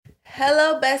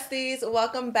Hello, besties.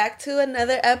 Welcome back to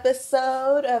another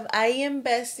episode of I Am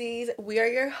Besties. We are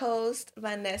your hosts,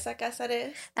 Vanessa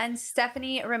Casares. And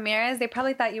Stephanie Ramirez. They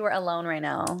probably thought you were alone right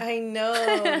now. I know.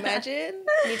 Imagine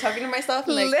me talking to myself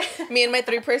and like me and my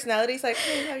three personalities like,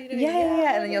 hey, how are you doing?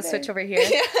 Yeah. And then you'll switch over here.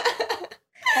 Yeah.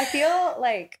 I feel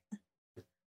like,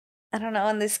 I don't know,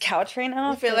 on this couch right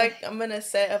now. I feel like I'm going to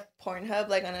set a Pornhub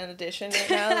like on an audition right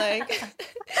now. Like,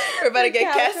 we're about to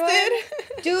get casted.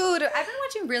 Dude, I've been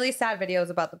watching really sad videos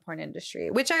about the porn industry,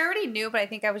 which I already knew, but I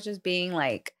think I was just being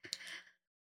like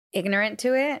ignorant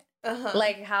to it.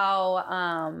 Like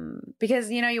how,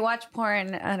 because, you know, you watch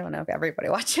porn. I don't know if everybody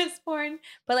watches porn,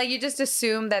 but like you just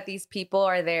assume that these people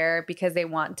are there because they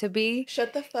want to be.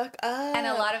 Shut the fuck up. And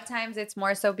a lot of times it's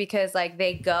more so because like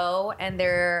they go and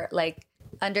they're like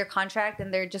under contract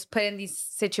and they're just put in these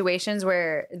situations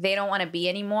where they don't want to be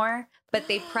anymore, but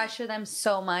they pressure them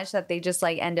so much that they just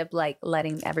like end up like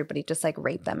letting everybody just like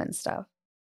rape them and stuff.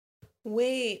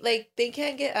 Wait, like they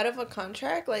can't get out of a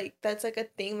contract? Like that's like a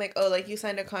thing, like, oh, like you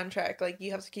signed a contract, like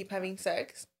you have to keep having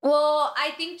sex? Well,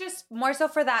 I think just more so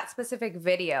for that specific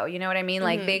video, you know what I mean?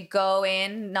 Like they go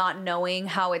in not knowing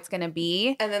how it's going to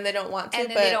be. And then they don't want to. And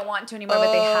then they don't want to anymore,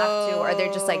 but they have to, or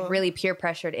they're just like really peer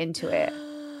pressured into it.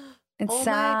 It's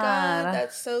sad. My God,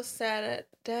 that's so sad.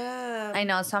 Damn. I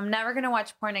know, so I'm never going to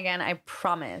watch porn again, I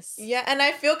promise. Yeah, and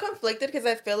I feel conflicted because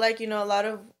I feel like, you know, a lot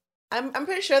of, I'm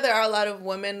pretty sure there are a lot of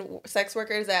women sex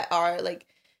workers that are like,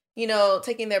 you know,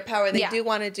 taking their power. They do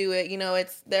want to do it, you know,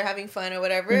 they're having fun or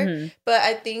whatever. But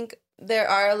I think there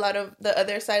are a lot of the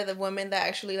other side of the women that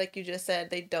actually, like you just said,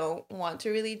 they don't want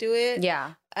to really do it.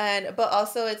 Yeah. But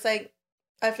also it's like,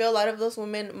 I feel a lot of those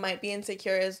women might be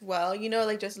insecure as well, you know,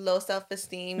 like just low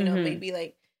self-esteem, you know, maybe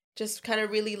like just kind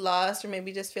of really lost, or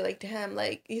maybe just feel like, damn,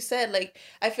 like you said, like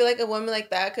I feel like a woman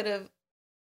like that could have,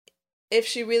 if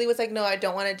she really was like, no, I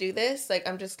don't want to do this, like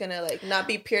I'm just gonna like not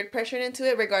be peer pressured into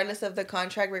it, regardless of the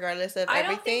contract, regardless of everything. I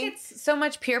don't think it's so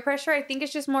much peer pressure. I think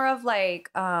it's just more of like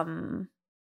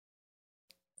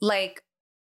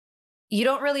you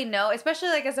don't really know, especially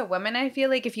like as a woman, I feel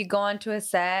like if you go onto a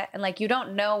set and like you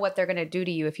don't know what they're gonna do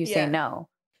to you if you say no.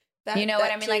 You know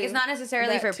what I mean? Like it's not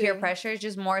necessarily for peer pressure. It's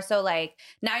just more so like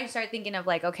now you start thinking of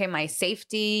like, okay, my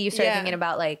safety. You start thinking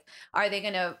about like, are they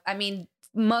gonna, I mean,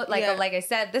 like I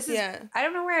said, this is, I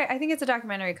don't know where, I think it's a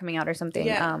documentary coming out or something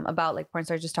about like porn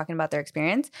stars just talking about their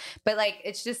experience. But like,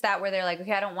 it's just that where they're like,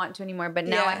 okay, I don't want to anymore, but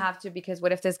now I have to, because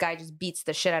what if this guy just beats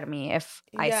the shit out of me if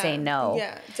I say no?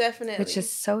 Yeah, definitely. Which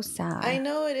is so sad. I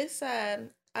know, it is sad.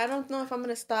 I don't know if I'm going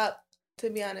to stop, to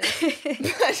be honest.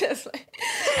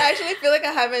 I actually feel like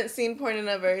I haven't seen porn in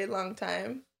a very long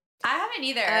time. I haven't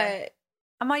either.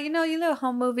 I'm like, you know, you little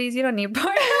home movies, you don't need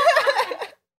porn.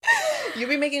 You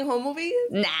be making home movies?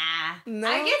 Nah. No?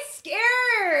 I get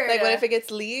scared. Like, what if it gets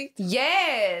leaked?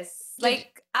 Yes.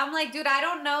 Like, I'm like, dude, I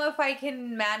don't know if I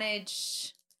can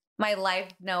manage my life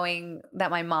knowing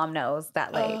that my mom knows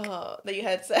that, like... Oh, that you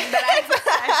had sex. That I had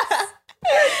sex.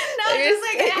 No, just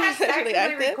like, I had sex and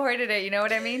I recorded it, you know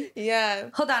what I mean? Yeah.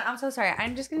 Hold on, I'm so sorry.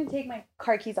 I'm just going to take my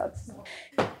car keys out.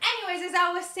 Anyways, as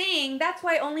I was saying, that's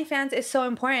why OnlyFans is so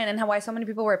important and why so many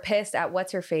people were pissed at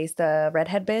what's-her-face, the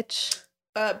redhead bitch.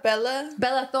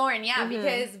 Bella Thorne,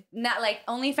 because not like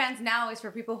OnlyFans now is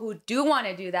for people who do want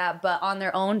to do that, but on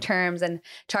their own terms and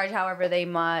charge however they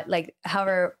want, like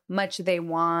however much they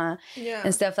want,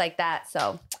 and stuff like that.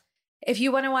 So, if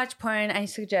you want to watch porn, I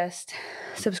suggest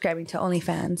subscribing to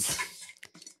OnlyFans.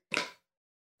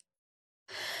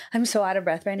 I'm so out of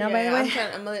breath right now. By the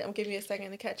way, I'm giving you a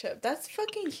second to catch up. That's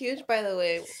fucking huge, by the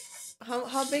way.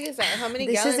 How big is that? How many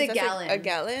this gallons? This is a gallon. Like a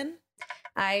gallon.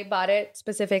 I bought it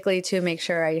specifically to make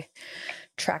sure I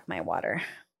track my water.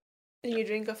 And you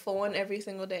drink a full one every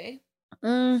single day?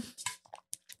 I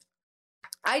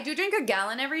do drink a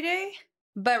gallon every day,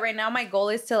 but right now my goal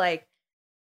is to like,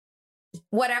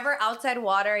 whatever outside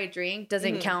water I drink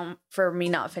doesn't count for me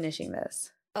not finishing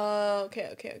this. Oh,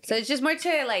 okay. So it's just more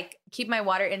to like keep my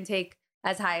water intake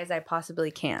as high as I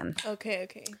possibly can. Okay.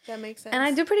 That makes sense. And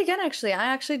I do pretty good, actually. I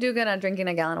actually do good at drinking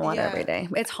a gallon of water every day.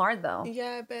 It's hard, though.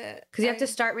 Yeah, I bet. Because you have to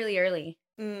start really early.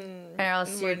 Or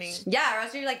else you're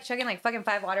like chugging like fucking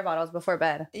 5 water bottles before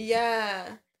bed. Yeah.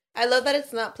 I love that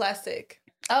it's not plastic.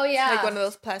 Oh, yeah. Like one of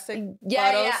those plastic bottles.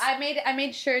 Yeah. I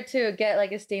made sure to get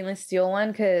like a stainless steel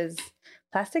one because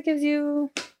plastic gives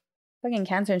you fucking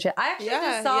cancer and shit. I actually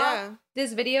just saw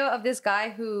this video of this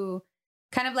guy who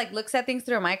kind of like looks at things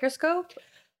through a microscope.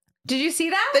 Did you see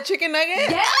that? The chicken nugget?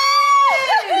 Yes!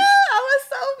 I was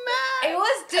so mad. It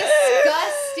was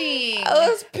disgusting. I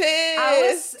was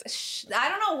pissed. I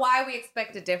don't know why we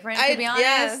expect it different, to be honest.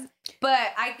 Yeah.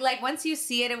 But I like once you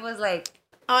see it, it was like,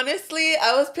 Honestly,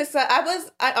 I was pissed.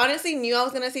 I honestly knew I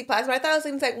was gonna see plastic, but I thought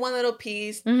it was like one little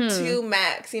piece, two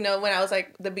max. You know, when I was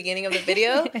like the beginning of the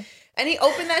video, and he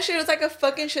opened that shit. It was like a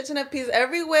fucking shit ton of pieces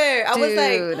everywhere. I was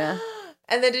like.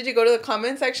 And then did you go to the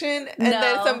comment section? And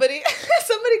then somebody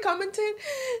commented,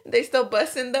 they still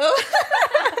busting though.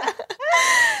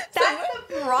 That's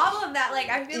the problem. That like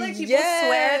I feel like people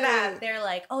swear that they're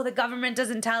like, oh, the government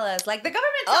doesn't tell us. Like the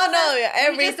government tells us.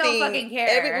 Everything. We just don't fucking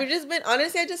care. We just been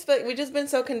honestly, I just feel like we just been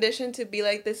so conditioned to be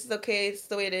like, this is okay, it's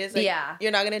the way it is. Like,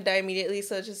 you're not gonna die immediately,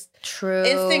 so it's just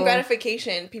instant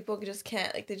gratification. People just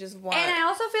can't, like, they just want. And I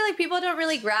also feel like people don't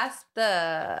really grasp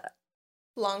the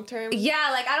long term. Yeah,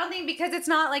 like I don't think because it's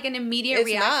not like an immediate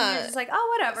reaction. It's just like,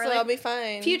 oh, whatever. So like, I'll be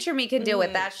fine. Future me can deal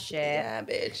with that shit. Yeah,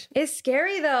 bitch. It's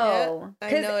scary though.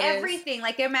 Because everything,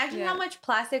 like imagine how much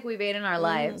plastic we've ate in our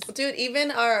lives. Dude, even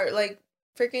our like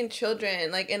freaking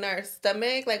children, like in our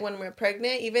stomach, like when we're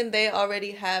pregnant, even they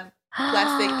already have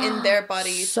plastic in their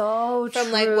bodies. So from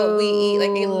true. Like what we eat.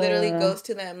 Like it literally goes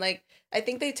to them. Like I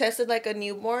think they tested like a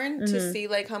newborn to see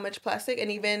like how much plastic,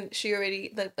 and even she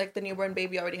already like the newborn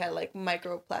baby already had like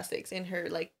microplastics in her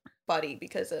like body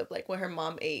because of like what her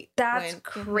mom ate. That's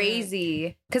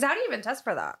crazy. Because how do you even test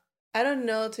for that? I don't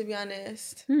know, to be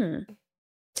honest.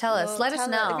 Tell us. Let us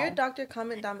know. If you're a doctor,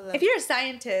 comment down below. If you're a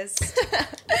scientist.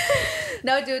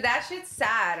 No, dude, that shit's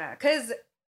sad.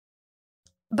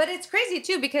 But it's crazy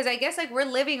too because I guess like we're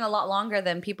living a lot longer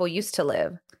than people used to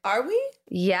live. Are we?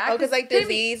 Yeah. Oh, because like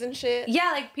disease and shit?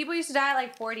 Yeah, like people used to die at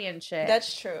like 40 and shit.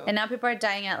 That's true. And now people are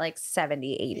dying at like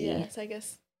 70, 80. Yeah, so I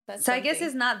guess that's I guess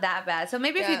it's not that bad. So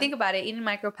maybe if you think about it, eating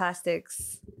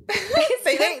microplastics.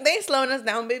 they slowing us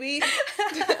down, baby.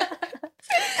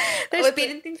 They're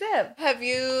speeding things up. Have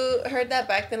you heard that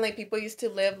back then, like, people used to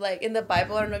live, like, in the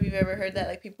Bible? I don't know if you've ever heard that,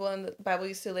 like, people in the Bible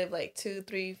used to live, like, 200,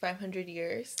 300, 500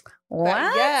 years. What?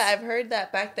 Yeah, I've heard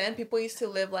that back then. People used to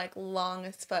live, like, long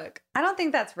as fuck. I don't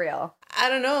think that's real. I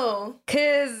don't know.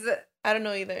 Because... I don't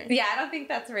know either. Yeah, I don't think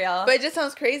that's real. But it just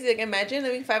sounds crazy. Like, imagine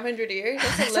living 500 years.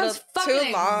 That's a little fucking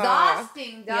too long.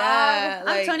 Exhausting, dog. Yeah,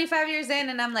 like, I'm 25 years in,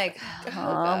 and I'm like,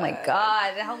 oh my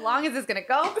God, how long is this going to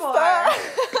go for?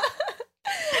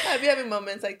 I'd be having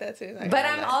moments like that too. But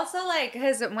I'm also like,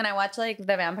 because when I watch like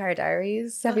The Vampire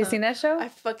Diaries, have you seen that show? I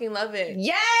fucking love it.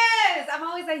 Yes! I'm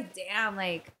always like, damn,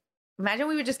 like, imagine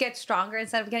we would just get stronger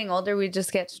instead of getting older, we'd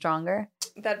just get stronger.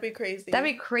 That'd be crazy.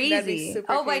 That'd be crazy. That'd be super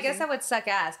crazy. But I guess that would suck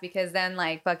ass because then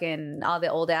like fucking all the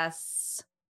old ass,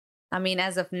 I mean,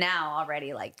 as of now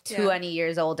already like 20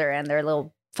 years older and they're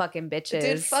little fucking bitches.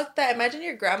 Dude, fuck that. Imagine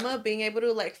your grandma being able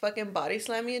to like fucking body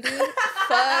slam you, dude.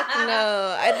 Fuck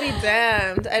no. I'd be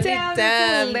damned. I'd be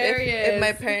damned if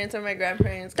my parents or my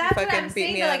grandparents could fucking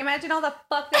beat me up. Like, imagine all the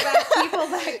fucked up ass people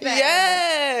back then.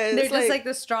 Yes. They're just like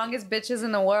the strongest bitches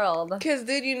in the world. Because,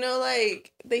 dude, you know,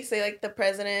 like, they say like the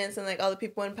presidents and like all the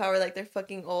people in power, like they're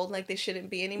fucking old, like they shouldn't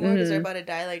be anymore because they're about to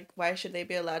die. Like, why should they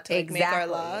be allowed to like make our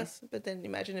laws? But then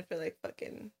imagine if they're like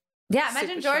fucking... Yeah,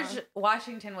 imagine George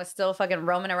Washington was still fucking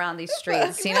roaming around these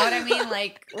streets. You know what I mean?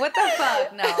 Like, what the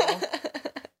fuck? No.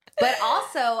 But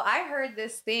also, I heard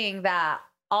this thing that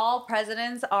all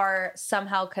presidents are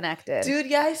somehow connected. Dude,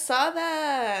 yeah, I saw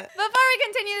that. Before we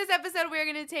continue this episode, we're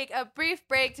going to take a brief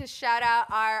break to shout out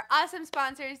our awesome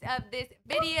sponsors of this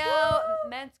video.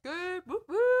 Manscaped. Whoop,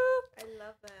 whoop. I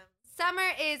love them. Summer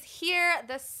is here,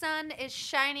 the sun is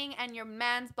shining, and your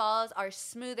man's balls are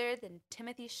smoother than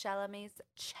Timothée Chalamet's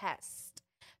chest.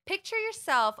 Picture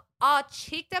yourself all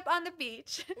cheeked up on the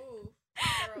beach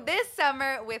this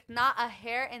summer with not a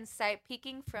hair in sight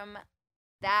peeking from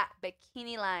that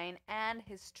bikini line and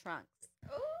his trunks.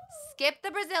 Ooh. Skip the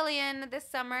Brazilian this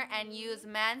summer and use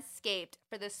Manscaped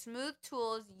for the smooth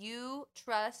tools you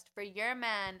trust for your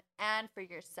man and for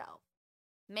yourself.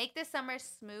 Make the summer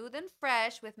smooth and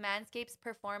fresh with Manscaped's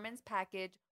Performance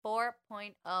Package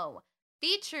 4.0,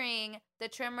 featuring the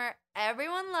trimmer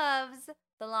everyone loves,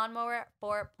 the Lawnmower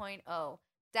 4.0.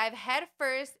 Dive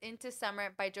headfirst into summer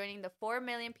by joining the 4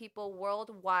 million people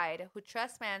worldwide who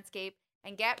trust Manscaped,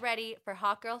 and get ready for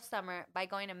Hot Girl Summer by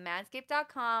going to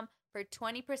manscaped.com for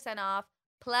 20% off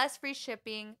plus free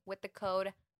shipping with the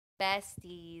code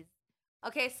BESTIES.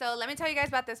 Okay, so let me tell you guys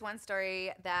about this one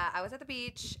story that I was at the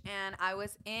beach and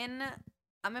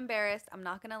I'm embarrassed, I'm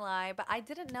not going to lie, but I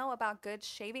didn't know about good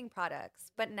shaving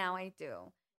products, but now I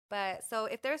do. But so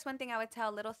if there's one thing I would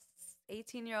tell little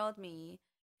 18-year-old me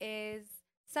is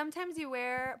sometimes you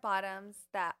wear bottoms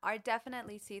that are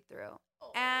definitely see-through.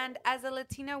 And as a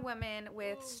Latina woman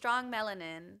with strong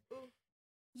melanin,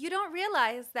 you don't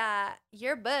realize that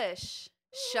your bush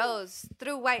shows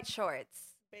through white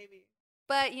shorts. Baby.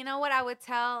 But you know what I would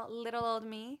tell little old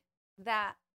me?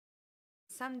 That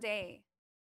someday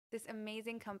this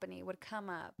amazing company would come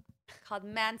up called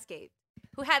Manscaped,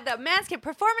 who had the Manscaped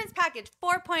Performance Package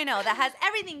 4.0 that has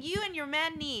everything you and your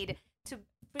man need to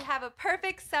have a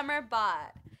perfect summer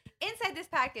bod. Inside this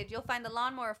package, you'll find the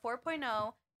Lawnmower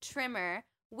 4.0 trimmer,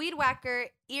 Weed Whacker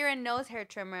ear and nose hair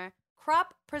trimmer,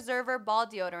 Crop Preserver ball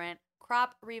deodorant,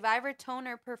 Crop Reviver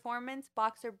toner performance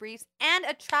boxer briefs, and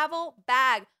a travel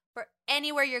bag for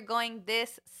anywhere you're going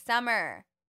this summer.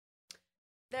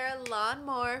 Their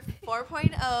Lawnmower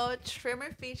 4.0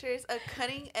 trimmer features a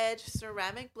cutting-edge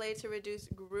ceramic blade to reduce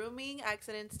grooming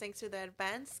accidents thanks to the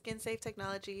advanced skin-safe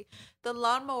technology. The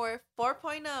Lawnmower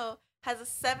 4.0 has a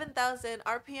 7,000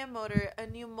 RPM motor, a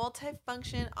new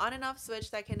multi-function on and off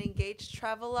switch that can engage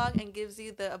travel log and gives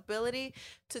you the ability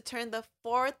to turn the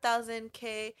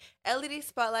 4000K LED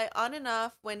spotlight on and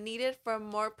off when needed for a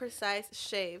more precise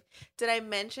shave. Did I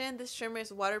mention this trimmer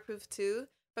is waterproof too?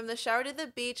 From the shower to the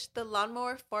beach, the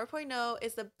Lawnmower 4.0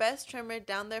 is the best trimmer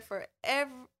down there for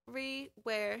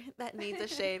everywhere that needs a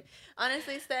shave.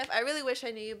 Honestly, Steph, I really wish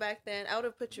I knew you back then. I would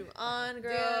have put you on,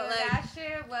 girl. Dude, like, that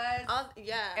shit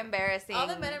was embarrassing. All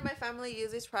the men in my family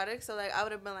use these products, so like I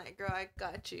would have been like, girl, I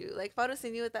got you. Like if I would have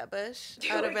seen you with that bush,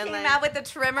 I would have been like, out with the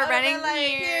trimmer running. Like,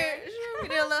 here, we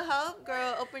need a little help,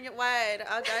 girl. Open it wide.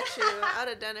 I got you. I would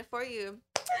have done it for you.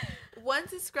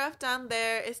 Once it's scruffed down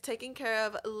there, is taken care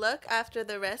of. Look after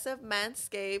the rest of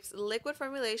Manscaped's liquid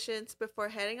formulations before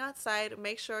heading outside.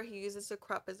 Make sure he uses a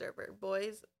crop preserver.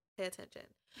 Boys, pay attention.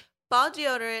 Ball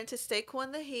deodorant to stay cool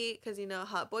in the heat because, you know,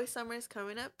 hot boy summer is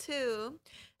coming up too.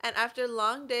 And after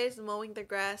long days mowing the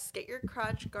grass, get your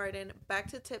crotch garden back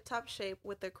to tip-top shape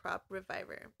with the Crop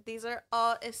Reviver. These are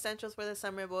all essentials for the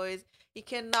summer, boys. You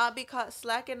cannot be caught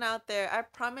slacking out there. I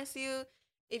promise you,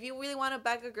 if you really want to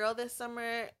bag a girl this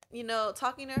summer, you know,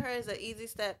 talking to her is an easy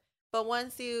step. But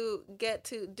once you get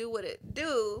to do what it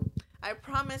do, I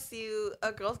promise you,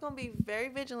 a girl's going to be very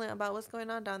vigilant about what's going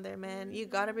on down there, man. You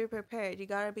got to be prepared. You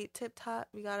got to be tip-top.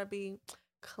 You got to be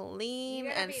clean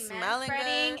and smelling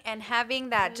good. And having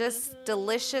that just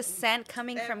delicious scent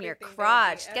coming from your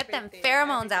crotch. Get them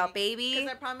pheromones out, baby. Because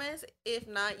I promise, if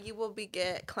not, you will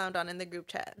get clowned on in the group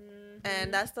chat.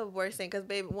 And that's the worst thing. Because,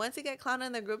 baby, once you get clowned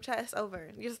in the group chat, it's over.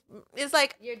 It's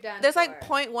like, you're done. There's like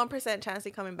 0.1% chance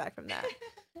of coming back from that.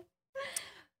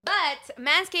 But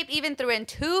Manscaped even threw in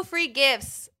 2 free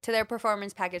gifts to their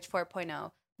Performance Package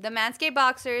 4.0. The Manscaped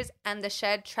Boxers and the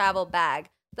Shed Travel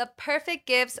Bag. The perfect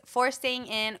gifts for staying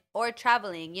in or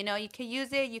traveling. You know, you could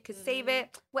use it, you could save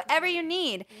it, whatever you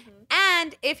need.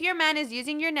 And if your man is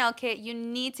using your nail kit, you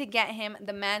need to get him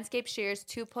the Manscaped Shears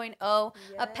 2.0,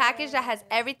 a package that has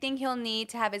everything he'll need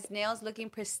to have his nails looking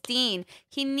pristine.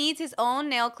 He needs his own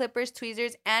nail clippers,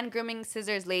 tweezers, and grooming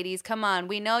scissors, ladies. Come on.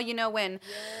 We know, you know, when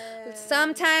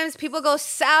sometimes people go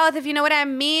south, if you know what I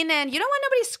mean, and you don't want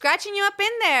nobody scratching you up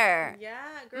in there. Yeah,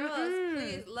 girls,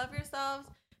 please love yourselves.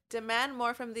 Demand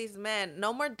more from these men.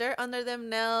 No more dirt under them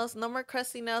nails. No more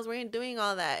crusty nails. We ain't doing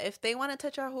all that. If they want to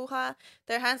touch our hoo-ha,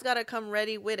 their hands got to come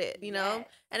ready with it, you know?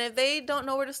 And if they don't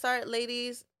know where to start,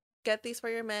 ladies, get these for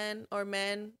your men. Or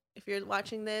men, if you're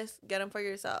watching this, get them for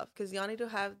yourself. Because y'all need to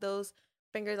have those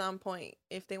fingers on point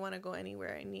if they want to go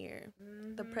anywhere near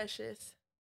the precious.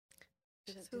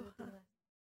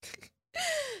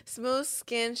 Smooth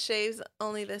skin shaves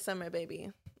only this summer,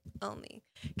 baby. Only.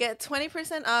 Get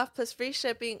 20% off plus free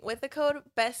shipping with the code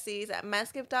BESTIES at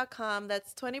manscaped.com.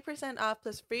 That's 20% off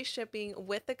plus free shipping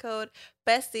with the code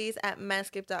BESTIES at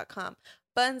manscaped.com.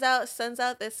 Buns out, suns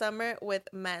out this summer with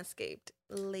Manscaped.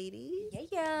 Ladies.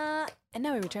 Yeah. And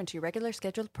now we return to your regular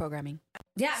scheduled programming.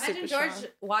 Yeah, imagine George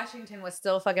Washington was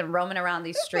still fucking roaming around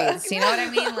these streets. You know what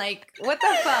I mean? Like, what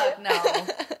the fuck? No.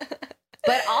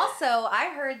 But also,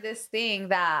 I heard this thing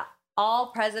that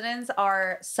all presidents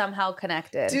are somehow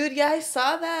connected. Dude, yeah, I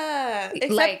saw that.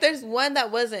 Except like, there's one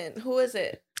that wasn't. Who is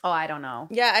it? Oh, I don't know.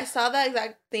 Yeah, I saw that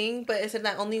exact thing, but it said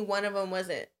that only one of them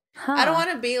wasn't. I don't want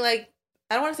to be like,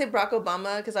 I don't want to say Barack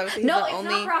Obama because obviously he's the only.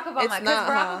 No, it's not Barack Obama. Because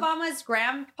Barack Obama's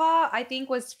grandpa, I think,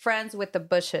 was friends with the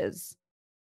Bushes.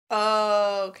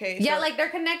 Oh, okay. Yeah, so, like they're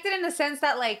connected in the sense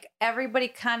that like everybody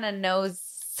kind of knows.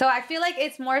 So I feel like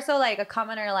it's more so like a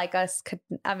commoner like us could,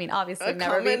 I mean, obviously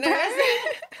never be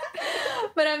president.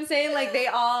 But I'm saying like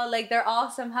they're all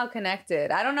somehow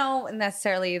connected. I don't know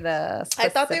necessarily the specifics. I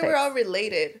thought they were all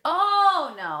related.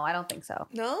 Oh, no, I don't think so.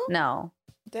 No? No.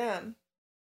 Damn.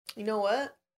 You know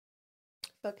what?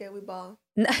 Fuck it, we ball.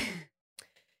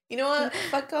 You know what?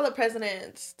 Fuck all the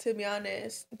presidents, to be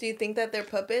honest. Do you think that they're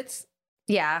puppets?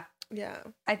 Yeah. Yeah.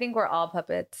 I think we're all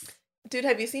puppets. Dude,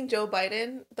 have you seen Joe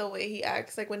Biden? The way he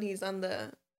acts like when he's on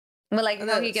the... But like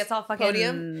how he gets all fucking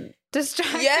podium.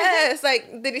 Distracted. Yes,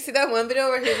 like did you see that one video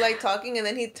where he's like talking and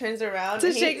then he turns around to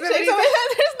and shake somebody's hand?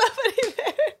 There's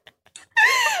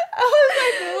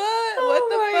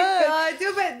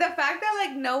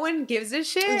no one gives a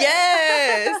shit.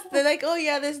 Yes. They're like, oh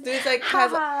yeah, this dude's like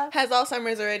has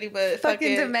Alzheimer's already, but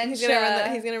fucking dementia.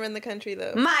 He's gonna run the country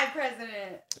though. My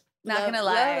president. Not gonna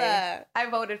lie. I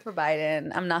voted for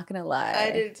Biden. I'm not gonna lie.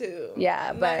 I did too.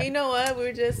 Yeah, but you know what?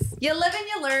 We're just you live and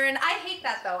you learn. I hate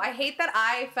that though. I hate that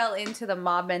I fell into the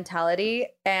mob mentality,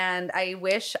 and I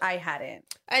wish I hadn't.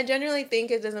 I genuinely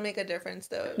think it doesn't make a difference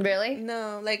though. Really?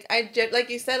 No, like like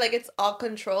you said, like it's all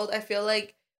controlled. I feel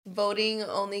like voting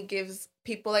only gives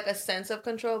people like a sense of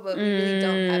control, but we really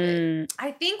don't have it.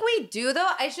 I think we do though.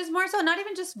 It's just more so not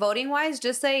even just voting wise,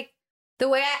 just like the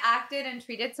way I acted and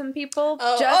treated some people.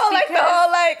 Like the whole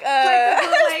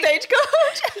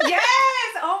Stagecoach.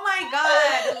 Yes. Oh my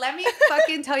God. Let me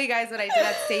fucking tell you guys what I did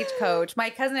at Stagecoach. My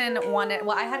cousin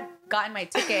I had gotten my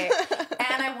ticket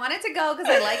and I wanted to go because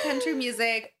I like country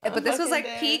music, but this was like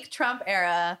peak Trump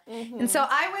era. And so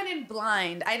I went in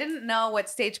blind. I didn't know what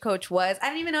Stagecoach was. I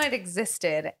didn't even know it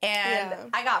existed.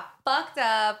 And I got fucked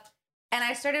up. And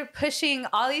I started pushing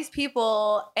all these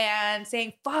people and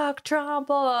saying, fuck Trump.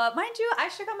 Mind you, I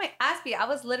shook on my ass beat. I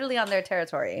was literally on their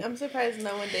territory. I'm surprised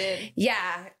no one did.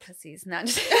 Yeah, pussies. Not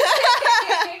just But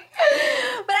I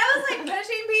was like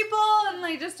pushing people and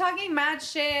like just talking mad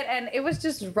shit. And it was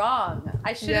just wrong.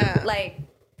 I should have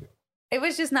it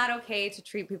was just not okay to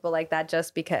treat people like that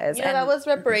just because. Yeah, that was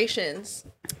reparations.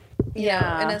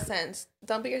 Yeah, in a sense.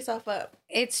 Don't beat yourself up.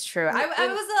 It's true.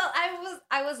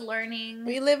 I was learning.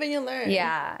 We live and you learn.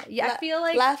 Yeah. I feel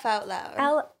like laugh out loud.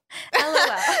 LOL.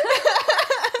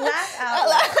 Laugh out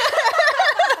loud.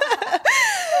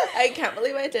 I can't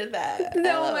believe I did that.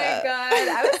 Oh my God.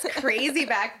 I was crazy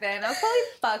back then. I was probably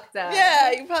fucked up.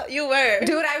 Yeah, you were.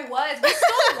 Dude, I was. We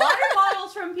stole water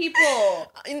bottles from people.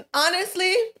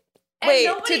 Honestly. Wait,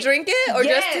 to drink it or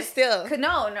just to steal?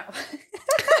 No.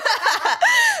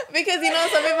 Because,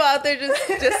 some people out there just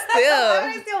steal. Why would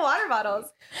I steal water bottles?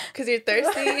 Because you're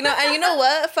thirsty, And you know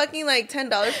what? Fucking like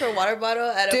 $10 for a water bottle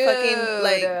at a fucking,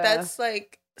 like, that's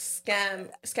like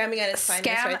scamming at its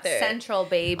finest right there. Central,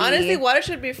 baby. Honestly, water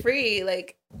should be free.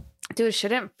 Like, dude,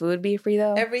 shouldn't food be free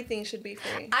though? Everything should be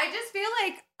free. I just feel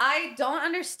like I don't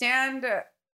understand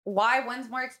why one's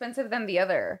more expensive than the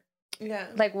other. Yeah.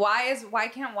 Like, why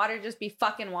can't water just be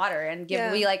fucking water and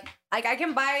give me like I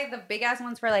can buy the big ass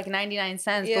ones for like 99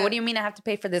 cents, but what do you mean I have to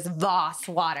pay for this Voss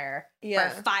water for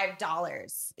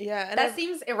 $5? Yeah. And that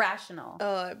seems irrational.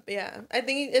 Oh, yeah. I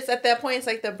think it's at that point, it's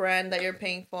like the brand that you're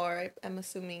paying for, I'm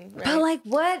assuming. Right? But like,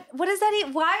 what does that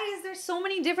why is there so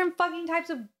many different fucking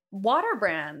types of water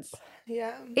brands?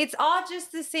 Yeah. It's all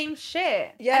just the same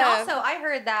shit. Yeah. And also, I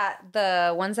heard that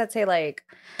the ones that say like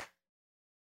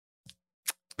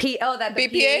the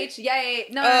BPA?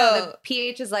 pH, no, the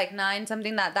pH is like 9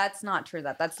 something. That's not true.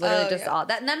 That's literally just all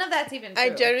that. None of that's even true.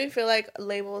 I generally feel like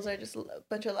labels are just a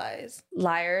bunch of liars.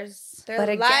 They're but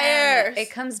again, liars. It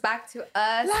comes back to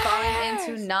us falling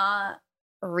into not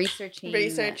researching.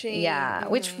 Yeah,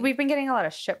 which we've been getting a lot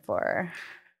of shit for.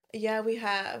 Yeah, we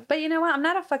have. But you know what? I'm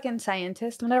not a fucking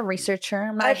scientist. I'm not a researcher.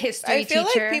 I'm not a history teacher. I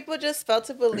feel like people just fail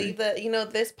to believe that,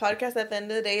 this podcast at the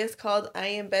end of the day is called I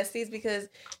Am Besties because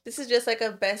this is just like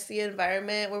a bestie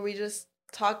environment where we just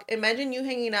talk. Imagine you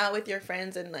hanging out with your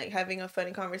friends and like having a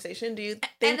funny conversation. Do you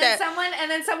think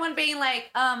someone being like,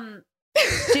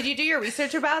 did you do your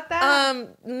research about that?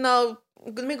 No.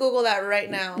 Let me Google that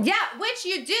right now. Yeah, which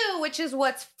you do, which is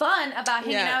what's fun about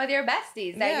hanging out with your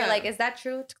besties. That you're like, is that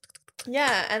true?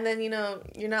 Yeah, and then,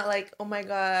 you're not like, oh my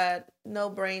God, no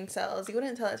brain cells. You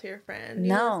wouldn't tell that to your friend.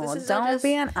 No, don't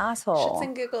be an asshole. Shits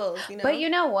and giggles, But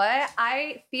you know what?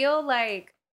 I feel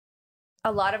like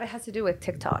a lot of it has to do with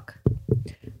TikTok.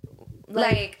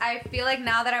 Like I feel like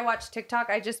now that I watch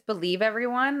TikTok, I just believe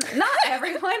everyone. Not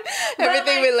everyone.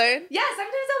 Everything we learn. Yeah,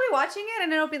 sometimes I'll be watching it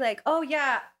and it'll be like, oh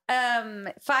yeah,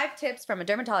 5 tips from a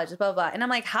dermatologist, blah, blah, blah. And I'm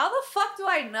like, how the fuck do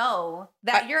I know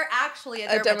that you're actually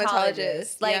a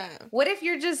dermatologist? Like, what if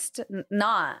you're just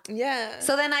not? Yeah.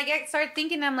 So then I start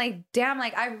thinking, I'm like, damn,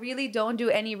 like I really don't do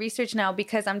any research now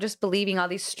because I'm just believing all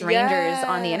these strangers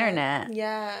on the internet.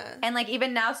 Yeah. And like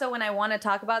even now, so when I want to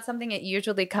talk about something, it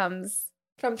usually comes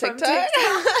from TikTok. And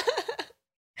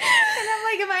I'm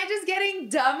like, am I just getting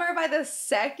dumber by the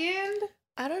second?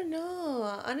 I don't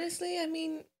know. Honestly, I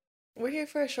mean, we're here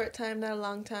for a short time, not a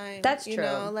long time. That's true.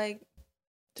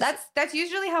 That's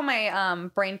usually how my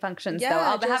brain functions. Though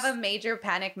I'll have a major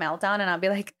panic meltdown, and I'll be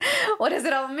like, "What does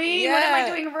it all mean? Yeah. What am I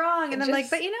doing wrong?" And I'm like,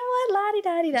 "But you know what? La di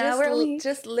da di da.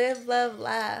 Just live, love,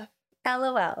 laugh.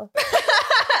 LOL."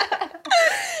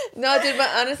 No, dude, but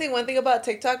honestly, one thing about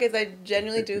TikTok is I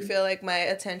genuinely do feel like my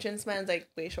attention span is like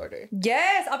way shorter.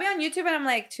 Yes, I'll be on YouTube and I'm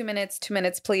like 2 minutes,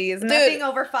 please. Dude, nothing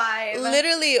over 5.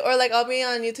 Literally, or like I'll be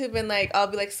on YouTube and like I'll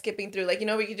be like skipping through, like, you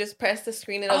know, where you just press the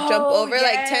screen and it'll jump over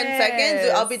like 10 seconds.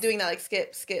 Dude, I'll be doing that, like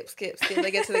skip, like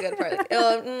get to the good part.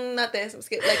 Like, not this,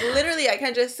 skip. Like literally, I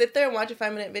can't just sit there and watch a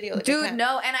 5-minute video. Like, dude,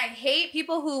 no, and I hate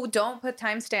people who don't put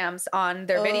timestamps on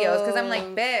their videos because I'm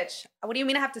like, bitch, what do you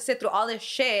mean I have to sit through all this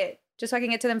shit just so I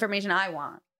can get to the information I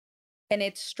want? And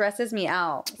it stresses me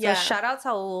out. So yeah. Shout out to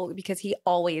Saul because he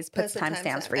always puts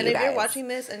timestamps for you guys. And if you're watching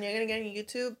this and you're going to get on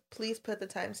YouTube, please put the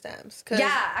timestamps.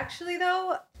 Yeah, actually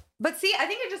though. But see, I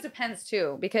think it just depends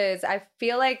too because I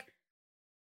feel like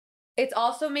it's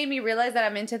also made me realize that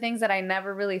I'm into things that I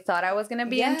never really thought I was going to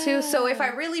be into. So if I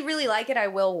really, really like it, I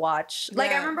will watch.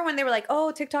 Like I remember when they were like,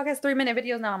 oh, TikTok has 3-minute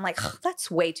videos now. I'm like, that's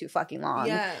way too fucking long.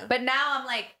 Yeah. But now I'm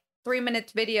like,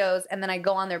 3-minute videos, and then I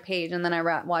go on their page, and then I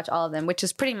watch all of them, which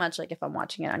is pretty much like if I'm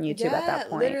watching it on YouTube at that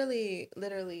point.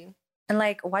 Literally. And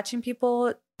like watching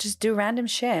people just do random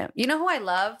shit. You know who I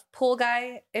love? Pool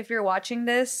Guy. If you're watching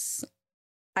this,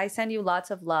 I send you lots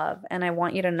of love, and I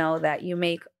want you to know that you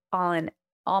make all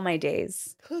my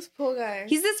days. Who's Pool Guy?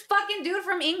 He's this fucking dude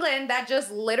from England that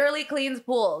just literally cleans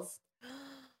pools.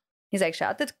 He's like,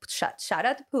 shout out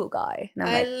the Pool Guy. And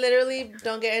I literally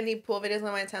don't get any pool videos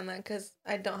on my timeline because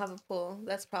I don't have a pool.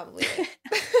 That's probably it.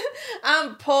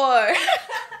 I'm poor.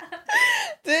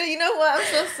 Dude, you know what? I'm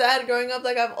so sad. Growing up,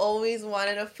 like, I've always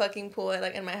wanted a fucking pool,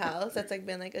 like, in my house. That's, like,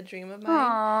 been, like, a dream of mine.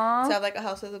 Aww. To have, like, a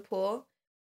house with a pool.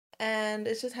 And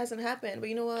it just hasn't happened. But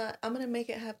you know what? I'm going to make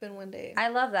it happen one day. I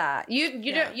love that. You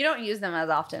don't use them as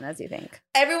often as you think.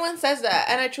 Everyone says that.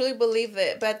 And I truly believe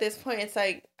it. But at this point, it's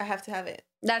like, I have to have it.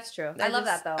 That's true. I love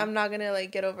that though. I'm not gonna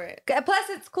like get over it. Plus,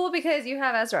 it's cool because you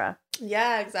have Ezra.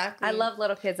 Yeah, exactly. I love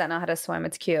little kids that know how to swim.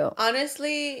 It's cute.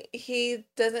 Honestly, he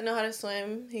doesn't know how to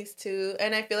swim. He's 2,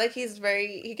 and I feel like he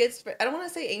gets. I don't want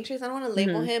to say anxious. I don't want to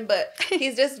label him, but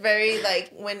he's just very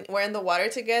like when we're in the water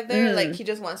together, like he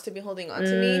just wants to be holding on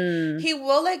to me. He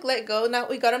will like let go. Now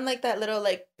we got him like that little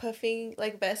like puffing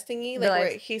like vest thingy, like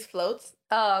where he floats.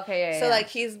 Oh, okay, yeah. So like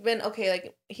he's been okay,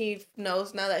 like he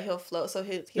knows now that he'll float, so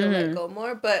he'll let go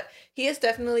more. But he is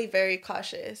definitely very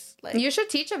cautious. Like you should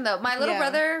teach him though. My little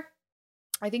brother,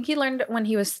 I think he learned when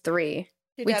he was 3.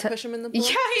 Your dad push him in the pool?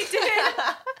 Yeah, he did.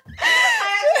 I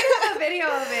actually have a video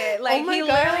of it. Like he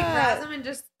literally grabs him and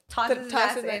just tosses his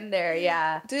ass in there.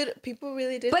 Yeah, dude, people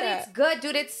really did that. But it's good,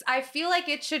 dude. I feel like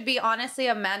it should be honestly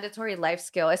a mandatory life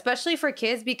skill, especially for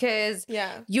kids because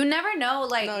you never know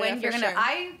like when you're gonna. Sure.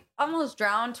 I almost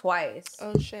drowned twice.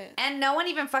 Oh shit! And no one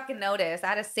even fucking noticed. I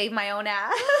had to save my own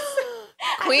ass.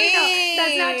 Queen. Actually, no,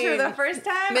 that's not true. The first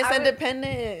time, Miss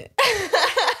Independent.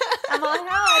 I'm on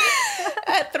help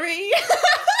at 3.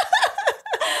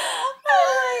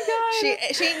 Oh my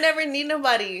god. She ain't never need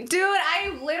nobody. Dude, I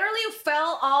literally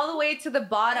fell all the way to the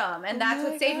bottom. And that's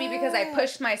what saved me because I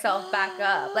pushed myself back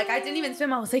up. Like I didn't even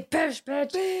swim. I was like, bitch.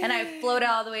 And I floated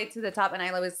all the way to the top and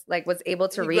I was able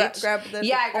to reach. I grabbed onto it.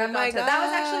 That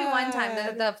was actually one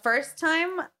time. The first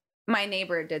time my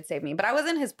neighbor did save me. But I was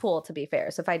in his pool to be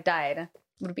fair. So if I died, it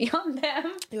would be on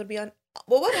them. It would be on.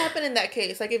 What would happen in that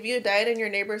case? Like, if you died in your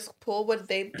neighbor's pool, would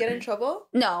they get in trouble?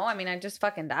 No, I mean, I just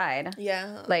fucking died.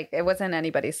 Yeah. Like, it wasn't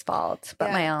anybody's fault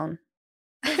but my own.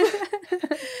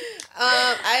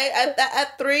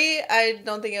 At 3, I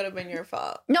don't think it would have been your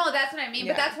fault. No, that's what I mean.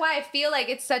 Yeah. But that's why I feel like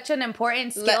it's such an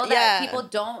important skill that people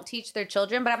don't teach their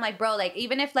children. But I'm like, bro, like,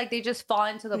 even if, like, they just fall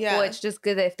into the pool, it's just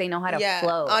good if they know how to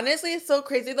float. Honestly, it's so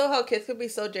crazy, though, how kids could be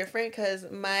so different. Because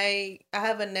I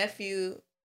have a nephew.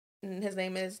 His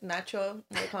name is Nacho.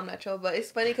 I call him Nacho. But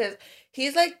it's funny because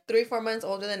he's like 3-4 months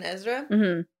older than Ezra.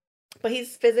 Mm-hmm. But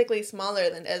he's physically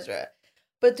smaller than Ezra.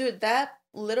 But dude, that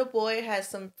little boy has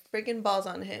some freaking balls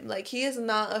on him. Like, he is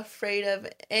not afraid of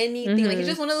anything. Mm-hmm. Like, he's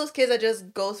just one of those kids that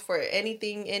just goes for it.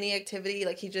 Anything, any activity.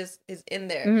 Like, he just is in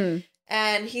there. Mm-hmm.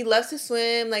 And he loves to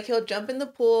swim. Like, he'll jump in the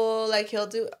pool. Like, he'll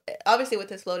do, obviously with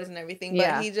his floaties and everything,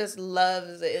 but he just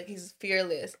loves it. Like, he's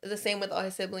fearless. The same with all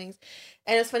his siblings.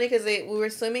 And it's funny because we were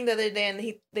swimming the other day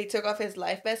and they took off his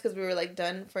life vest because we were, like,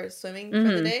 done for swimming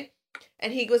for the day.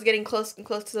 And he was getting close and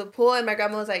close to the pool. And my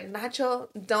grandma was like, Nacho,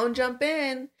 don't jump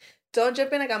in. Don't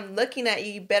jump in. Like, I'm looking at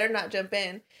you. You better not jump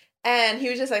in. And he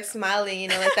was just like smiling, you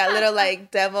know, like that little like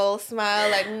devil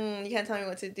smile, like, you can't tell me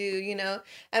what to do, you know.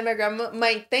 And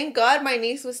thank God my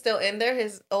niece was still in there,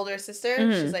 his older sister.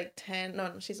 She's like 10.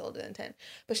 No, she's older than 10.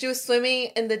 But she was swimming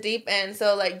in the deep end.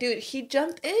 So like, dude, he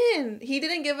jumped in. He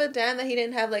didn't give a damn that he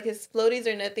didn't have like his floaties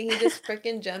or nothing. He just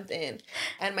freaking jumped in.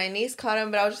 And my niece caught him,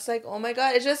 but I was just like, oh my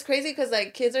God. It's just crazy because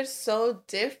like kids are so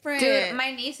different. Dude,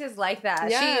 my niece is like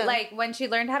that. Yeah. She like, when she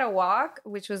learned how to walk,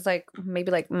 which was like maybe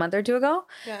like a month or two ago,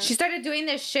 she started doing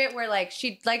this shit where like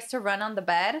she likes to run on the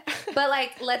bed, but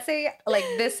like let's say like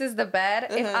this is the bed.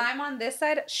 If I'm on this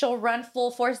side, she'll run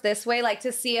full force this way, like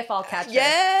to see if I'll catch her.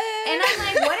 And I'm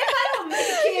like, what if I don't make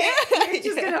it? You're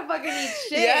just gonna fucking eat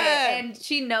shit. And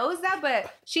she knows that,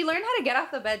 but she learned how to get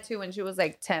off the bed too when she was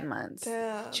like 10 months.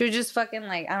 Damn. She would just fucking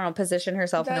like, I don't know, position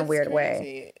herself in a weird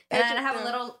way. And I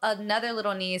have another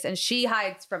little niece, and she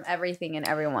hides from everything and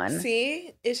everyone.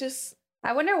 See, it's just.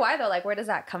 I wonder why though. Like, where does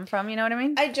that come from? You know what I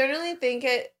mean? I generally think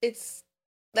it's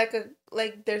like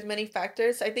there's many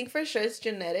factors. I think for sure it's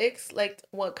genetics, like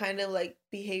what kind of like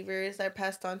behaviors are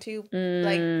passed on to you,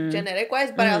 like genetic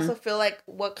wise. But I also feel like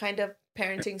what kind of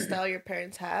parenting style your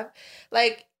parents have.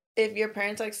 Like if your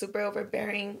parents like super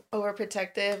overbearing,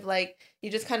 overprotective, like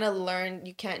you just kind of learn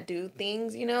you can't do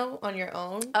things, you know, on your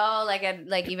own. Oh,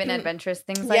 like even adventurous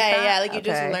things like that? Yeah, like you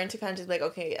just learn to kind of just be like,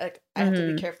 okay, like I have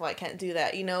to be careful, I can't do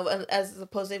that, you know, as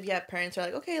opposed to if you have parents who are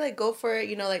like, okay, like go for it,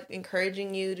 you know, like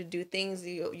encouraging you to do things,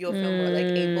 you'll feel more like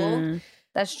able.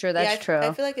 That's true, that's true.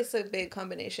 I feel like it's a big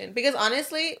combination because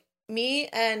honestly, me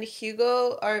and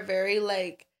Hugo are very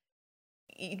like,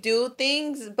 do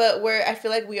things, but where I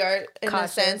feel like we are in a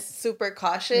sense super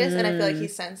cautious, and I feel like he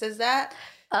senses that.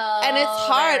 And it's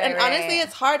hard. And honestly,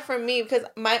 it's hard for me because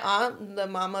my aunt, the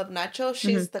mama of Nacho,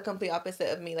 she's the complete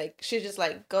opposite of me. Like, she's just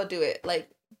like, go do it.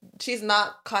 Like, she's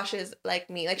not cautious like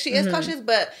me. Like, she is cautious,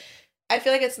 but I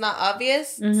feel like it's not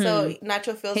obvious. So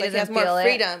Nacho feels like he has more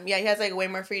freedom. Yeah, he has like way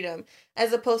more freedom.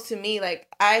 As opposed to me, like,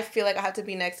 I feel like I have to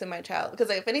be next to my child. Because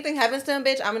like, if anything happens to him,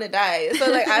 bitch, I'm going to die.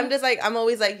 So like, I'm just like, I'm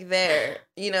always like there,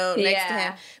 you know, next to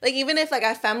him. Like, even if like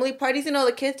at family parties, you know,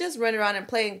 the kids just run around and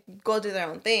play and go do their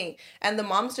own thing. And the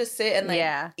moms just sit and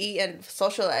like eat and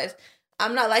socialize.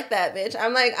 I'm not like that, bitch.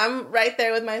 I'm like, I'm right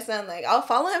there with my son. Like, I'll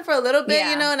follow him for a little bit,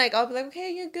 you know, and like, I'll be like,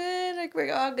 okay, you're good. Like,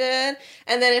 we're all good.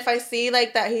 And then if I see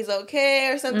like that he's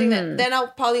okay or something, then I'll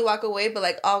probably walk away. But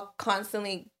like, I'll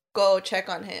constantly go check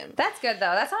on him. That's good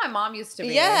though. That's how my mom used to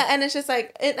be. Yeah, and it's just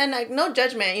like, and like no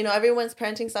judgment, you know, everyone's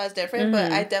parenting style is different, but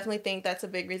I definitely think that's a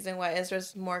big reason why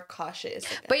Ezra's more cautious.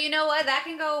 But you know what? That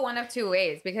can go one of two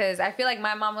ways, because I feel like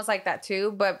my mom was like that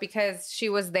too, but because she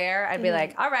was there, I'd be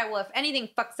like, all right, well, if anything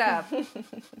fucks up.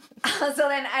 So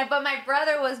then, but my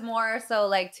brother was more so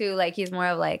like too, like he's more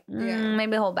of like,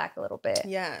 maybe hold back a little bit.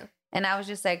 Yeah. And I was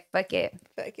just like, fuck it.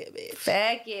 Fuck it, bitch.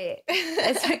 Fuck it.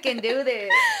 Let's fucking do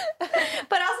this.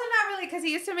 But also not really, because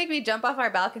he used to make me jump off our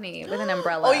balcony with an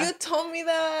umbrella. Oh, you told me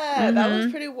that. That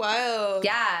was pretty wild.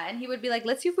 Yeah, and he would be like,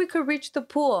 let's see if we could reach the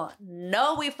pool.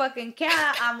 No, we fucking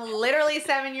can't. I'm literally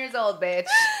 7 years old, bitch.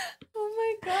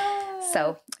 Oh my God.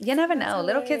 So, you never know. Hilarious.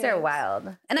 Little kids are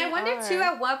wild. And I wonder, too,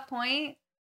 at what point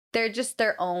they're just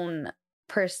their own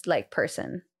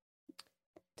person.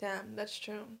 Damn, that's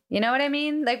true. You know what I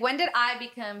mean? Like, when did I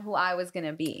become who I was going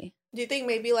to be? Do you think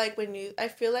maybe, like, I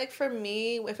feel like for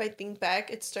me, if I think back,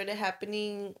 it started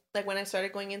happening, like, when I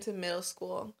started going into middle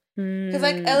school. Because,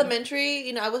 like, elementary,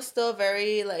 you know, I was still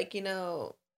very, like, you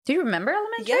know. Do you remember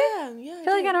elementary? Yeah. I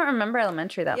feel like I don't remember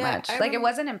elementary that much. Like, it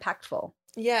wasn't impactful.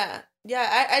 Yeah.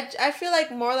 I feel like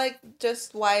more, like,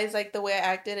 just wise, like, the way I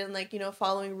acted and, like, you know,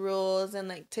 following rules and,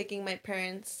 like, taking my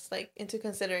parents, like, into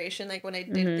consideration, like, when I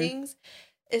did things.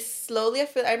 It's slowly,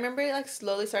 I remember it like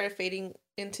slowly started fading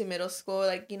into middle school,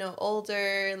 like, you know,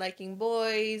 older, liking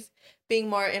boys, being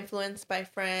more influenced by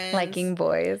friends. Liking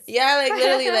boys. Yeah, like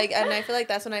literally, like, and I feel like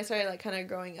that's when I started like kind of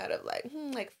growing out of like,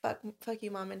 like fuck you,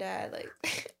 mom and dad, like.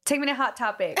 Take me to Hot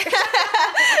Topic.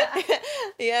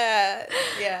 yeah,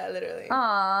 literally.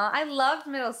 Aw, I loved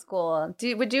middle school.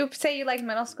 Would you say you liked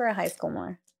middle school or high school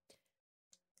more?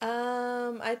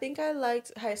 I think I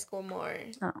liked high school more.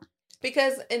 Oh.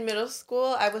 Because in middle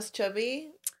school, I was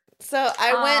chubby. So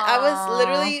I was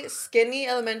literally skinny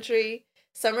elementary.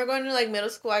 Summer going to, like, middle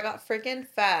school, I got freaking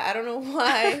fat. I don't know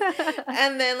why.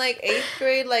 And then, like, 8th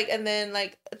grade, like, and then,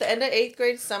 like, at the end of 8th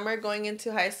grade, summer going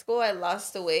into high school, I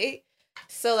lost the weight.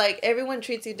 So, like, everyone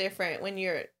treats you different when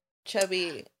you're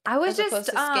chubby. I was just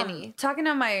skinny. Talking to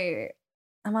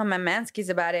I'm on my Manskis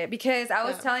about it, because I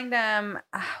was telling them,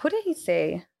 who did he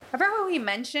say? I forgot who he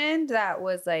mentioned that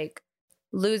was, like,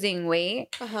 losing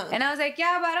weight. And I was like,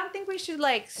 yeah, but I don't think we should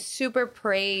like super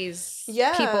praise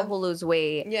people who lose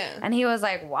weight. And he was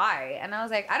like, why? And I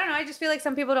was like, I don't know. I just feel like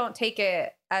some people don't take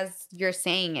it as you're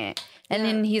saying it. And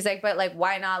then he's like, but like,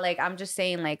 why not? Like, I'm just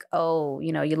saying like, oh,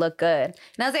 you know, you look good. And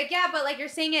I was like, yeah, but like you're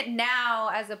saying it now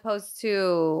as opposed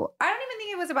to, I don't even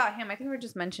think it was about him. I think we were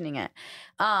just mentioning it.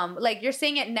 Like you're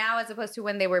saying it now as opposed to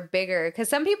when they were bigger. Cause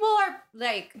some people are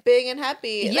like big and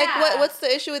happy. Yeah. Like what's the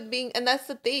issue with being, and that's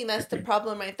the thing, that's the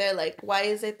problem right there. Like, why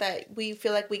is it that we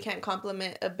feel like we can't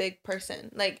compliment a big person?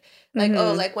 Like,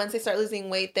 oh, like once they start losing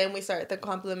weight, then we start the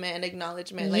compliment and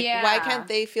acknowledgement. Like, why can't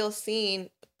they feel seen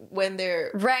when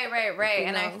they're right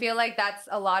and I feel like that's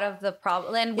a lot of the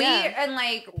problem, and and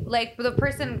like the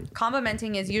person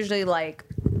complimenting is usually like,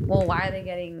 well, why are they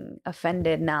getting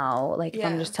offended now? Like if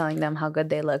I'm just telling them how good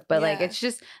they look, but like it's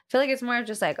just, I feel like it's more of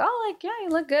just like, oh, like you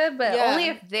look good, but only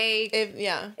if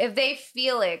they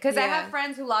feel it. Because I have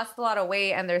friends who lost a lot of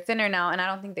weight and they're thinner now, and I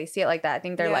don't think they see it like that. I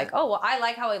think they're like, oh, well, I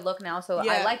like how I look now, so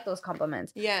I like those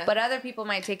compliments. But other people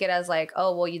might take it as like,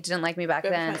 oh, well, you didn't like me back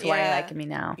then, so why are you liking me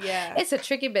now? It's a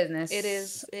tricky business. It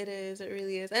is. It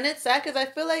really is. And it's sad because I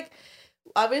feel like,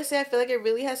 obviously, I feel like it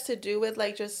really has to do with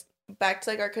like just back to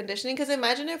like our conditioning. Because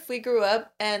imagine if we grew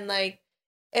up and like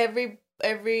every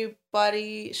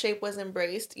body shape was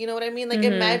embraced. You know what I mean? Like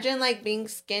imagine like being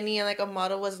skinny and like a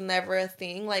model was never a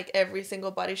thing. Like every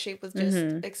single body shape was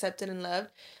just accepted and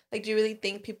loved. Like, do you really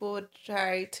think people would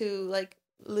try to like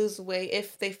lose weight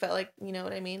if they felt like, you know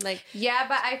what I mean? Like, yeah,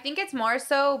 but I think it's more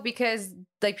so because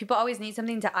like people always need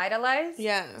something to idolize.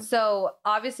 So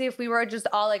obviously if we were just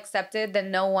all accepted,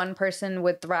 then no one person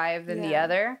would thrive than the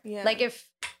other. Like if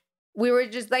we were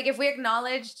just like, if we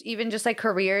acknowledged even just like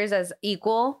careers as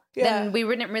equal, then we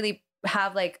wouldn't really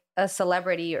have like a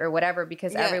celebrity or whatever,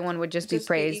 because everyone would just be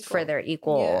praised for their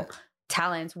equal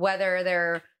talents, whether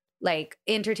they're like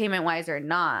entertainment wise or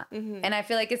not. And I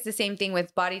feel like it's the same thing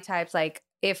with body types. Like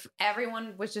if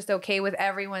everyone was just okay with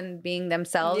everyone being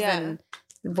themselves, and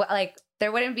like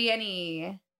there wouldn't be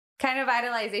any kind of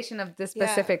idolization of this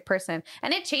specific person.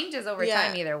 And it changes over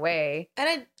time either way. And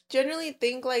I generally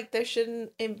think like there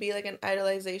shouldn't be like an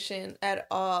idolization at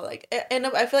all. Like, and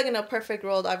I feel like in a perfect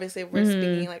world, obviously if we're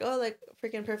speaking like, oh, like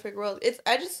freaking perfect world,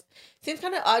 seems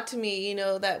kind of odd to me, you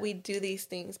know, that we do these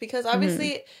things, because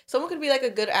obviously someone could be like a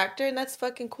good actor and that's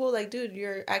fucking cool. Like, dude,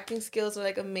 your acting skills are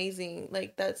like amazing.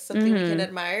 Like that's something we can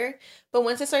admire. But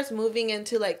once it starts moving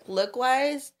into like look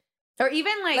wise, or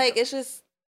even like it's just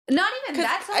not even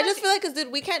that. So I just feel like, cause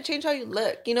dude, we can't change how you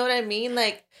look. You know what I mean?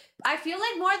 Like, I feel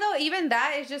like more though, even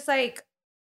that is just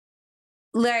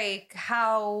like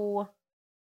how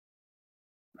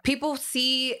people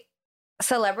see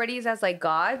celebrities as like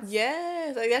gods.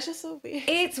 Yes, like that's just so weird.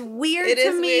 It's weird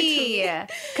to me.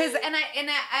 Cause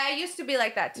I used to be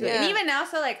like that too. And even now,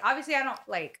 so like obviously I don't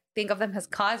like think of them as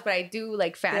gods, but I do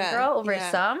like fangirl over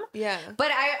some.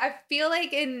 But I feel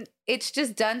like it's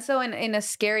just done so in a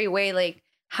scary way, like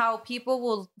how people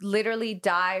will literally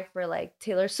die for like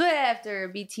Taylor Swift or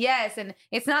BTS, and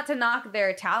it's not to knock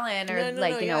their talent or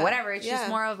you know, whatever. It's just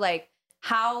more of like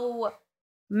how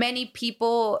many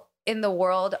people in the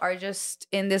world are just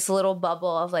in this little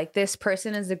bubble of like, this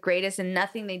person is the greatest and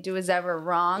nothing they do is ever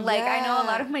wrong. Like I know a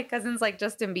lot of my cousins like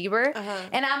Justin Bieber,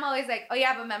 and I'm always like, oh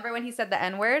yeah, but remember when he said the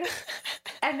N-word?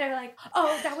 And they're like,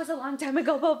 oh, that was a long time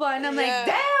ago, blah, blah. And I'm like, damn,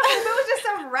 if it was just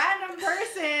some random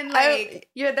person, like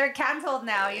they're canceled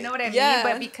now, you know what I mean?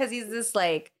 But because he's this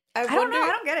like, I don't know, I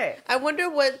don't get it. I wonder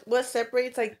what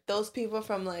separates like those people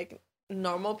from like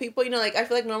normal people. You know, like I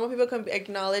feel like normal people can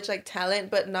acknowledge like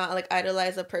talent but not like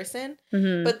idolize a person,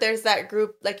 but there's that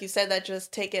group, like you said, that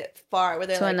just take it far, where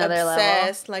they're to like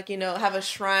obsessed level. Like, you know, have a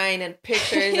shrine and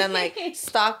pictures and like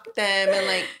stalk them and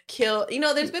like kill, you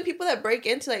know, there's been people that break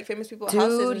into like famous people's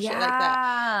houses and shit like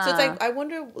that. So it's like, I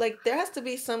wonder, like there has to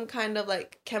be some kind of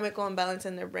like chemical imbalance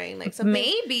in their brain, like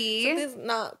something's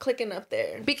not clicking up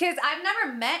there, because I've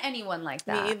never met anyone like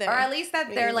that. Me either. Or at least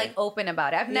that they're like open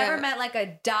about it. I've never met like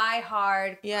a diehard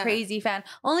crazy fan.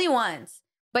 Only once,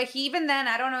 but even then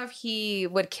I don't know if he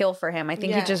would kill for him. I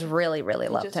think he just really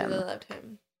loved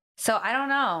him. So I don't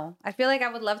know, I feel like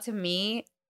I would love to meet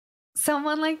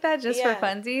someone like that just for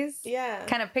funsies,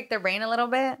 kind of pick their brain a little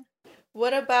bit.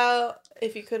 What about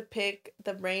if you could pick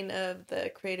the brain of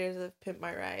the creators of Pimp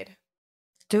My Ride?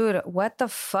 Dude, what the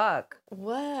fuck?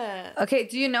 What? Okay,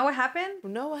 do you know what happened?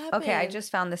 No, what happened? Okay, I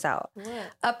just found this out.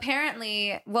 What?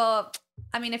 Apparently, well,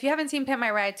 I mean, if you haven't seen Pimp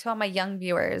My Ride, to all my young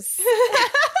viewers,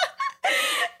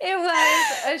 it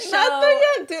was a show. Not the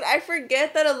young, dude. I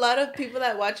forget that a lot of people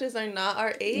that watch this are not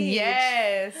our age.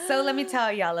 Yes. So let me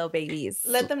tell y'all, little babies.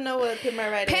 Let them know what Pimp My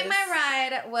Ride is. Pimp My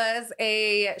Ride was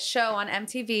a show on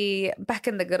MTV back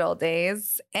in the good old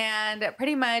days. And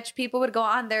pretty much people would go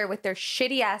on there with their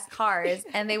shitty ass cars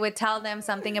and they would tell them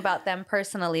something about them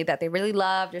personally that they really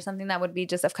loved or something that would be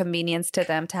just of convenience to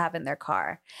them to have in their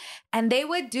car. And they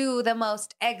would do the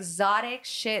most exotic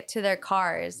shit to their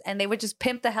cars and they would just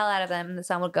pimp the hell out of them. And the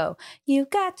song would go, "You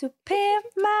got to pimp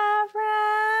my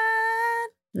ride."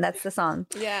 And that's the song.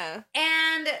 Yeah.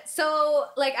 And so,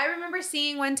 like, I remember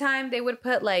seeing one time they would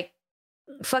put, like,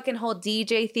 fucking whole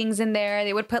DJ things in there.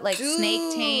 They would put, like,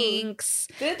 snake tanks.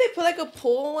 Didn't they put, like, a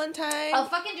pool one time? A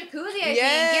fucking jacuzzi, I think.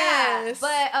 Yeah.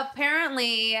 But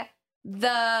apparently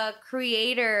the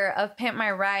creator of Pimp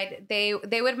My Ride, they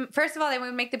would, first of all, they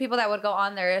would make the people that would go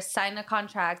on there sign a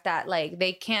contract that, like,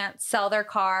 they can't sell their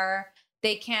car.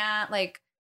 They can't, like,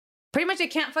 pretty much they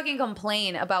can't fucking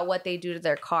complain about what they do to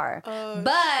their car. Oh,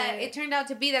 but shit. it turned out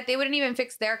to be that they wouldn't even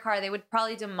fix their car. They would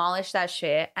probably demolish that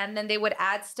shit. And then they would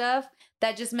add stuff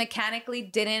that just mechanically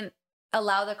didn't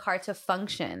allow the car to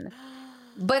function.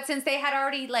 But since they had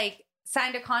already, like,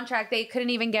 signed a contract, they couldn't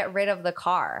even get rid of the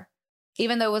car,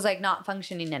 even though it was, like, not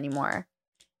functioning anymore.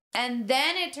 And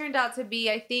then it turned out to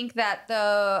be, I think that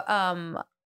the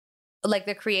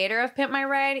creator of Pimp My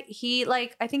Ride,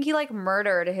 I think he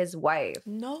murdered his wife.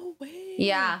 No way.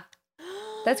 Yeah.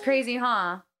 That's crazy,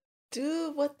 huh?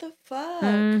 Dude, what the fuck?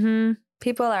 Mm-hmm.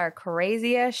 People are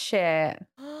crazy as shit.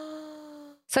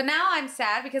 So now I'm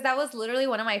sad because that was literally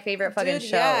one of my favorite fucking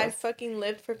shows. Yeah, I fucking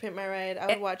lived for Pimp My Ride. I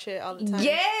would watch it all the time.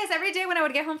 Yes, every day when I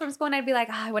would get home from school and I'd be like,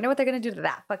 I wonder what they're going to do to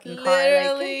that fucking car.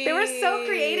 Literally. Like, they were so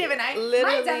creative and my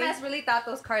dumbass really thought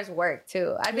those cars worked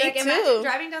too. I'd be imagine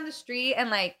driving down the street and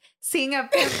like seeing a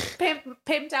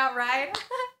pimped out ride.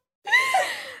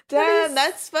 Damn,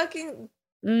 that's fucking...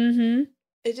 Mm-hmm.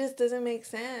 It just doesn't make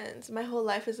sense. My whole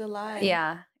life is a lie.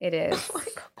 Yeah, it is. Oh my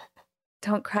God.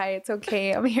 Don't cry. It's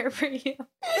okay. I'm here for you.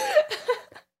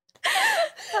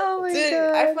 Oh my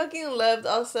God. I fucking loved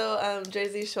also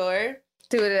Jersey Shore.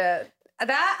 Dude, that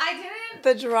I didn't.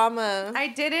 The drama. I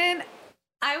didn't.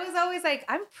 I was always like,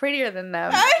 I'm prettier than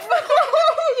them.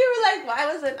 You were like,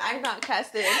 why wasn't I not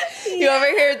casted? You over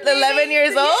here 11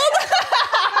 years old?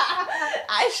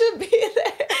 I should be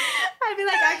there. I'd be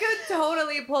like, I could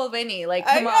totally pull Vinny. Like,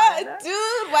 come on.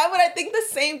 Dude, why would I think the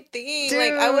same thing? Dude.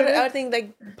 Like, I would think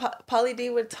like Pauly D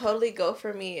would totally go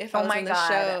for me if I was in the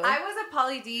show. I was a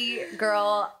Pauly D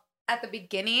girl at the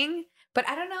beginning, but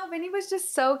I don't know. Vinny was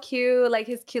just so cute. Like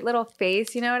his cute little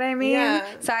face, you know what I mean? Yeah.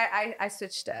 So I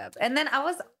switched up. And then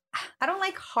I don't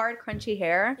like hard, crunchy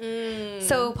hair.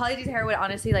 So Pauly D's hair would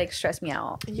honestly like stress me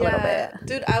out a little bit.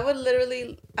 Dude, I would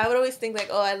always think like,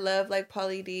 oh, I love like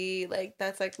Pauly D. Like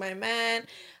that's like my man.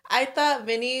 I thought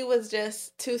Vinny was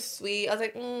just too sweet. I was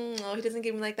like, no, he doesn't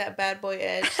give me like that bad boy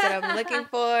edge that I'm looking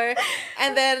for.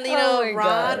 And then, you know, Ron,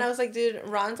 God. I was like, dude,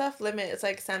 Ron's off limits. It's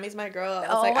like, Sammy's my girl. I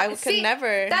was like, I could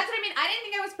never. That's what I mean. I didn't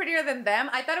think I was prettier than them.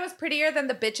 I thought it was prettier than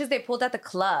the bitches they pulled at the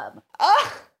club.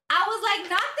 Oh. I was like,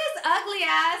 not this ugly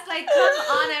ass. Like,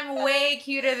 come on, I'm way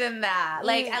cuter than that.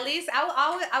 Like, at least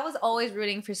I was always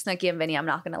rooting for Snooki and Vinny. I'm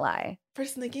not gonna lie. For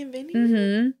Snooki and Vinny?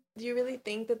 Mm-hmm. Do you really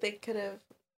think that they could have?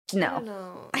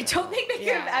 No. I don't think they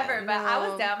could have ever. But I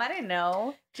was dumb. I didn't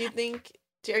know. Do you think?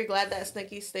 Are you glad that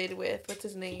Snooki stayed with what's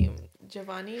his name?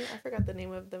 Giovanni? I forgot the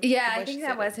name of the. Yeah, I think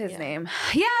that was his name.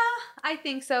 Yeah, I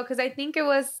think so because I think it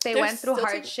was they went through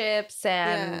hardships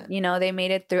and you know they made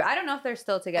it through. I don't know if they're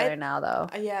still together now though.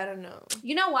 Yeah, I don't know.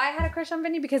 You know why I had a crush on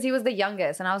Vinny? Because he was the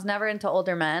youngest and I was never into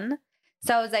older men.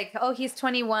 So I was like, oh, he's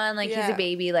 21, like he's a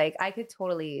baby, like I could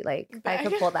totally I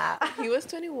could pull that. He was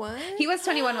 21? He was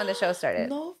 21 when the show started.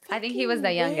 No, I think he was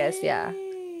the youngest, yeah.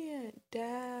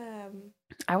 Damn.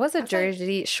 I was a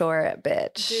Jersey Shore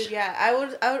bitch. Dude, yeah. I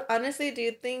would honestly, do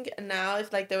you think now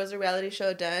if like there was a reality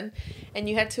show done and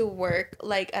you had to work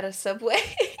like at a Subway?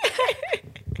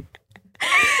 Like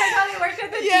how they worked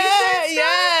at the t-shirt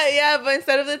store? Yeah, but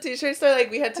instead of the t-shirt store, like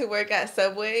we had to work at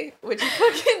Subway, which is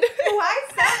fucking... Why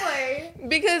Subway?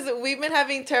 Because we've been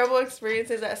having terrible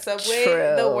experiences at Subway.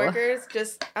 True. The workers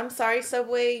just... I'm sorry,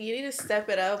 Subway, you need to step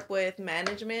it up with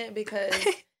management because...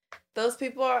 Those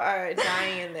people are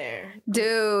dying in there.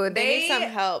 Dude, they need some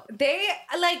help. They,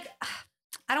 like,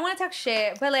 I don't want to talk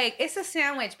shit, but, like, it's a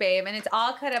sandwich, babe, and it's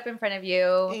all cut up in front of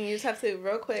you. And you just have to,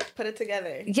 real quick, put it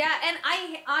together. Yeah, and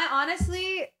I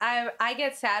honestly, I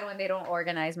get sad when they don't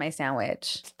organize my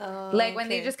sandwich. Oh, like, when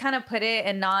they just kind of put it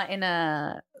and not in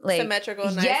a, like... symmetrical,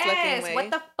 nice looking way.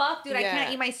 What the fuck, dude? I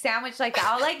can't eat my sandwich like that.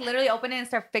 I'll, like, literally open it and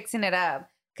start fixing it up.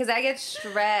 Because I get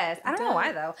stressed. I don't know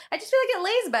why though. I just feel like it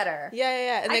lays better.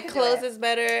 Yeah. And it closes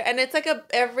better. And it's like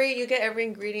you get every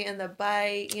ingredient in the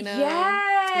bite, you know?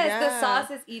 Yes. The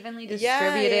sauce is evenly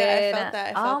distributed. Yeah, I felt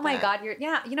that. Oh my God.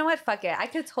 You know what? Fuck it. I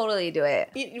could totally do it.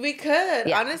 We could.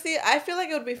 Yeah. Honestly, I feel like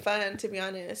it would be fun, to be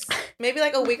honest. Maybe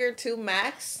like a week or two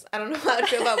max. I don't know how I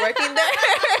feel about working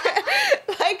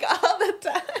there. Like all the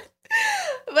time.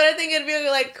 But I think it'd be a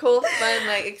like cool, fun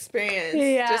like experience.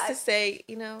 Yeah. Just to say,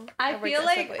 you know. I feel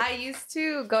like Subway. I used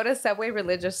to go to Subway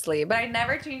religiously, but I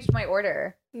never changed my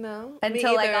order. No.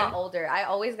 Until I got older. I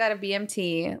always got a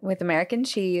BMT with American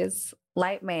cheese,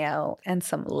 light mayo, and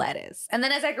some lettuce. And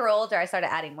then as I grew older, I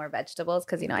started adding more vegetables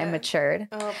because, you know, I matured.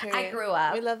 Oh, period. I grew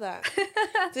up. We love that.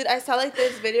 Dude, I saw like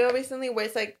this video recently where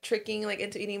it's like tricking like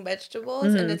into eating vegetables.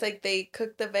 Mm-hmm. And it's like they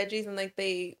cook the veggies and like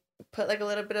they put like a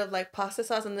little bit of like pasta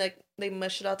sauce and like they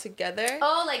mush it all together.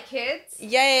 Oh, like kids?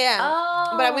 Yeah.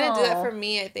 Oh. But I'm gonna do that for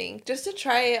me, I think. Just to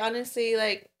try it, honestly,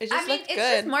 like it just looks good.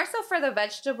 It's just more so for the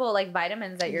vegetable like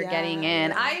vitamins that you're getting in.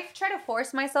 Yeah. I've tried to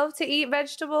force myself to eat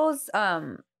vegetables.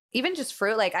 Even just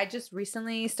fruit. Like I just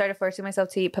recently started forcing myself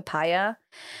to eat papaya.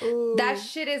 Ooh. That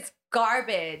shit is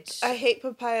garbage. I hate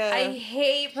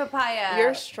papaya.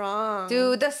 You're strong.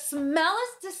 Dude, the smell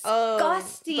is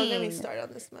disgusting. Don't get me started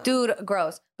on the smell. Dude,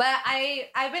 gross. But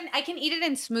I can eat it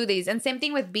in smoothies. And same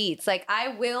thing with beets. Like I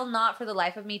will not for the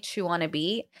life of me chew on a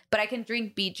beet, but I can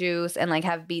drink beet juice and like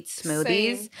have beet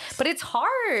smoothies. Same. But it's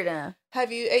hard.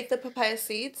 Have you ate the papaya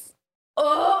seeds?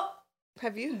 Oh,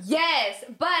 have you? Yes,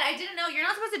 but I didn't know you're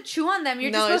not supposed to chew on them.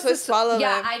 You're just supposed to swallow them.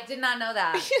 Yeah, I did not know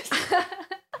that.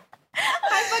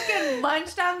 I fucking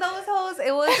munched on those hoes.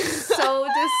 It was so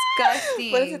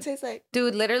disgusting. What does it taste like?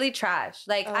 Dude, literally trash.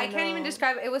 Like, I can't even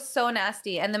describe it. It was so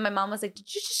nasty. And then my mom was like,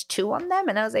 did you just chew on them?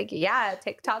 And I was like, yeah,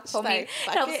 TikTok told me it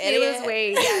helps me lose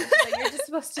weight. Yeah, like, you're just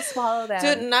supposed to swallow them.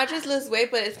 Dude, not just lose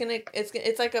weight, but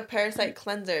it's like a parasite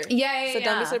cleanser. Yeah. So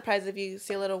don't be surprised if you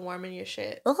see a little worm in your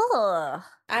shit. Ugh.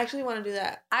 I actually want to do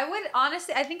that. I would,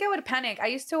 honestly, I think I would panic. I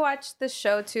used to watch this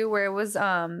show, too, where it was,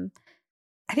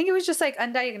 I think it was just like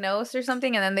undiagnosed or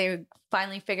something, and then they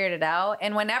finally figured it out.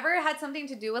 And whenever it had something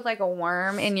to do with like a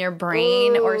worm in your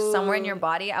brain or somewhere in your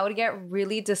body, I would get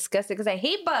really disgusted because I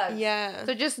hate bugs. Yeah.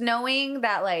 So just knowing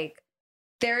that like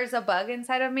there's a bug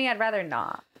inside of me, I'd rather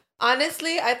not.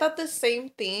 Honestly, I thought the same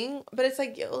thing, but it's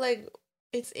like, yo, like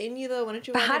it's in you though. Why don't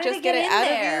you want to just get it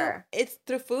out of you? It's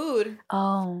through food.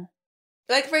 Oh.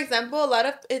 Like, for example,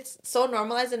 it's so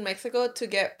normalized in Mexico to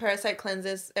get parasite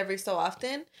cleanses every so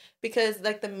often because,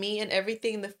 like, the meat and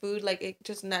everything, the food, like, it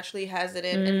just naturally has it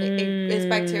in. And it's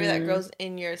bacteria that grows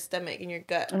in your stomach, in your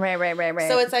gut. Right.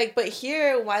 So it's like, but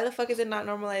here, why the fuck is it not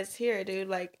normalized here, dude?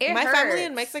 Like, my family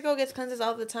in Mexico gets cleanses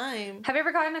all the time. Have you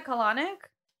ever gotten a colonic?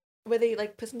 Where they,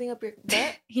 like, put something up your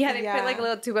butt? Yeah, they put, like, a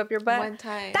little tube up your butt. One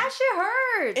time. That shit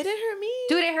hurt. It didn't hurt me.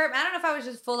 Dude, it hurt. I don't know if I was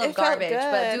just full of garbage,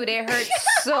 but, dude, it hurt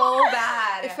so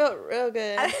bad. It felt real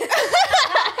good.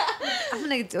 I'm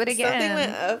going to do it again. Something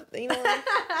went up. You know,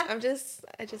 I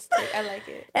like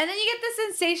it. And then you get the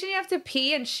sensation you have to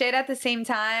pee and shit at the same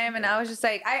time. And I was just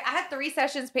like, I had 3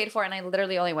 sessions paid for, and I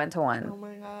literally only went to 1. Oh,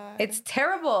 my God. It's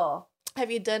terrible.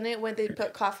 Have you done it when they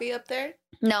put coffee up there?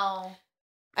 No.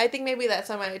 I think maybe that's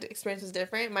why my experience was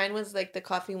different. Mine was like the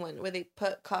coffee one where they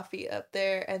put coffee up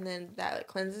there and then that like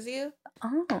cleanses you.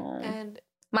 Oh. And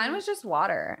mine was just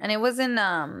water, and it was in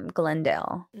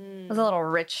Glendale. It was a little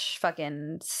rich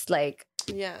fucking like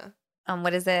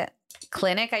what is it?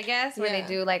 Clinic, I guess, where they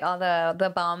do like all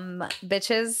the bomb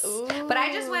bitches. Ooh. But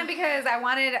I just went because I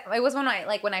wanted. It was when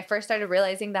I first started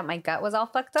realizing that my gut was all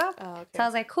fucked up. Oh, okay. So I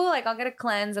was like, cool, like I'll get a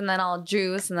cleanse and then I'll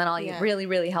juice and then I'll eat really,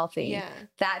 really healthy. Yeah.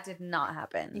 That did not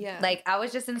happen. Yeah. Like I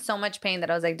was just in so much pain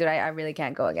that I was like, dude, I really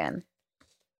can't go again.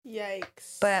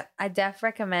 Yikes. But I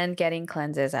recommend getting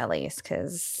cleanses at least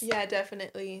because yeah,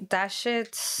 definitely. That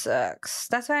shit sucks.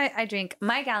 That's why I drink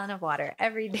my gallon of water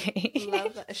every day.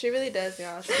 Love that. She really does,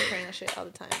 y'all. She's carrying that shit all the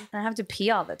time. I have to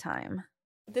pee all the time.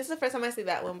 This is the first time I see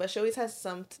that one, but she always has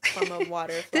some form of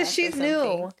water. She's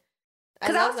new.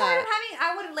 Because I was tired of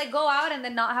I would like go out and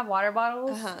then not have water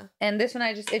bottles. And this one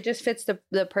it just fits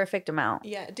the perfect amount.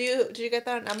 Yeah. Did you get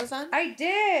that on Amazon? I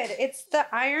did. It's the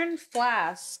iron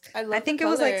flask. I think it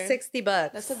was like $60.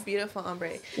 That's a beautiful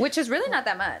ombre. Which is really not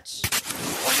that much.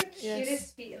 Yes.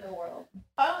 Cutest feet in the world.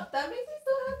 Oh, that makes me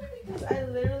so happy because I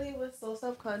literally was so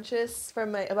self-conscious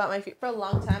about my feet for a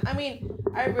long time. I mean,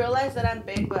 I realized that I'm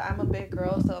big, but I'm a big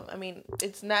girl, so I mean,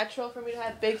 it's natural for me to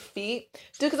have big feet,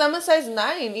 dude. Because I'm a size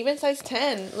 9, even size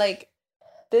 10. Like,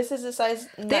 this is a size.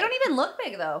 They don't even look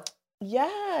big though.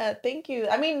 Yeah, thank you.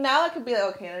 I mean, now I could be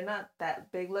like, okay, they're not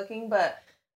that big looking, but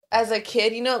as a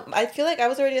kid, you know, I feel like I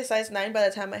was already a size 9 by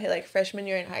the time I hit like freshman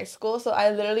year in high school. So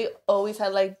I literally always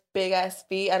had like big ass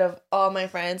feet out of all my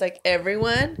friends, like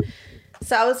everyone.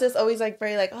 So I was just always like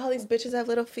very like, oh, these bitches have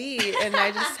little feet, and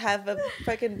I just have a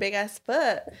fucking big ass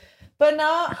foot. But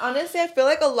now, honestly, I feel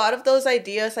like a lot of those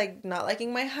ideas, like not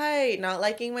liking my height, not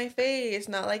liking my face,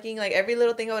 not liking like every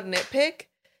little thing I would nitpick.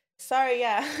 Sorry,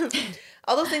 yeah.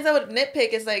 All those things I would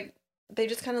nitpick is like, they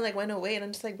just kind of like went away. And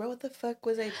I'm just like, bro, what the fuck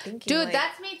was I thinking? Dude, like,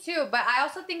 that's me too. But I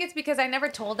also think it's because I never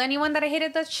told anyone that I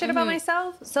hated that shit about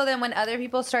myself. So then when other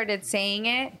people started saying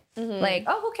it, like,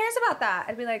 oh, who cares about that?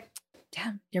 I'd be like,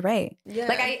 damn, you're right. Yeah.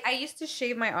 Like I used to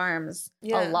shave my arms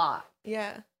a lot.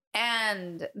 Yeah.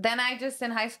 And then I just,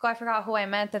 in high school, I forgot who I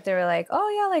met that they were like, oh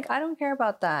yeah, like I don't care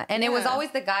about that. And it was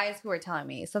always the guys who were telling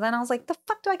me. So then I was like, the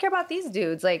fuck do I care about these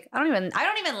dudes? Like, I don't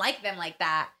even like them like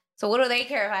that. So what do they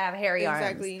care if I have hairy arms?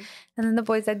 Exactly. And then the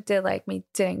boys that did like me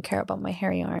didn't care about my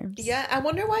hairy arms. Yeah, I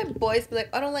wonder why boys be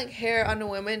like, I don't like hair on a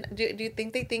woman. Do you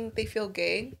think they feel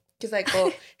gay? Because like,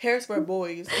 oh, hair's for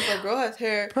boys. If a girl has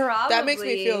hair, probably that makes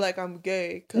me feel like I'm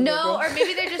gay. No, or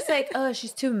maybe they're just like, oh,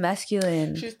 she's too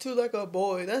masculine. She's too like a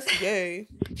boy. That's gay.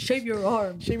 Shave your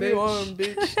arm. Shave your arm,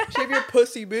 bitch. Shave your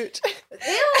pussy, bitch. Ew,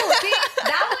 see,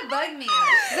 that would bug me.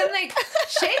 Because I'm like,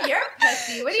 shave your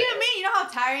pussy. What do you mean? You know how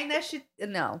tiring that shit?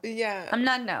 No. Yeah. I'm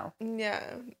not no. Yeah.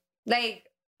 Like,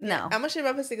 no. I'm going to shave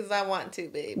my pussy because I want to,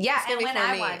 babe. Yeah, and when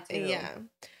I want to. Yeah.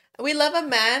 We love a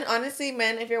man. Honestly,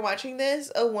 men, if you're watching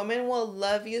this, a woman will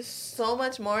love you so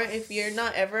much more if you're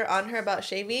not ever on her about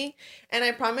shaving. And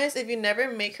I promise, if you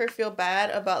never make her feel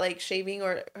bad about like shaving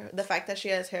or the fact that she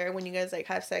has hair when you guys like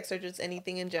have sex or just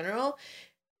anything in general,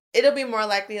 it'll be more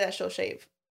likely that she'll shave.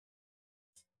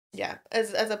 Yeah,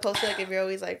 as opposed to like if you're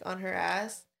always like on her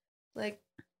ass, like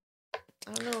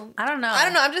I don't know.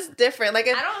 I'm just different. Like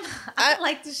I don't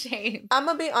like to shave. I'm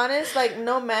gonna be honest. Like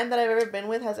no man that I've ever been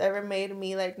with has ever made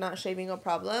me like not shaving a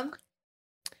problem.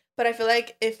 But I feel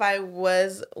like if I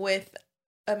was with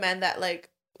a man that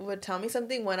like would tell me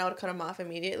something, I would cut him off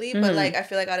immediately. But like I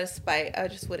feel like out of spite, I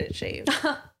just wouldn't shave.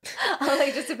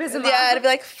 Like just to piss him off. Yeah, I'd be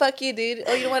like, "Fuck you, dude.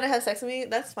 Oh, you don't want to have sex with me?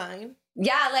 That's fine."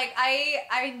 Yeah, like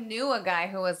I knew a guy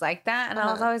who was like that, and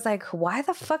I was always like, why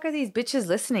the fuck are these bitches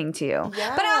listening to you?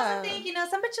 Yeah. But I also think,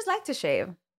 some bitches like to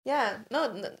shave. Yeah.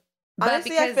 No.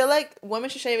 Honestly, I feel like women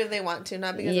should shave if they want to,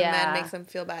 not because a man makes them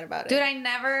feel bad about it. Dude, I'm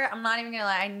not even gonna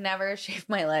lie, I never shave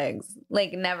my legs.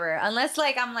 Like, never. Unless,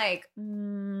 like, I'm like,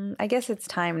 I guess it's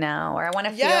time now. Or I want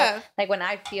to feel, like, when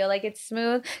I feel like it's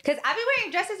smooth. Because I've been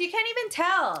wearing dresses, you can't even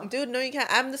tell. Dude, no, you can't.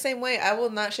 I'm the same way. I will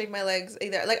not shave my legs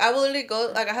either. Like, I will literally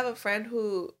go, like, I have a friend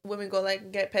who, women go,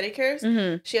 like, get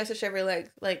pedicures. She has to shave her legs.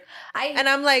 Like, and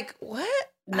I'm like, what?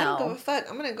 No. I don't give a fuck.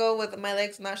 I'm gonna go with my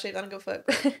legs not shaved. I don't give a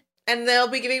fuck. And they'll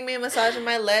be giving me a massage on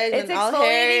my legs and all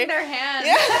hair. It's exfoliating their hands.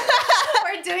 Yeah.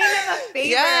 We're doing them a favor.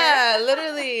 Yeah,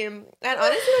 literally. And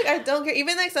honestly, like, I don't care.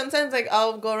 Even, like, sometimes, like,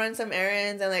 I'll go run some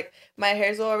errands and, like, my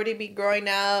hairs will already be growing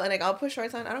out. And, like, I'll put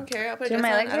shorts on. I don't care. I'll put dress on. I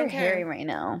don't care. My legs are hairy right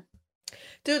now.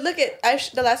 Dude, look at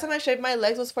the last time I shaved my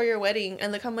legs was for your wedding.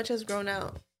 And look how much has grown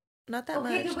out. Not that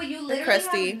much. Okay, dude, but you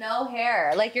literally have no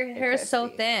hair. Like, your hair is so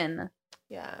thin.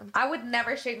 Yeah. I would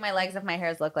never shave my legs if my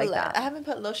hairs look like that. I haven't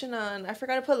put lotion on. I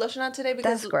forgot to put lotion on today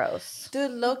because... That's gross.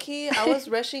 Dude, low-key, I was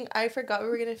rushing. I forgot we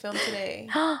were going to film today.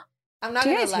 I'm not going to lie. Do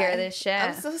you guys hear this shit?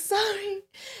 I'm so sorry.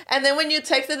 And then when you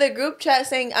texted the group chat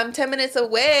saying, I'm 10 minutes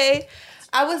away,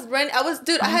 I was running.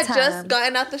 Dude, I had just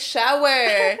gotten out the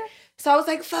shower. So I was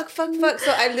like, fuck. So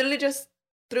I literally just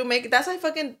threw makeup. That's why I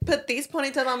fucking put these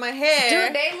ponytails on my hair.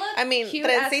 Dude, they look cute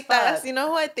as fuck. You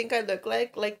know who I think I look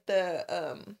like? Like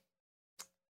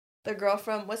the girl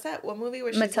from, what's that? What movie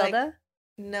where she's Matilda? Like,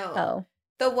 no. Oh.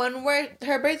 The one where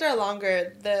her braids are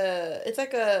longer. It's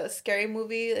like a scary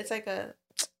movie. It's like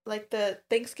the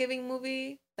Thanksgiving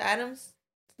movie. The Addams.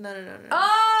 No.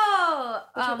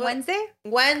 Oh! Wednesday?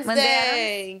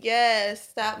 Wednesday.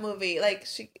 Yes, that movie. Like,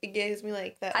 it gives me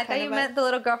like that. I thought you meant the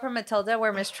little girl from Matilda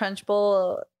where Miss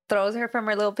Trunchbull throws her from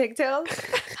her little pigtails.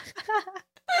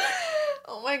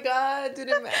 Oh my God, dude,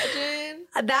 imagine.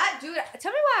 Dude,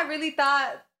 tell me why I really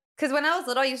thought... Because when I was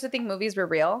little, I used to think movies were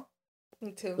real.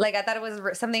 Me too. Like, I thought it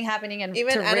was something happening in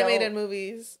even animated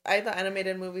movies. I thought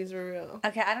animated movies were real.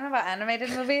 Okay, I don't know about animated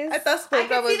movies. I thought SpongeBob was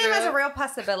real. I could see them as a real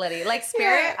possibility. Like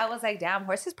Spirit, I was like, damn,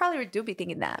 horses probably do be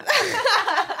thinking that.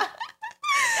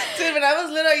 Dude, when I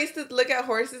was little, I used to look at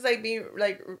horses like being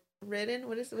like ridden.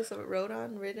 What's it rode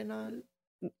on? Ridden on?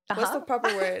 What's the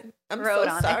proper word? I'm rode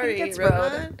so on. sorry. I think it's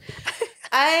rode.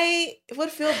 I would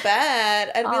feel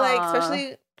bad. I'd be like,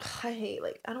 especially... I hate,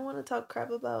 like, I don't want to talk crap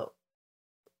about...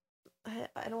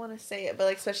 I don't want to say it, but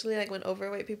like especially like when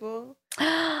overweight people,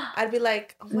 I'd be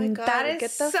like, oh my god, that is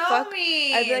get the so fuck.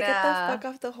 mean. I'd be like, get the fuck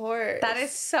off the horse. That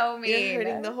is so mean. You're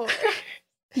hurting the horse.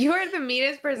 You are the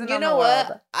meanest person you on know the world.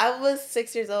 what? I was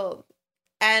 6 years old,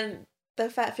 and the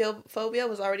fat phobia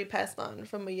was already passed on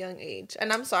from a young age.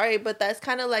 And I'm sorry, but that's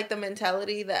kind of like the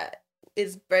mentality that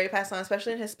is very passed on,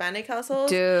 especially in Hispanic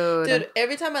households. Dude,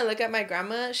 every time I look at my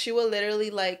grandma, she will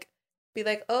literally like be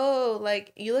like, oh,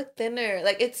 like you look thinner.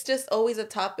 Like it's just always a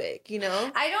topic, you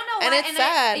know? I don't know why. And it's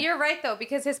sad. You're right though,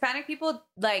 because Hispanic people,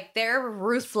 like, they're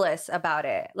ruthless about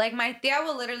it. Like my tia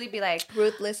will literally be like,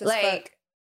 ruthless as like, fuck.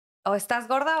 O estás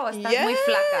gorda o estás muy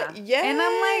flaca. Yes. And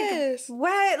I'm like,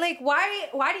 what? Like,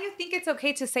 why do you think it's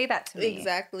okay to say that to me?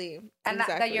 Exactly. And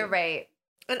that you're right.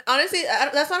 And honestly,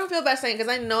 that's why I don't feel bad saying,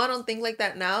 because I know I don't think like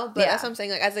that now, but that's what I'm saying.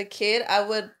 Like, as a kid, I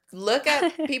would look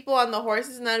at people on the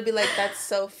horses and I'd be like, that's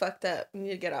so fucked up. You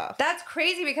need to get off. That's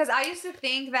crazy, because I used to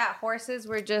think that horses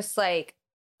were just like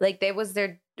they was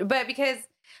their, but because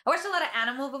I watched a lot of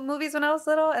animal movies when I was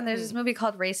little, and there's this movie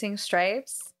called Racing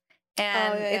Stripes.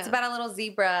 And it's about a little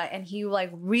zebra, and he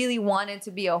like really wanted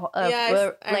to be a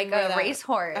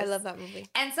racehorse. I love that movie.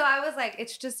 And so I was like,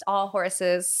 it's just all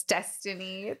horses'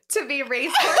 destiny to be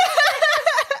racehorses.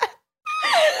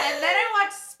 And then I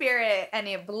watched Spirit, and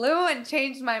it blew and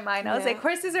changed my mind. I was like,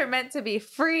 horses are meant to be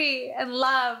free and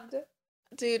loved.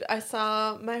 Dude, I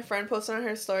saw my friend post on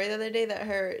her story the other day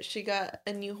that she got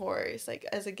a new horse like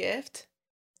as a gift.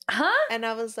 Huh? And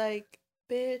I was like,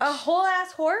 bitch. A whole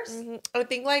ass horse? Mm-hmm. I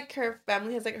think like her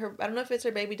family has like I don't know if it's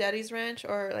her baby daddy's ranch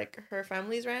or like her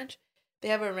family's ranch. They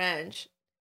have a ranch.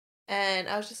 And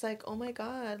I was just like, oh my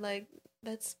god, like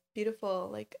that's beautiful.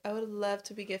 Like I would love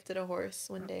to be gifted a horse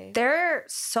one day. They're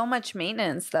so much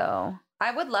maintenance though.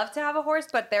 I would love to have a horse,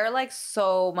 but they're like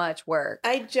so much work.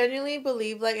 I genuinely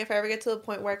believe like if I ever get to the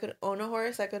point where I could own a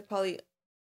horse, I could probably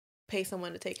pay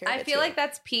someone to take care of it. I feel like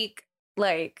that's peak,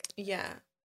 like, yeah.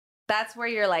 That's where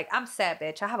you're like, I'm set,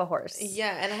 bitch. I have a horse.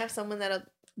 Yeah, and I have someone that'll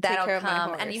take care of my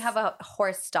horse. And you have a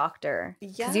horse doctor. Yeah.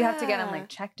 Because you have to get them like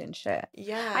checked and shit.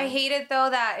 Yeah. I hate it though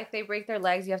that if they break their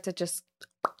legs, you have to just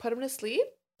put them to sleep.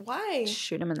 Why?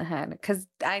 Shoot them in the head. Because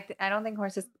I don't think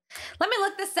horses. Let me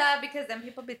look this up, because then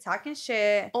people be talking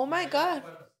shit. Oh my god.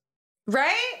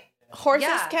 Right?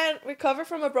 Horses can't recover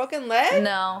from a broken leg?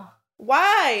 No.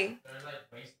 Why?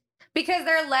 Because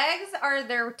their legs are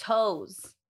their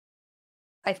toes.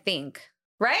 I think.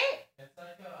 Right? It's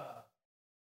like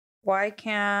why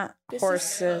can't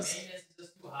horses?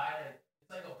 It's too high. It's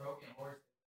like a broken horse.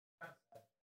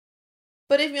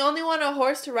 But if you only want a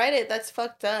horse to ride it, that's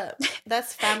fucked up.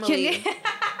 That's family.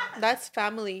 That's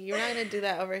family. You're not gonna do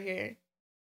that over here.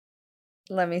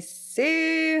 Let me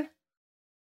see.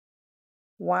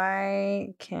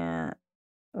 Why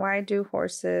do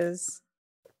horses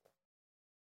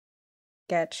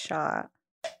get shot?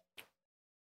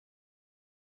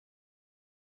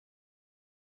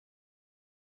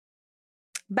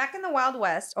 Back in the Wild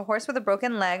West, a horse with a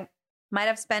broken leg might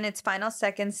have spent its final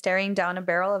seconds staring down a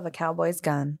barrel of a cowboy's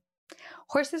gun.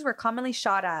 Horses were commonly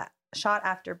shot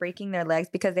after breaking their legs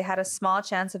because they had a small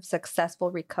chance of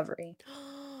successful recovery.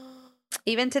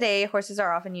 Even today, horses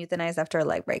are often euthanized after a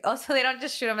leg break. Oh, so they don't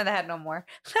just shoot them in the head no more.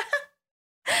 Not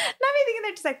me thinking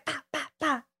they're just like, pa, pa,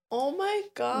 pa. Oh my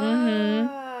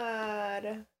god.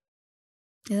 Mm-hmm.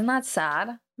 Isn't that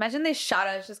sad? Imagine they shot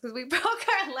us just because we broke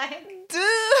our leg.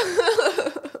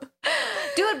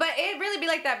 Dude, but it'd really be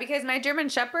like that because my German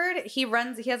Shepherd, he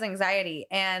has anxiety.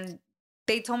 And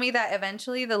they told me that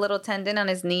eventually the little tendon on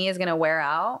his knee is going to wear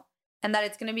out and that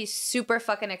it's going to be super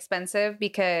fucking expensive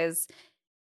because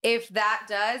if that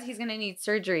does, he's going to need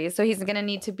surgery. So he's going to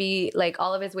need to be like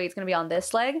all of his weight's going to be on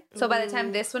this leg. So by the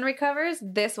time this one recovers,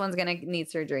 this one's going to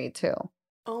need surgery too.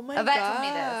 Oh my god. A vet told me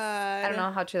this. I don't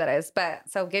know how true that is, but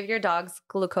so give your dogs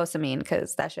glucosamine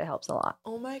because that shit helps a lot.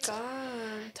 Oh my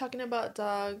god. Talking about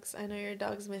dogs, I know your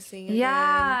dog's missing again.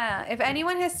 Yeah. If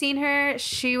anyone has seen her,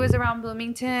 she was around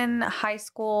Bloomington High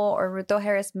School or Ruto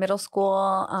Harris Middle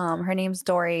School. Her name's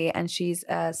Dory, and she's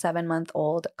a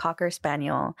 7-month-old Cocker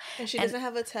Spaniel. And she doesn't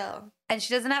have a tail. And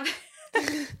she doesn't have...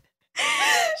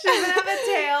 She doesn't have a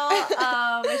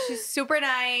tail. She's super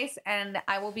nice, and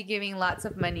I will be giving lots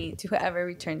of money to whoever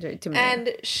returns her to me.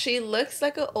 And she looks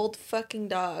like an old fucking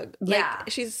dog. Yeah. Like,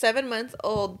 she's 7 months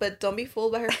old, but don't be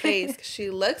fooled by her face. She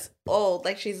looks old,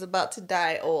 like she's about to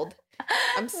die old.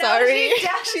 I'm sorry. No,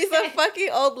 she's a fucking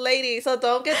old lady, so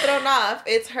don't get thrown off.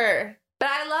 It's her. But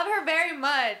I love her very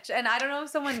much, and I don't know if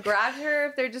someone grabbed her,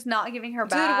 if they're just not giving her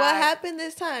back. Dude, what happened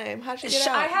this time? How'd she get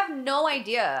out? I have no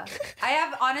idea. I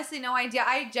have honestly no idea.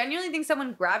 I genuinely think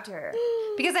someone grabbed her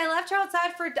because I left her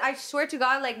outside for, I swear to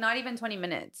God, like not even 20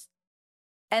 minutes.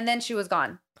 And then she was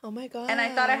gone. Oh my God. And I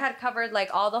thought I had covered like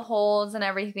all the holes and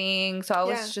everything. So I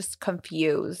was just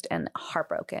confused and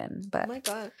heartbroken. But oh my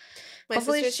God. My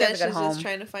hopefully sister said she she's just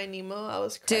trying to find Nemo. I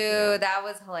was cracking Dude, up. that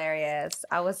was hilarious.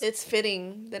 It's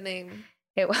fitting, the name.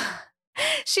 It was.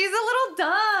 She's a little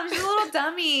dumb. She's a little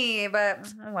dummy.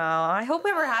 But, well, I hope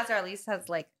whoever has her at least has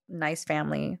like nice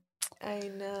family.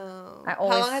 I know. How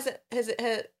long has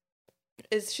it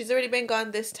she's already been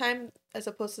gone this time as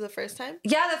opposed to the first time?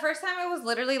 Yeah, the first time it was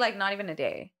literally like not even a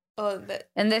day. Oh,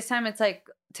 and this time it's like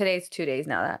today's 2 days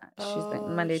now that she's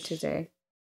been Monday, Tuesday.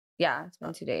 Yeah, it's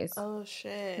been 2 days. Oh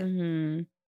shit. Mm-hmm.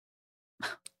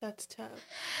 That's tough.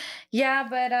 Yeah,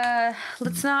 but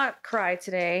let's not cry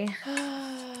today.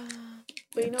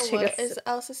 But you know what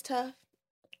else is tough?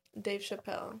 Dave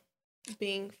Chappelle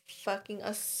being fucking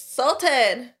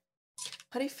assaulted.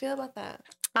 How do you feel about that?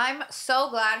 I'm so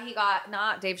glad he got,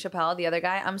 not Dave Chappelle, the other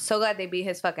guy. I'm so glad they beat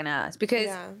his fucking ass. Because,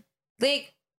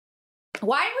 like,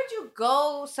 why would you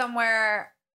go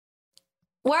somewhere?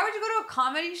 Why would you go to a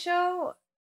comedy show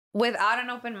without an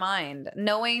open mind?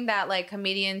 Knowing that, like,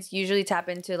 comedians usually tap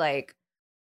into, like,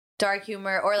 dark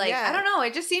humor or, like, I don't know.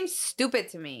 It just seems stupid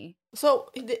to me. So,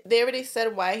 they already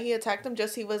said why he attacked him?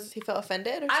 Just he felt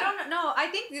offended? Or I don't know. I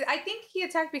think he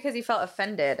attacked because he felt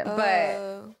offended.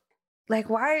 But, like,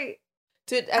 why?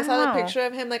 Dude, I saw the picture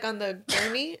of him, like, on the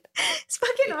gurney. His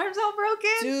fucking arm's all broken.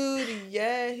 Dude,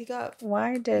 yeah, he got...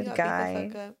 Why did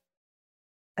guy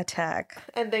attack?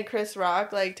 And then Chris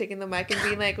Rock, like, taking the mic and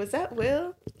being like, was that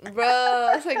Will? Bro,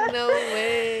 I was like, no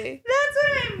way. That's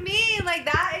what I mean. Like,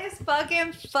 that is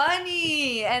fucking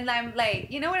funny. And I'm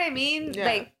like, you know what I mean? Yeah.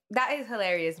 Like, that is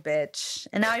hilarious, bitch.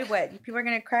 And now what? People are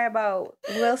going to cry about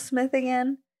Will Smith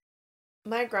again?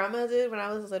 My grandma did when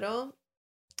I was little.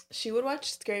 She would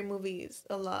watch scary movies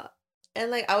a lot. And,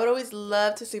 like, I would always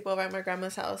love to sleep over at my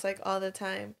grandma's house, like, all the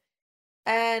time.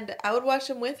 And I would watch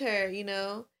them with her, you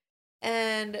know?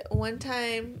 And one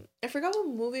time, I forgot what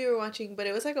movie we were watching, but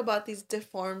it was, like, about these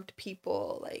deformed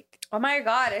people, like... Oh, my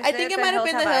God. I think it might have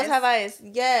been The Hills Have Eyes.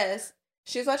 Yes.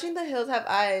 She was watching The Hills Have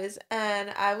Eyes.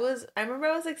 And I remember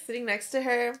I was, like, sitting next to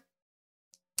her.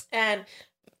 And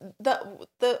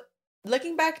the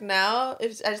looking back now, I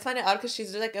just find it odd because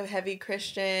she's like a heavy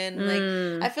Christian. Like,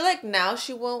 I feel like now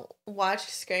she won't watch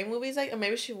scary movies, like, or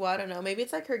maybe she will. I don't know. Maybe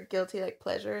it's like her guilty like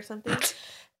pleasure or something.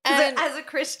 And as a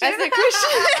Christian, and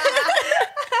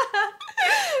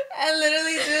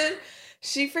literally, dude,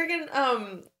 she freaking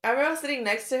I remember I was sitting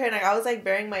next to her and like, I was like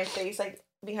burying my face like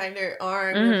behind her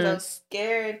arm because I was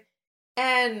scared,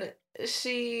 and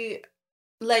she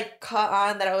like caught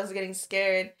on that I was getting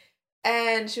scared.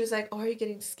 And she was like, oh, are you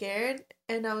getting scared?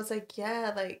 And I was like,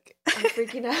 yeah, like, I'm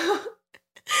freaking out. And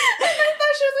I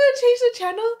thought she was going to change the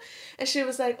channel. And she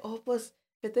was like, oh, pues,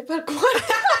 vete pa'l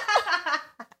cuarto.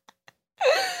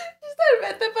 She said,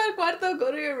 vete pa'l cuarto,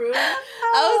 go to your room.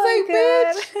 I was like,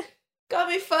 bitch, got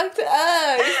me fucked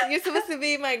up. You're supposed to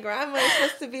be my grandma. You're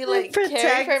supposed to be, like,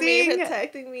 caring for me,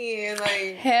 protecting me. And,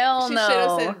 like, hell no. She should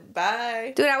have said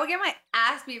bye. Dude, I would get my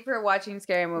ass beat for watching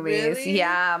scary movies. Really?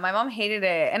 Yeah, my mom hated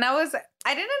it. And I didn't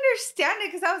understand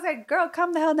it because I was like, girl,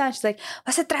 calm the hell down. She's like,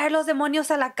 vas a traer los demonios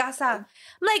a la casa. I'm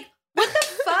like, what the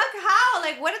fuck? How?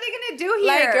 Like, what are they going to do here?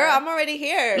 Like, girl, I'm already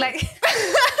here. Like...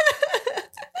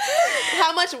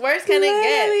 How much worse can it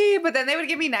get? But then they would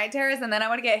give me night terrors and then I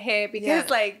would get hit because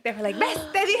like they were like, "Ves,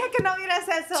 te dije que no hubieras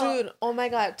eso." Dude, oh my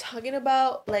God, talking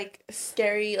about like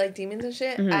scary like demons and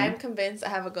shit, I'm convinced I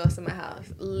have a ghost in my house.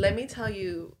 Let me tell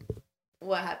you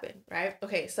what happened, right?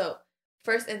 Okay, so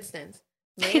first instance,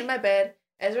 me in my bed,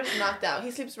 Ezra's knocked out. He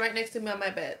sleeps right next to me on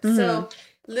my bed. So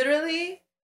literally,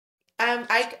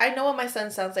 I know what my son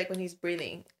sounds like when he's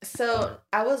breathing. So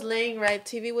I was laying right,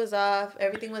 TV was off,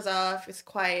 everything was off, it's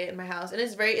quiet in my house. And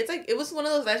it was one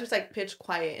of those nights where it's like pitch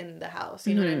quiet in the house.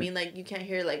 You know what I mean? Like you can't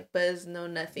hear like buzz, no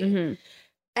nothing.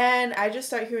 And I just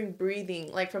start hearing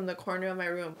breathing like from the corner of my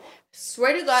room.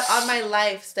 Swear to God on my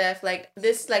life, Steph, like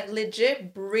this like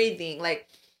legit breathing, like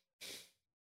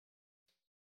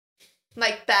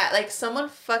that, like someone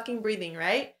fucking breathing,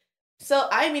 right? So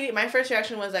my first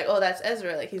reaction was like, oh, that's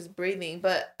Ezra, like he's breathing.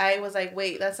 But I was like,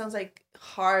 wait, that sounds like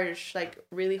harsh, like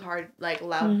really hard, like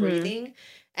loud breathing.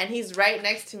 And he's right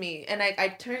next to me. And I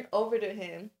turned over to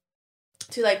him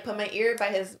to like put my ear by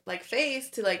his like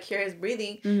face to like hear his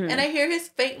breathing. And I hear his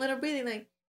faint little breathing,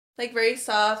 like very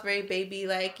soft, very baby,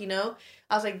 like, you know.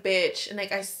 I was like, bitch. And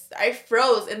like I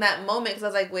froze in that moment because I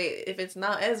was like, wait, if it's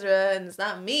not Ezra and it's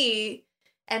not me.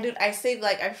 And, dude, I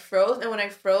froze. And when I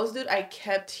froze, dude, I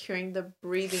kept hearing the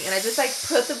breathing. And I just, like,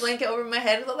 put the blanket over my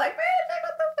head. And I was like, man,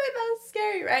 what the fuck? That was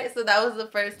scary, right? So that was the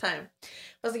first time.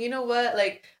 I was like, you know what?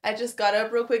 Like, I just got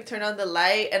up real quick, turned on the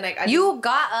light, and like, You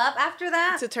got up after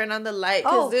that? To turn on the light.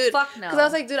 Oh, dude, fuck no. Because I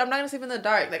was like, dude, I'm not gonna sleep in the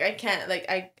dark. Like, I can't.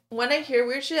 Like, when I hear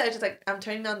weird shit, I just like, I'm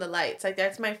turning on the lights. Like,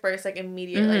 that's my first like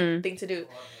immediate like thing to do.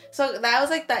 So that was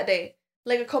like that day.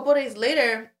 Like a couple days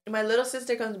later, my little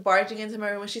sister comes barging into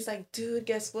my room and she's like, dude,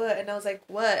 guess what? And I was like,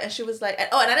 what? And she was like, and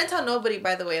I didn't tell nobody,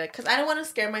 by the way, like, because I didn't want to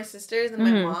scare my sisters and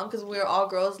my mom, because we were all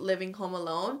girls living home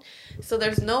alone. So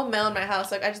there's no male in my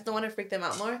house. Like, I just don't want to freak them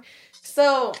out more.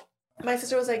 So my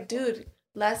sister was like, dude,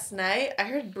 last night I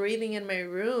heard breathing in my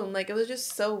room. Like, it was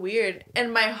just so weird.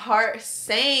 And my heart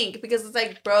sank because it's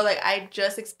like, bro, like, I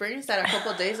just experienced that a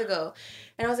couple days ago.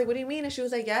 And I was like, what do you mean? And she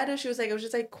was like, yeah, dude. She was like, it was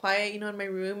just like quiet, in my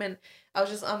room. And I was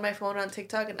just on my phone on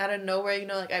TikTok, and out of nowhere,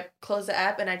 like, I close the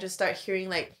app and I just start hearing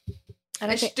like,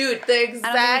 dude, the exact.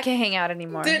 I don't think we can hang out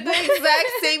anymore. Dude, the exact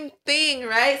same thing,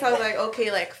 right? So I was like, okay,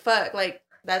 like, fuck, like,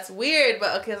 that's weird,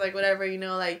 but okay, it's like, whatever,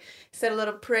 like, said a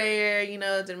little prayer,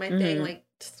 did my thing, like,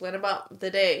 just went about the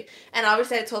day. And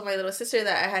obviously, I told my little sister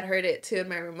that I had heard it too in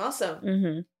my room also.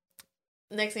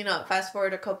 Next thing you know, fast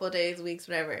forward a couple of days, weeks,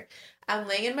 whatever. I'm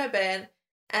laying in my bed.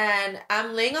 And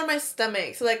I'm laying on my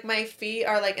stomach. So, like, my feet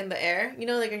are, like, in the air.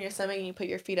 Like, on your stomach and you put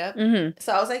your feet up.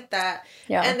 So, I was like that.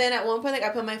 Yeah. And then at one point, like,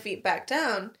 I put my feet back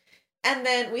down. And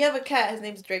then we have a cat. His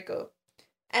name's Draco.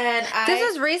 And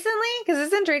This is recently? Because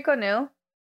isn't Draco new?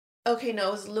 Okay, no.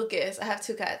 It was Lucas. I have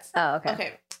 2 cats. Oh, okay.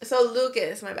 Okay. So,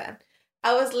 Lucas, my bad.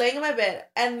 I was laying in my bed.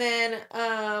 And then,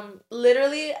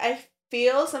 literally, I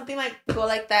feel something, like, go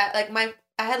like that. Like,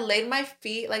 I had laid my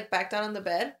feet, like, back down on the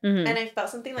bed, and I felt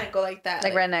something, like, go like that.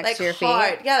 Like right next to your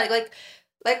hard. feet? Yeah,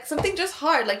 like something just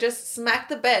hard, like, just smack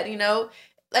the bed,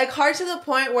 Like, hard to the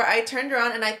point where I turned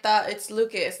around and I thought it's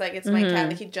Lucas, like, it's my cat.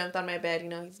 Like, he jumped on my bed,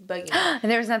 he's bugging me. And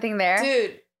there was nothing there?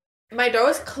 Dude, my door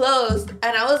was closed,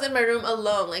 and I was in my room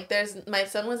alone. Like, my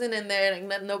son wasn't in there,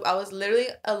 like, no, I was literally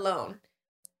alone.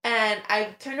 And I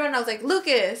turned around and I was like,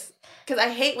 Lucas! Because I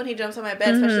hate when he jumps on my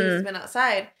bed, especially if he's been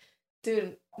outside.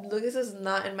 Dude, Lucas is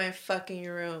not in my fucking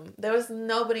room. There was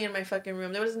nobody in my fucking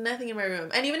room. There was nothing in my room.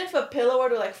 And even if a pillow were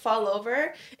to, like, fall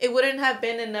over, it wouldn't have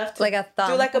been enough to like a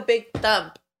thump. Do, like, a big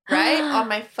thump, right? On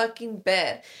my fucking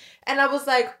bed. And I was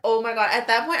like, oh, my God. At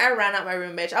that point, I ran out my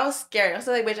room, bitch. I was scared. I was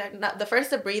like, bitch, the first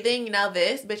the breathing, now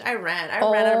this. Bitch, I ran. I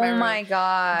ran out of my room. Oh, my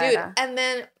God. Dude, and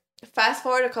then fast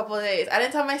forward a couple of days. I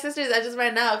didn't tell my sisters. I just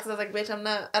ran out because I was like, bitch,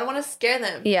 I don't want to scare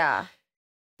them. Yeah.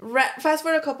 Fast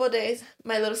forward a couple of days,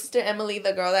 my little sister Emily,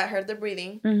 the girl that heard the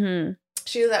breathing,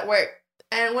 she was at work,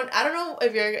 and when I don't know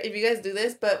if you guys do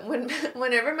this, but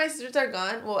whenever my sisters are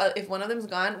gone, well, if one of them's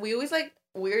gone, we always like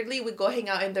weirdly we go hang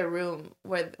out in their room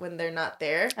when they're not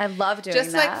there. I love doing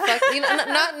just that. Like fuck,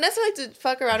 not necessarily to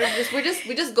fuck around.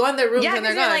 We just go in their room when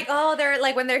they're gone. Like, oh, they're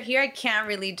like when they're here, I can't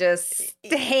really just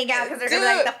hang out because they're gonna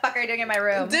be like, the fuck are you doing in my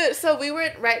room, dude? So we were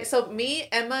right. So me,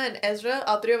 Emma, and Ezra,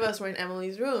 all 3 of us were in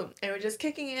Emily's room, and we're just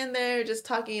kicking in there, just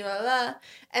talking, la la.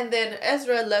 And then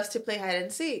Ezra loves to play hide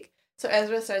and seek. So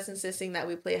Ezra starts insisting that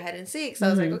we play hide and seek. So I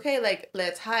was like, okay, like,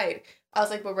 let's hide. I was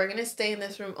like, but we're going to stay in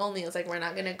this room only. I was like, we're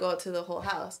not going to go to the whole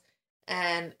house.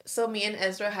 And so me and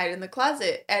Ezra hide in the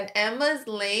closet. And Emma's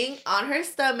laying on her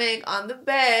stomach on the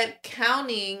bed,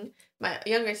 counting, my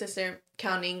younger sister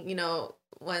counting,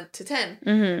 1 to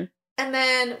 10. And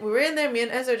then we were in there, me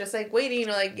and Ezra just like waiting,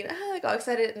 like all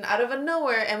excited. And out of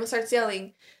nowhere, Emma starts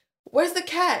yelling, where's the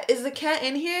cat? Is the cat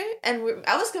in here? And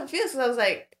I was confused because I was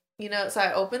like, so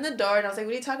I opened the door and I was like,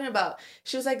 what are you talking about?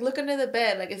 She was like, look under the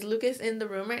bed. Like, is Lucas in the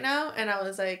room right now? And I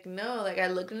was like, no. Like, I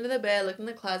looked under the bed, looked in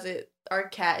the closet. Our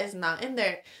cat is not in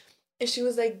there. And she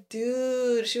was like,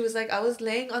 dude. She was like, I was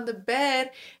laying on the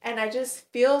bed and I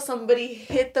just feel somebody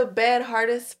hit the bed hard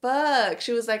as fuck.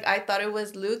 She was like, I thought it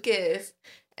was Lucas.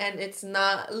 And it's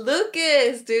not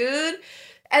Lucas, dude.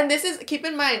 And this is, keep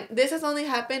in mind, this has only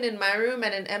happened in my room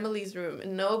and in Emily's room.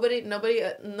 Nobody, no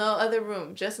other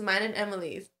room. Just mine and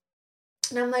Emily's.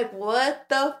 And I'm like, what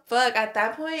the fuck? At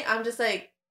that point, I'm just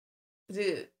like,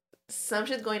 dude, some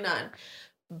shit's going on.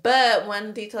 But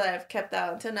one detail that I've kept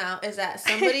out until now is that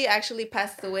somebody actually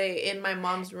passed away in my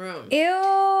mom's room. Ew.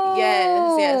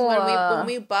 Yes. When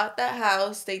we bought that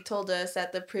house, they told us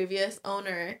that the previous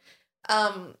owner,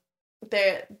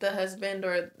 the husband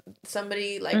or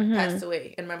somebody passed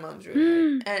away in my mom's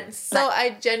room. And so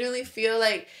I genuinely feel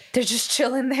like they're just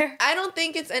chilling there. I don't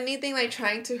think it's anything like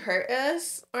trying to hurt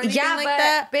us or anything like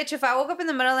that. Bitch, if I woke up in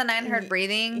the middle of the night and heard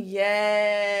breathing.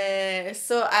 Yeah.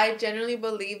 So I genuinely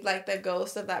believe like the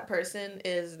ghost of that person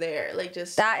is there. Like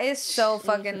just that is so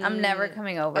fucking I'm never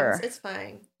coming over. It's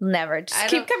fine. Never. Just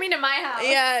keep coming to my house.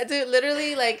 Yeah, dude,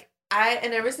 literally like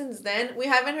and ever since then, we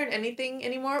haven't heard anything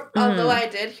anymore. Although I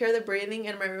did hear the breathing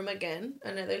in my room again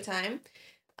another time.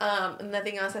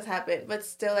 Nothing else has happened, but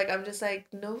still, like, I'm just like,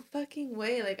 no fucking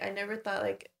way. Like, I never thought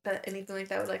like that anything like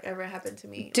that would like ever happen to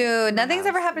me. Dude, like, nothing's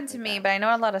ever happened to me, but I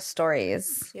know a lot of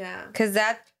stories. Yeah. Cause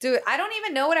dude, I don't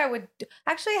even know what I would do.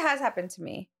 Actually, it has happened to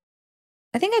me.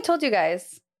 I think I told you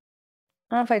guys.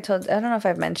 I don't know if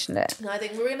I've mentioned it. No, I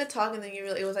think we were gonna talk, and then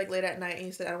it was like late at night, and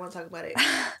you said I don't want to talk about it.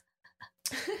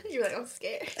 You were like, I'm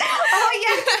scared. Oh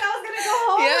yeah, I was gonna go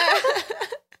home. Yeah.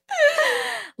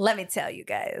 Let me tell you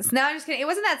guys. No, I'm just kidding. It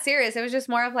wasn't that serious. It was just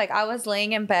more of like I was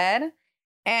laying in bed,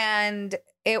 and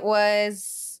it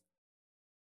was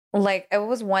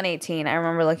 1:18. I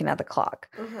remember looking at the clock,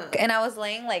 and I was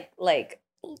laying like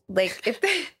if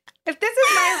this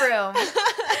is my room,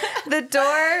 the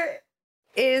door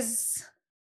is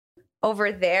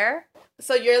over there.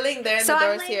 So you're laying there, and the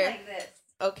door's here. Like this.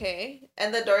 Okay,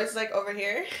 and the door's like over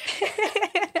here.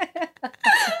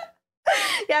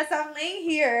 Yeah, so I'm laying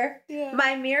here. Yeah.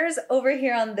 My mirror's over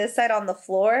here on this side on the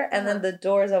floor, and then the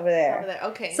door's over there.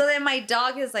 Okay. So then my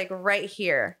dog is like right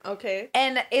here. Okay.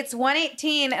 And it's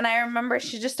 1:18, and I remember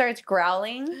she just starts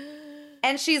growling,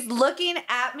 and she's looking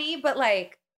at me, but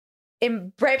like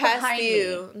right past behind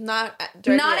you, me. Not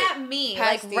at me,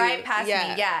 like right past me.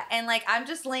 Yeah, and like I'm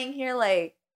just laying here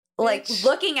like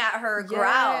looking at her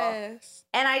growl.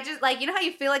 And I just like, you know how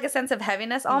you feel like a sense of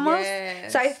heaviness almost?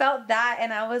 Yes. So I felt that,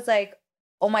 and I was like,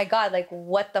 oh my God, like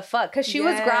what the fuck? Because she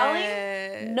was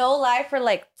growling, no lie, for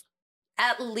like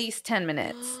at least 10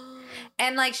 minutes.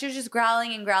 And like she was just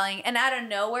growling and growling, and out of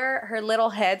nowhere, her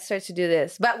little head starts to do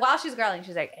this. But while she's growling,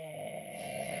 she's like,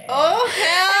 oh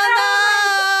hell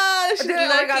no! Dude, oh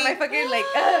my God, my fucking like,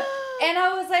 and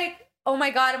I was like, oh my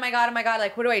God,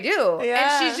 like, what do I do?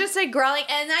 Yeah. And she's just like growling,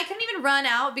 and I couldn't even run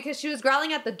out because she was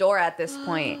growling at the door at this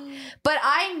point. But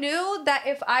I knew that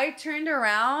if I turned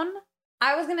around,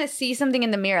 I was gonna see something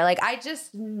in the mirror. Like, I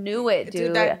just knew it,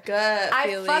 dude. That gut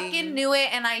feeling. Fucking knew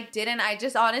it, and I didn't. I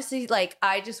just honestly, like,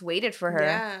 I just waited for her.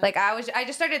 Yeah. Like, I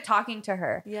just started talking to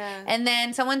her. Yeah. And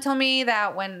then someone told me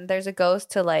that when there's a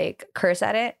ghost to, like, curse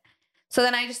at it. So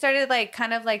then I just started, like,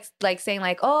 kind of, like saying,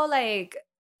 like, oh, like,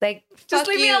 just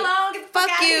leave me alone. Get the fuck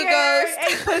you, ghost.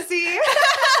 Hey, pussy.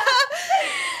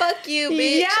 Fuck you,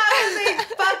 bitch. Yeah, like,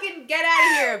 fucking get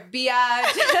out of here,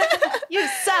 biatch. You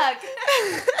suck.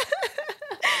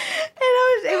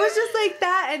 And it was just like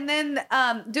that. And then,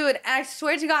 dude, I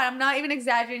swear to God, I'm not even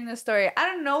exaggerating this story.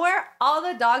 Out of nowhere, all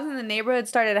the dogs in the neighborhood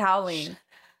started howling.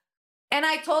 And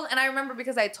I remember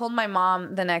because I told my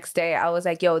mom the next day, I was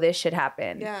like, yo, this shit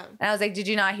happened. Yeah. And I was like, did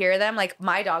you not hear them? Like,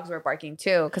 my dogs were barking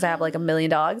too, because I have like 1 million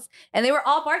dogs. And they were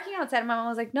all barking outside. And my mom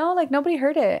was like, no, like, nobody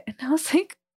heard it. And I was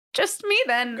like, just me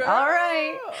then. Girl. All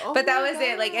right. Oh, but that was God.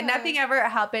 It. Like, and nothing ever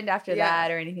happened after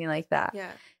that or anything like that.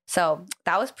 Yeah. So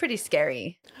that was pretty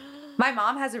scary. My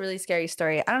mom has a really scary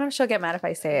story. I don't know if she'll get mad if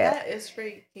I say it. That is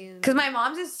freaking. Because my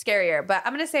mom's is scarier, but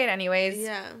I'm going to say it anyways.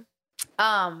 Yeah.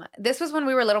 This was when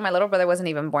we were little. My little brother wasn't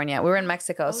even born yet. We were in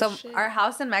Mexico. Shit. Our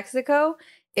house in Mexico,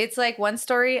 it's like one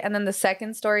story, and then the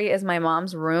second story is my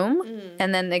mom's room,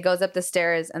 and then it goes up the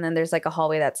stairs, and then there's like a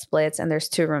hallway that splits, and there's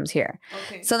 2 rooms here.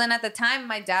 Okay. So then at the time,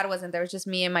 my dad wasn't there. It was just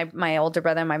me and my older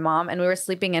brother and my mom, and we were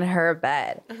sleeping in her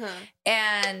bed.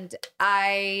 And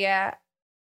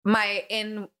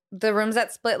in the rooms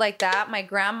that split like that, my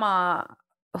grandma,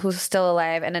 who's still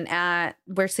alive, and an aunt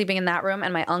were sleeping in that room,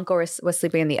 and my uncle was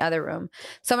sleeping in the other room.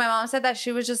 So my mom said that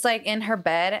she was just like in her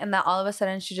bed, and that all of a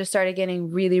sudden she just started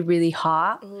getting really, really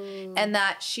hot. And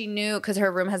that she knew, because her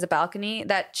room has a balcony,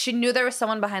 that she knew there was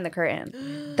someone behind the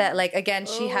curtain. That, like, again,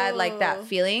 she had like that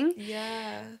feeling.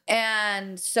 Yeah.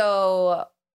 And so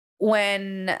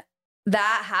when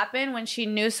that happened, when she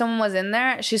knew someone was in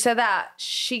there, she said that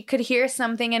she could hear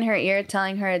something in her ear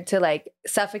telling her to like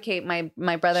suffocate my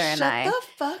brother and I. Shut the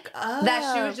fuck up.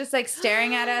 That she was just like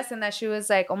staring at us, and that she was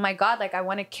like, oh my God, like, I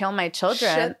want to kill my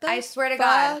children. Shut the I swear to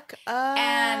fuck God. Up.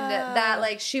 And that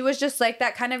like she was just like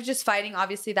that, kind of just fighting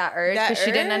obviously that urge, because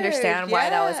she didn't understand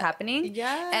why that was happening.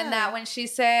 Yeah. And that when she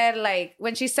said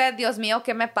Dios mío,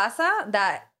 ¿qué me pasa?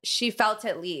 That she felt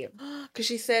it leave. Because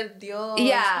she said Dios.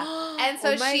 Yeah. And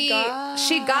so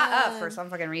she got up for some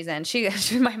fucking reason. She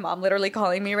my mom literally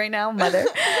calling me right now, mother.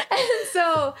 And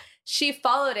so she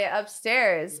followed it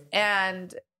upstairs.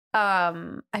 And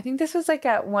I think this was like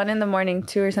at 1 a.m.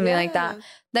 too, or something like that.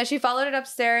 That she followed it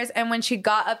upstairs. And when she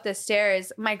got up the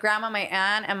stairs, my grandma, my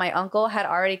aunt, and my uncle had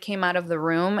already came out of the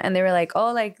room, and they were like,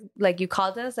 oh, like you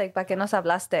called us? Like, ¿pa qué nos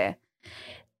hablaste?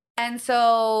 And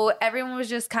so everyone was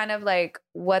just kind of like,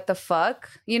 what the fuck?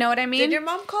 You know what I mean? Did your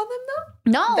mom call them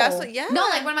though? No. That's what, yeah. No,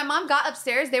 like when my mom got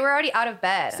upstairs, they were already out of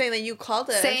bed. Saying that you called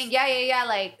us. Saying, yeah.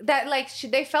 Like that, like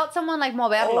they felt someone like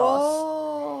moverlos.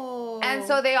 Oh. And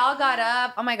so they all got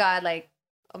up. Oh my God, like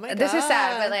Oh my God. This is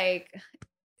sad, but like,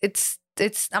 it's.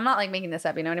 I'm not like making this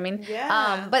up. You know what I mean?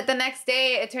 Yeah. But the next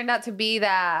day, it turned out to be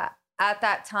that at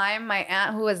that time, my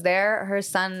aunt who was there, her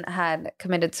son had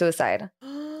committed suicide.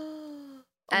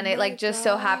 And it like just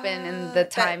so happened in the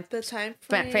time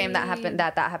frame that happened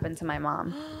that happened to my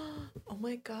mom. Oh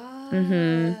my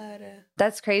God.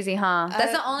 That's crazy, huh?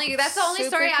 That's the only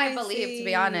story I believe, to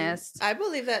be honest. I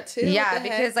believe that too. Yeah,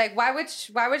 because like why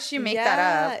would she make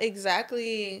that up? Yeah,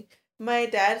 exactly. My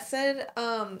dad said,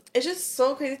 it's just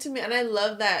so crazy to me, and I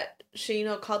love that she, you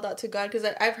know, called out to God,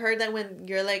 because I've heard that when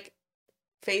you're like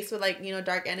faced with like, you know,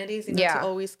 dark entities, you know, to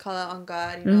always call out on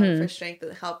God, you know, for strength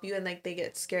to help you, and like they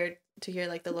get scared to hear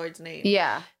like the Lord's name.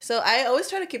 Yeah. So I always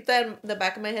try to keep that in the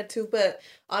back of my head too, but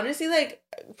honestly, like,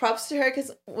 props to her, because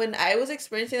when I was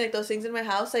experiencing like those things in my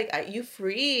house, like you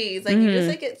freeze, like you just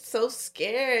like get so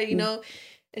scared, you know.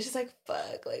 It's just like,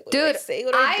 fuck, like, what do I say?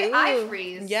 What do I do? I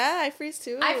freeze. Yeah, I freeze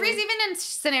too. I freeze even in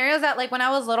scenarios that, like, when I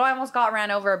was little, I almost got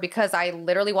ran over because I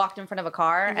literally walked in front of a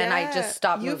car and I just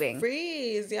stopped moving. You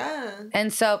freeze, yeah.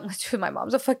 And so, my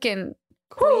mom's a fucking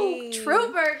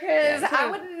trooper, because I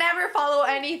would never follow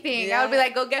anything. Yeah. I would be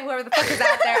like, go get whoever the fuck is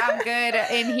out there. I'm good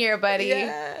in here, buddy.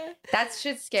 Yeah. That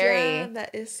shit's scary. Yeah,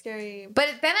 that is scary. But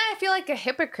then I feel like a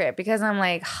hypocrite, because I'm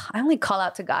like, I only call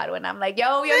out to God when I'm like,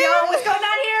 yo, what's going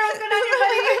on here? What's going on here,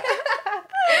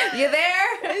 buddy? You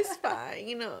there? It's fine.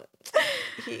 You know,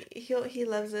 he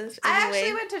loves us. Anyway. I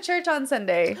actually went to church on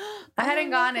Sunday. I hadn't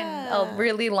gone in a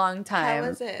really long time. How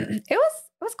was it? It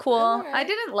was cool. Right. I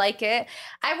didn't like it.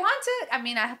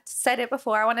 I said it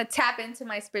before, I want to tap into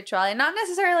my spirituality. Not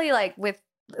necessarily like with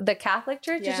the Catholic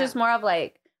Church. It's just more of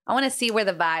like, I want to see where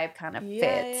the vibe kind of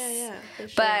fits. Yeah, for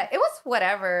sure. But it was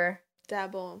whatever.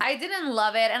 Dabble. I didn't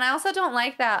love it. And I also don't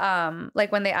like that,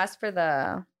 like when they asked for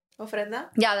the... Ofrenda?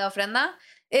 Yeah, the ofrenda.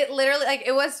 It literally, like,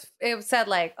 it said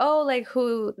like, oh, like,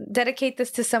 who dedicate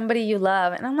this to somebody you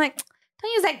love. And I'm like,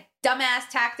 don't use that dumbass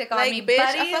tactic on like, me, bitch,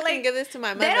 buddy. I fucking like, give this to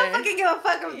my mother. They don't fucking give a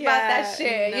fuck about that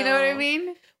shit. No. You know what I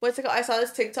mean? What's it called? I saw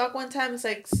this TikTok one time. It's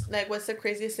like what's the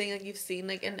craziest thing like you've seen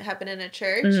like happen in a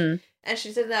church? And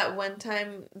she said that one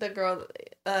time the girl,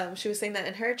 she was saying that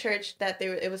in her church that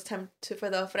it was time for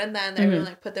the ofrenda, and everyone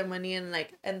like put their money in,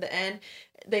 like in the end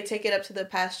they take it up to the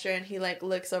pastor, and he like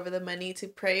looks over the money to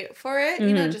pray for it,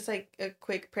 you know, just like a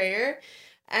quick prayer.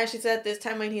 And she said this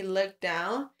time when he looked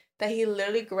down, that he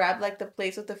literally grabbed like the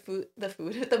plates with the food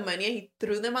with the money, and he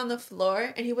threw them on the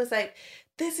floor, and he was like,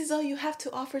 this is all you have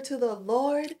to offer to the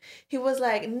Lord. He was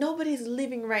like, nobody's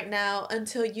leaving right now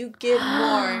until you give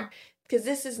more, because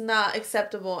this is not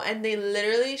acceptable. And they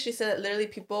literally, she said that literally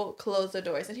people closed the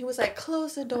doors, and he was like,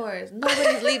 close the doors,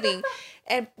 nobody's leaving.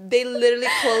 And they literally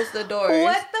closed the doors.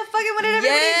 What the fuck? What did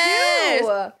everybody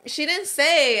do? She didn't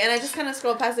say, and I just kind of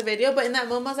scrolled past the video, but in that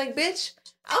moment I was like, bitch,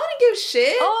 I don't give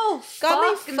shit. Oh,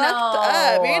 got me fucked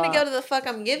up. You're gonna go to the fuck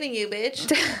I'm giving you, bitch.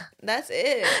 That's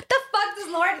it. The fuck does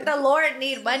the Lord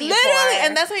need money literally, for?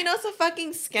 And that's how you know it's a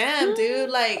fucking scam, dude.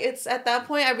 Like, it's at that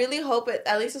point, I really hope it,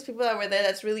 at least those people that were there,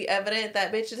 that's really evident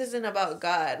that, bitch, this isn't about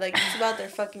God. Like, it's about their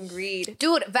fucking greed.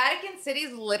 Dude, Vatican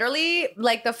City's literally,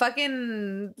 like, the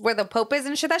fucking, where the Pope is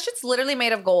and shit, that shit's literally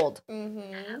made of gold.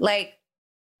 Like,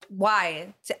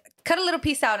 why? Cut a little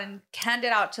piece out and hand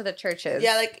it out to the churches.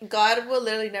 Yeah, like, God will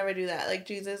literally never do that. Like,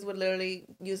 Jesus would literally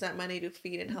use that money to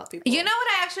feed and help people. You know what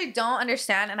I actually don't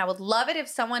understand? And I would love it if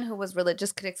someone who was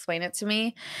religious could explain it to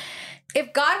me.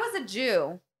 If God was a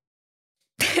Jew,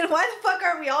 then why the fuck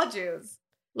are we all Jews?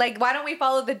 Like, why don't we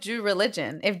follow the Jew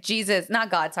religion? If Jesus,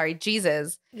 not God, sorry,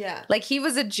 Jesus. Yeah. Like, he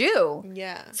was a Jew.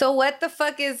 Yeah. So what the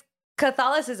fuck is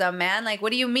Catholicism, man? Like,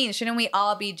 what do you mean? Shouldn't we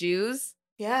all be Jews?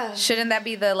 Yeah. Shouldn't that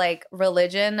be the, like,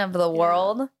 religion of the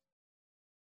world?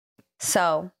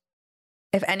 So,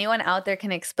 if anyone out there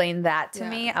can explain that to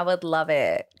me, I would love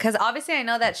it. Because obviously I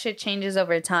know that shit changes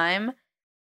over time.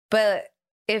 But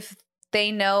if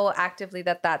they know actively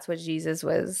that that's what Jesus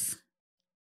was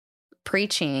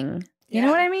preaching, you know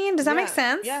what I mean? Does that make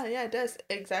sense? Yeah, it does.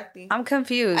 Exactly. I'm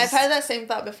confused. I've had that same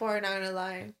thought before, not gonna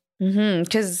lie.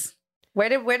 Because where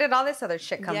did all this other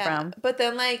shit come from? But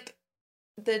then, like,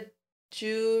 the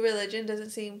Jew religion doesn't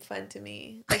seem fun to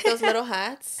me. Like those little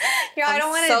hats. I don't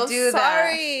want to do that.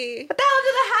 Sorry. What the hell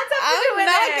do the hats have to do with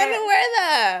it? I'm not gonna wear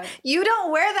that. You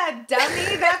don't wear that,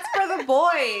 dummy. That's for the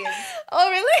boys. Oh,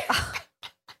 really?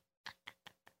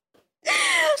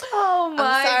 Oh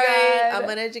my God. I'm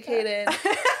uneducated.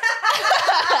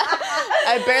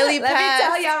 I barely passed.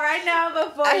 Let me tell y'all right now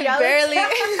before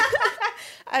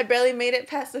I barely made it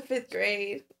past the 5th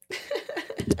grade.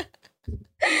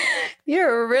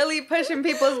 You're really pushing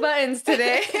people's buttons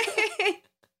today.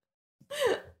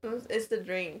 It's the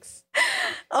drinks.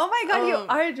 Oh my God, you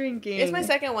are drinking. It's my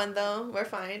second one though. We're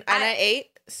fine. And I ate,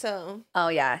 so. Oh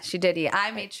yeah, she did eat. I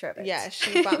made sure of it. Yeah,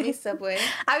 she bought me Subway.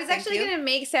 I was actually going to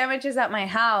make sandwiches at my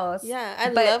house. Yeah, I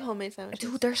love homemade sandwiches.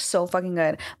 Dude, they're so fucking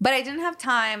good. But I didn't have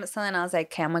time, so then I was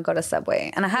like, okay, I'm going to go to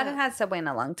Subway. And I hadn't had Subway in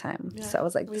a long time. Yeah. So I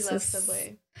was like, we love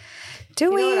Subway.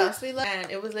 Do we? You know what else we love?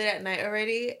 And it was late at night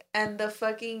already, and the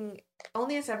fucking...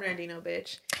 Only in San Bernardino,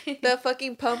 bitch. The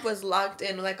fucking pump was locked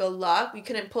in like a lock. You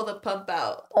couldn't pull the pump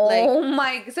out. Oh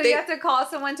my! So you have to call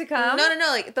someone to come? No.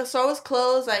 Like the store was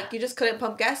closed. Like you just couldn't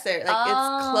pump gas there. Like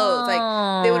it's closed.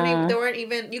 Like they weren't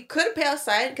even. You could pay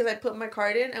outside because I put my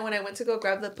card in, and when I went to go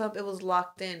grab the pump, it was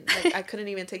locked in. Like I couldn't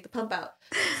even take the pump out.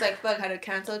 It's like fuck. I had to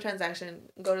cancel the transaction.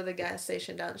 Go to the gas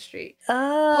station down the street. Pull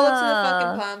up to the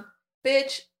fucking pump,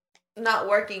 bitch. Not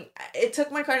working. It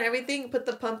took my card and everything, put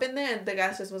the pump in there, and the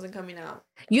gas just wasn't coming out.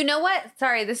 You know what?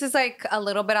 Sorry, this is like a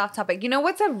little bit off topic. You know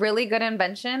what's a really good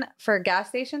invention for gas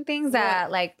station things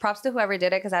that like props to whoever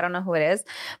did it because I don't know who it is,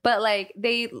 but like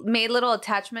they made little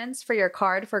attachments for your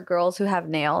card for girls who have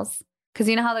nails. Because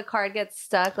you know how the card gets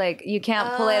stuck? Like you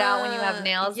can't pull it out when you have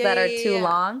nails that are too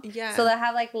long. Yeah. So they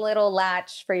have like little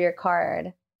latch for your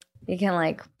card. You can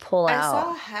like pull out. I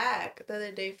saw a hack the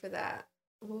other day for that.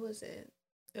 What was it?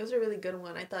 It was a really good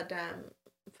one. I thought, damn,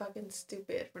 fucking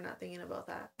stupid for not thinking about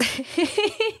that.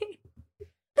 It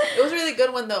was a really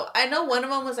good one, though. I know one of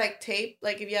them was like tape.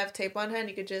 Like, if you have tape on hand,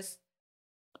 you could just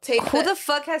tape. Who the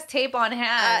fuck has tape on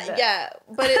hand? Yeah,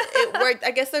 but it worked.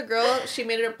 I guess the girl, she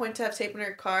made it a point to have tape in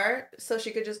her car so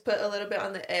she could just put a little bit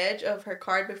on the edge of her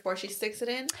card before she sticks it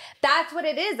in. That's what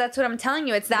it is. That's what I'm telling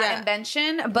you. It's that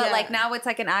invention, but like now it's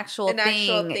like an actual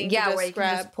thing. Yeah, where you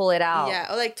can just pull it out.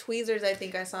 Yeah, or like tweezers. I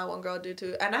think I saw one girl do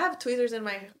too. And I have tweezers in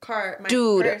my car, my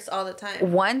purse all the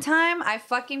time. One time I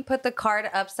fucking put the card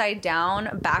upside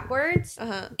down backwards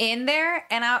in there,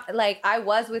 and I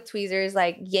was with tweezers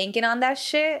like yanking on that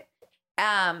shit.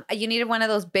 You needed one of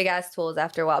those big ass tools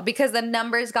after a while because the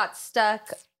numbers got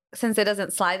stuck. Since it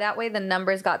doesn't slide that way, the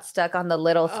numbers got stuck on the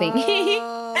little thingy.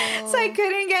 So I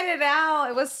couldn't get it out.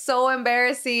 It was so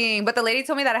embarrassing. But the lady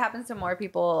told me that it happens to more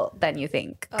people than you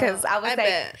think. Because I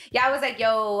was like,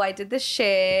 yo, I did this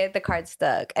shit. The card's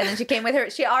stuck. And then she came with her.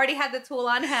 She already had the tool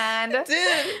on hand. Dude.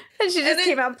 And she just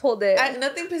came out and pulled it.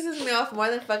 Nothing pisses me off more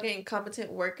than fucking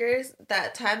incompetent workers.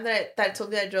 That time that I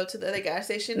told you I drove to the other gas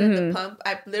station and the pump,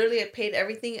 I paid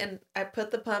everything and I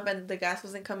put the pump and the gas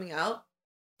wasn't coming out.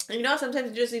 You know,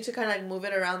 sometimes you just need to kind of like move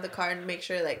it around the car and make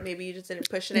sure like maybe you just didn't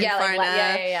push it in far enough.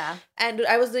 Yeah. And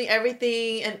I was doing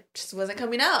everything and it just wasn't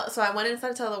coming out. So I went inside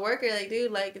to tell the worker, like,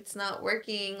 dude, like it's not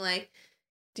working. Like,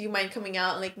 do you mind coming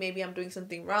out? And like maybe I'm doing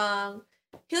something wrong.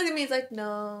 He looked at me, he's like,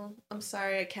 no, I'm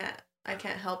sorry, I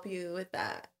can't help you with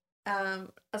that. I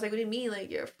was like, what do you mean?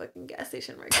 Like, you're a fucking gas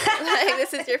station worker. Like,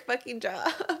 this is your fucking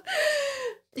job.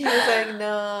 He was like,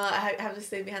 no, I have to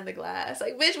stay behind the glass.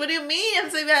 Like, bitch, what do you mean I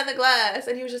have to stay behind the glass?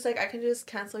 And he was just like, I can just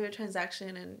cancel your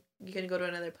transaction and you can go to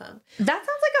another pump. That sounds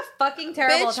like a fucking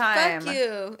terrible time. Fuck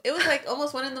you. It was like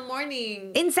almost 1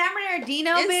 a.m. In San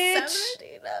Bernardino, bitch? San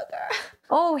Bernardino, girl.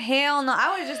 Oh, hell no.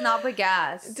 I would just not put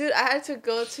gas. Dude, I had to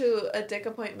go to a dick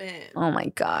appointment. Oh, my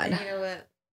God. And you know what?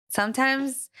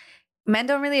 Sometimes men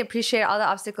don't really appreciate all the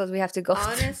obstacles we have to go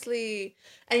through. Honestly.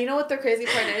 And you know what the crazy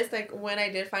part is? Like, when I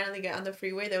did finally get on the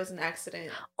freeway, there was an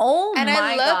accident. Oh, my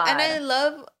God. And I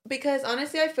love, because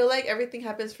honestly, I feel like everything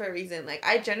happens for a reason. Like,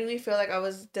 I genuinely feel like I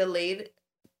was delayed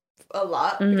a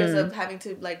lot because of having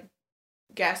to, like,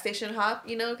 gas station hop,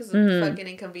 you know, because of fucking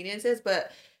inconveniences.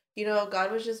 But, you know,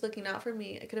 God was just looking out for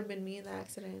me. It could have been me in the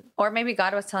accident. Or maybe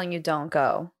God was telling you, don't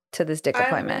go to this dick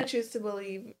appointment. I'm going to choose to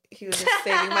believe he was just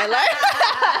saving my life.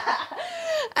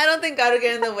 I don't think God would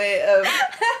get in the way of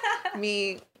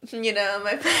me, you know,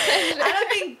 my pleasure. I don't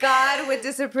think God would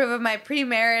disapprove of my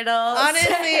premarital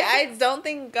Honestly, I don't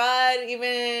think God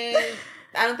even...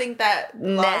 I don't think that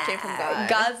law came from God.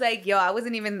 God's like, yo, I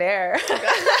wasn't even there.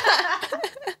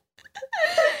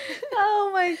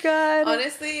 Oh, my God.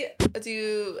 Honestly,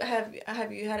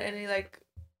 have you had any, like,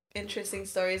 interesting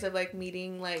stories of like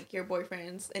meeting like your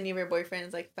boyfriends, any of your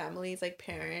boyfriends, like families, like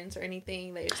parents or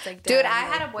anything that you're just like, dude, I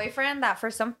had a boyfriend that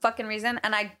for some fucking reason,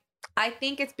 and I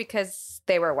think it's because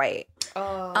they were white.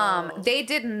 They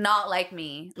did not like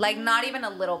me, like not even a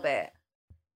little bit.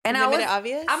 And I was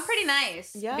obvious. I'm pretty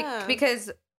nice, because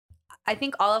I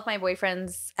think all of my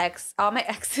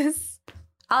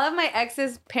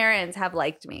ex's parents have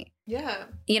liked me. Yeah,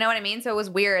 you know what I mean. So it was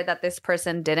weird that this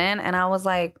person didn't, and I was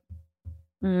like,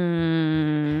 What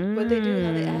they do?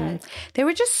 How they act? They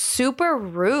were just super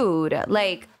rude.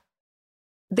 Like,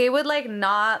 they would like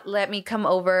not let me come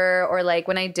over, or like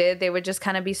when I did, they would just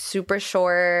kind of be super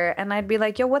short, and I'd be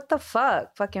like, yo, what the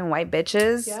fuck? Fucking white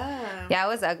bitches. Yeah. Yeah, it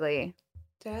was ugly.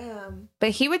 Damn. But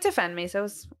he would defend me, so it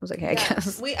was okay, I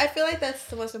guess. I feel like that's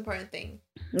the most important thing.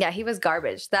 Yeah, he was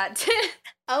garbage. That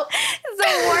oh, it's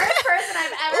the worst person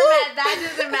I've ever met. That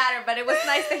doesn't matter, but it was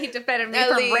nice that he defended me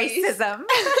from racism.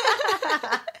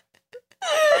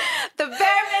 The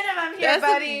bare minimum here, that's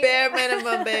buddy. The bare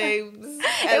minimum, babes.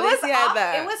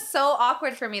 It was so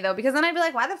awkward for me though, because then I'd be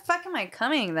like, why the fuck am I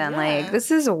coming then? Like,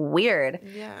 this is weird.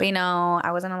 Yeah. But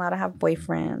I wasn't allowed to have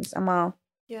boyfriends. I'm all.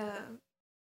 Yeah.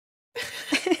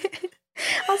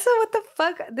 Also, what the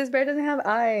fuck? This bear doesn't have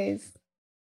eyes.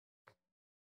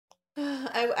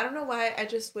 I don't know why. I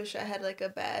just wish I had like a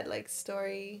bad like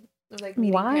story of like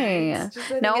meeting why? parents.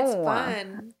 Just, no, it's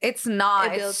fun. It's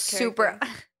not. It it's super.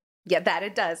 Yeah, that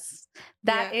it does.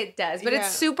 It does. But it's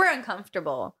super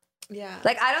uncomfortable. Yeah.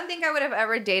 Like, I don't think I would have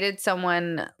ever dated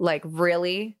someone like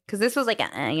really, because this was like,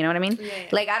 you know what I mean? Yeah.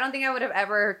 Like, I don't think I would have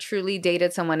ever truly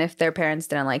dated someone if their parents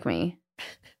didn't like me.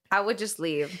 I would just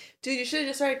leave. Dude, you should have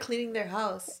just started cleaning their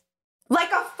house.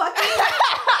 Like a fucking...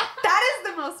 That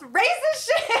is the most racist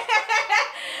shit.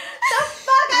 The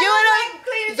fuck?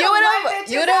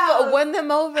 You would have won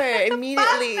them over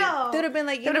immediately. No. They would have been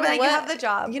like, you have the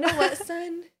job. You know what,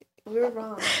 son? We were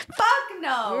wrong. Fuck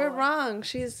no. We were wrong.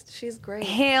 She's great.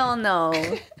 Hell no.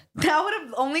 That would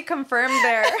have only confirmed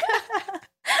their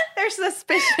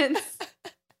suspicions.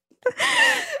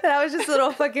 That was just a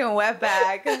little fucking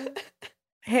wetbag.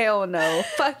 Hell no.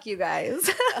 Fuck you guys.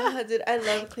 Dude, I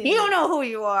love cleaning. You don't know who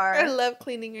you are. I love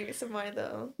cleaning ASMR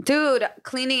though. Dude,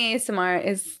 cleaning ASMR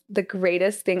is the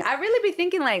greatest thing. I really be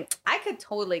thinking like, I could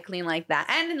totally clean like that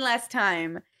and in less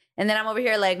time. And then I'm over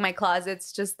here like my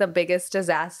closet's just the biggest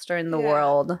disaster in the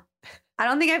world. I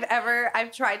don't think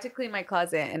I've tried to clean my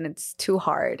closet and it's too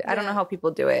hard. I don't know how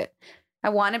people do it. I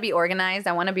want to be organized.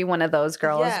 I want to be one of those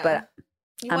girls, but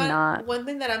I'm not. One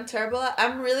thing that I'm terrible at,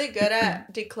 I'm really good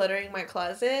at decluttering my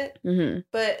closet,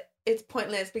 but it's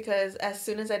pointless because as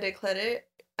soon as I declutter,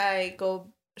 I go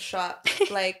shop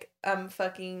like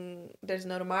there's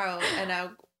no tomorrow, and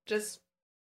I'll just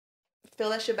fill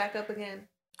that shit back up again.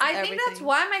 I think that's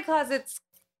why my closet's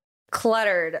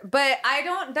cluttered, but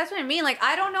that's what I mean. Like,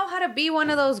 I don't know how to be one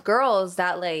of those girls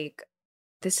that like,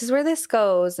 this is where this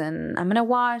goes and I'm going to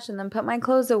wash and then put my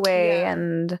clothes away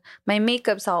and my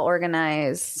makeup's all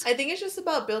organized. I think it's just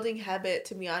about building habit,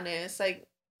 to be honest. Like,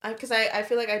 because I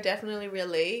feel like I definitely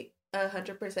relate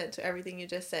 100% to everything you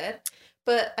just said,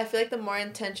 but I feel like the more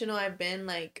intentional I've been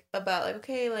like about like,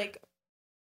 okay, like,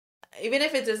 even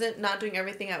if it doesn't not doing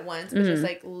everything at once, but just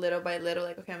like little by little,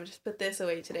 like, okay, I'm gonna just put this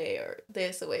away today or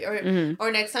this away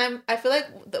or next time. I feel like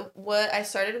what I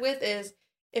started with is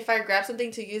if I grab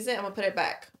something to use it, I'm gonna put it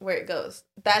back where it goes.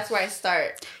 That's where I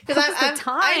start. Because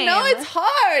I know it's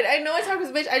hard.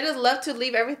 Because bitch, I just love to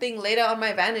leave everything laid out on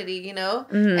my vanity, you know,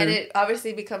 and it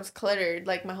obviously becomes cluttered,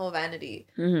 like my whole vanity.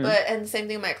 But and same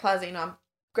thing in my closet, you know, I'm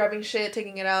grabbing shit,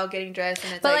 taking it out, getting dressed,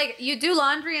 and it's like you do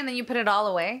laundry and then you put it all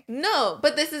away? No,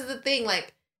 but this is the thing,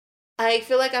 like, I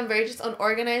feel like I'm very just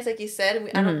unorganized, like you said, and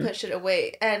I don't put shit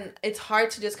away, and it's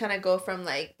hard to just kind of go from,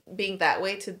 like, being that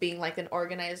way to being, like, an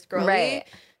organized girly. Right.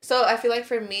 So I feel like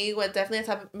for me, what definitely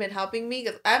has been helping me,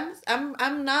 because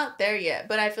I'm not there yet,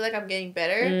 but I feel like I'm getting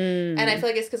better, and I feel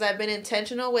like it's because I've been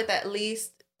intentional with at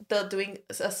least doing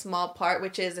a small part,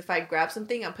 which is if I grab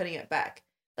something, I'm putting it back.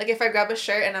 Like, if I grab a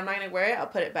shirt and I'm not going to wear it, I'll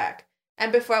put it back.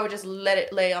 And before, I would just let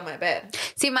it lay on my bed.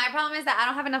 See, my problem is that I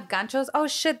don't have enough ganchos. Oh,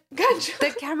 shit. Ganchos.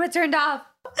 The camera turned off.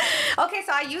 Okay,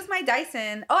 so I used my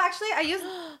Dyson. Oh, actually, I used...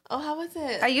 Oh, how was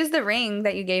it? I used the ring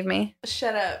that you gave me.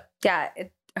 Shut up. Yeah,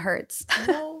 it hurts.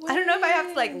 No way. I don't know if I have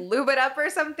to, like, lube it up or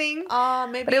something.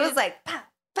 Maybe. But it was like... Bah,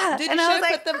 bah. Dude,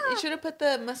 you should have put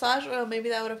the massage oil. Maybe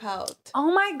that would have helped.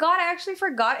 Oh, my God. I actually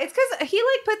forgot. It's because he,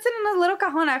 like, puts it in a little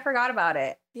cajon. I forgot about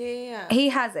it. Yeah. He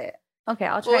has it. Okay,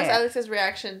 I'll try. What was Alex's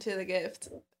reaction to the gift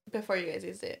before you guys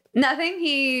used it? Nothing.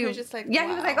 He was just like, yeah, wow.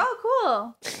 He was like,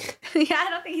 oh, cool. Yeah, I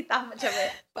don't think he thought much of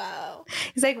it. Wow.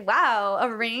 He's like, wow, a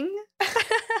ring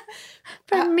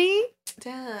for me?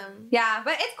 Damn. Yeah,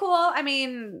 but it's cool. I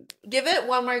mean, give it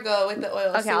one more go with the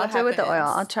oil. Okay, I'll do it with the oil.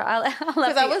 I'll try.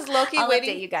 Because I was low-key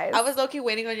waiting. You guys. I was low-key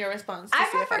waiting on your response. I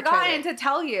had forgotten to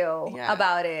tell you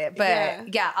about it,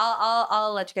 but yeah,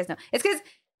 I'll let you guys know. It's because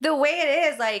the way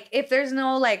it is, like, if there's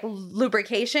no, like,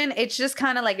 lubrication, it's just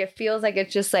kind of like, it feels like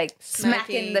it's just, like,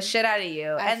 smacking the shit out of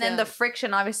you. And then the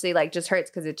friction, obviously, like, just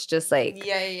hurts because it's just, like,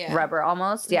 rubber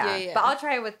almost. Yeah. But I'll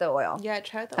try it with the oil. Yeah,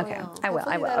 try the oil. Okay,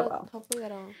 I will. Hopefully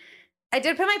that'll... I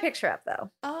did put my picture up,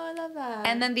 though. Oh, I love that.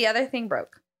 And then the other thing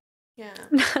broke. Yeah.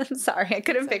 I'm sorry, I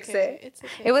couldn't fix it. It's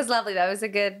okay. It was lovely. That was a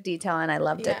good detail, and I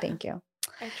loved it. Thank you.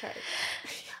 I tried.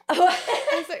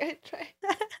 I was like, I tried.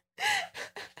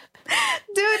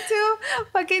 Dude, too,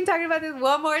 fucking talking about this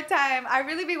one more time. I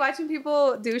really be watching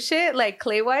people do shit like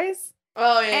clay wise.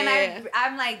 Oh yeah. And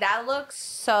I'm like, that looks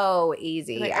so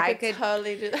easy. Like, I could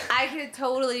totally do that. I could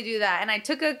totally do that. And I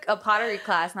took a pottery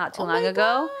class not too long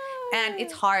ago. And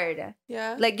it's hard.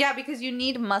 Yeah. Like, yeah, because you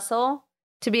need muscle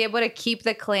to be able to keep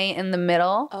the clay in the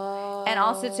middle. Oh. And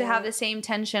also to have the same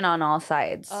tension on all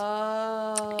sides.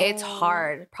 Oh. It's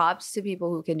hard. Props to people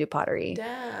who can do pottery.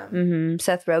 Damn.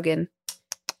 Seth Rogen.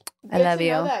 I love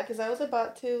you. Know that because I was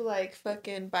about to like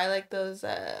fucking buy like those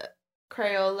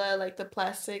Crayola, like the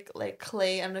plastic like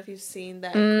clay. I don't know if you've seen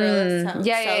that. Crayola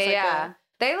Yeah.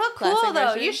 They look cool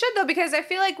though. Version. You should though, because I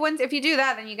feel like if you do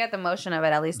that, then you get the motion of it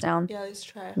at least down. Yeah, at least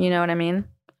try. You know what I mean?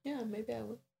 Yeah, maybe I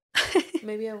will.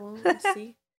 Maybe I won't. We'll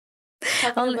see.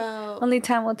 Only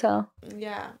time will tell.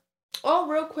 Yeah. Oh,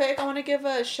 real quick, I want to give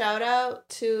a shout out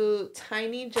to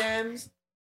Tiny Gems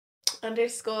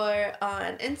 _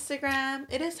 on Instagram.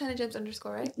 It is Tiny Gems _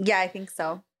 right? Yeah, I think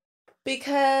so.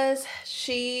 Because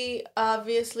she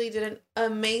obviously did an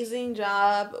amazing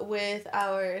job with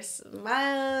our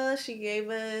smile. She gave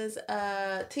us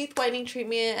a teeth whitening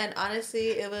treatment, and honestly,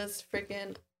 it was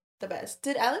freaking the best.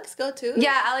 Did Alex go too?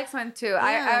 Yeah, Alex went too.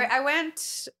 Yeah. I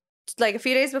went like a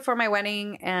few days before my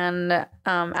wedding, and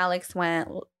Alex went,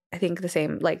 I think the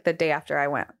same, like the day after I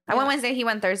went. I went Wednesday, he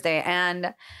went Thursday,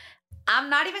 and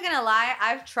I'm not even gonna lie,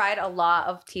 I've tried a lot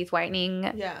of teeth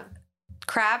whitening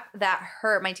crap that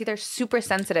hurt. My teeth are super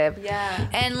sensitive. Yeah.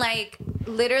 And like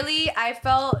literally I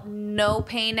felt no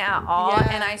pain at all,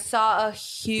 and I saw a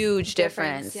huge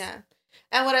difference. Yeah.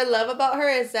 And what I love about her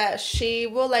is that she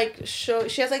will like show,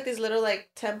 she has like this little like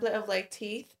template of like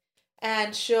teeth,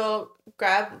 and she'll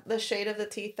grab the shade of the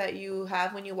teeth that you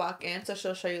have when you walk in. So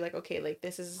she'll show you like, okay, like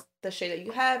this is the shade that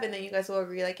you have, and then you guys will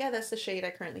agree like, yeah, that's the shade I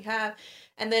currently have.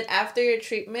 And then after your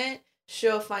treatment,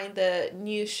 she'll find the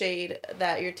new shade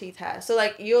that your teeth has. So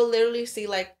like you'll literally see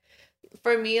like,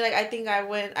 for me, like I think I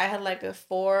had like a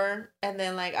 4, and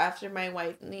then like after my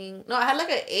whitening, no, I had like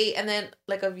an 8, and then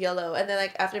like of yellow, and then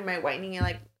like after my whitening,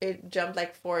 it jumped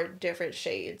like 4 different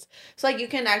shades. So like you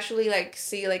can actually like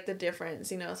see like the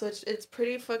difference, you know. So it's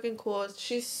pretty fucking cool.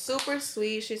 She's super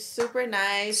sweet. She's super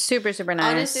nice. Super nice.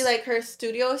 Honestly, like her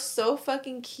studio is so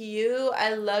fucking cute.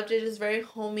 I loved it. It's very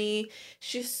homey.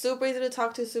 She's super easy to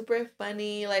talk to. Super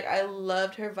funny. Like I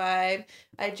loved her vibe.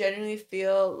 I genuinely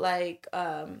feel like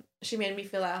she made me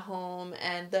feel at home,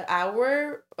 and the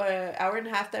hour and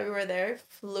a half that we were there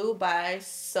flew by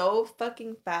so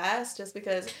fucking fast, just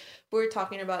because we were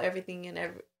talking about everything and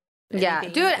everything. Yeah,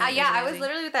 dude. I was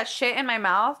literally with that shit in my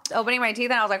mouth, opening my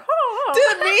teeth, and I was like, oh.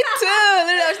 Dude, me too.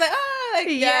 Literally,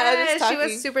 I was like, she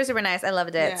was super nice. I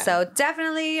loved it. Yeah. So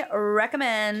definitely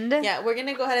recommend. Yeah, we're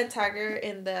gonna go ahead and tag her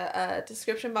in the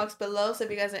description box below. So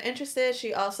if you guys are interested,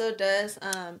 she also does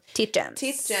teeth gems.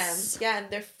 Teeth gems. Yeah, and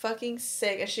they're fucking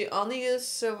sick. And she only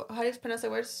uses how do you pronounce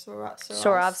that word?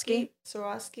 Swarovski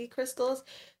crystals.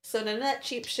 So none of that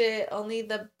cheap shit. Only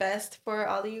the best for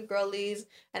all of you girlies.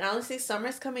 And honestly,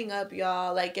 summer's coming up,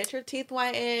 y'all. Like, get your teeth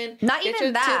whitened. Not get even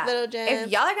your that. Little gems.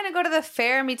 If y'all are gonna go to the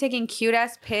fair and be taking cute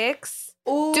ass pics,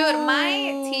 dude,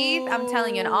 my teeth, I'm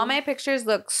telling you, and all my pictures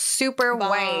look super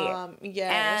white.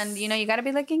 Yes. And you know, you gotta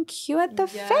be looking cute at the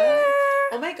fair.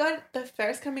 Oh my god, the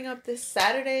fair's coming up this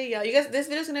Saturday, y'all. You guys, this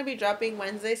video's gonna be dropping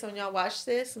Wednesday, so when y'all watch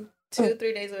this, 2-3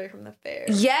 days away from the fair.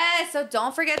 Yeah, so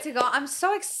don't forget to go. I'm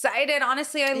so excited.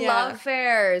 Honestly, I love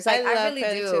fairs. Like, I really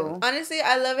do. Too. Honestly,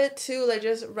 I love it too. Like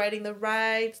just riding the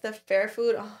rides, the fair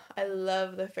food. Oh, I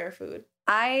love the fair food.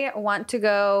 I want to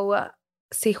go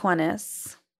see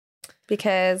Juanes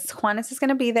because Juanes is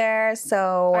gonna be there.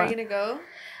 So are you gonna go?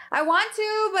 I want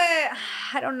to, but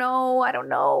I don't know. I don't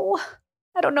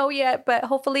know yet. But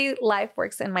hopefully, life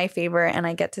works in my favor and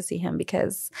I get to see him,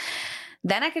 because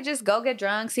then I could just go get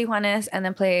drunk, see Juanes, and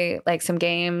then play like some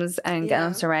games and get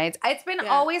on some rides. It's been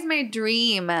always my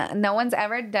dream. No one's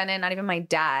ever done it, not even my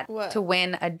dad, to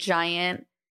win a giant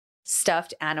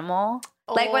stuffed animal.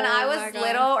 Like when I was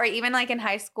little, or even like in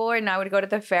high school, and I would go to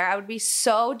the fair, I would be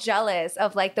so jealous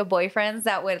of like the boyfriends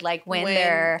that would like win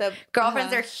their girlfriends.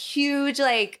 They're huge,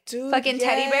 like fucking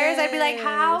teddy bears. I'd be like,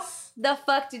 how the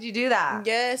fuck did you do that?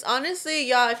 Yes, honestly,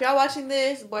 y'all, if y'all watching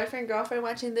this, boyfriend, girlfriend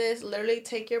watching this, literally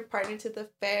take your partner to the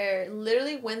fair.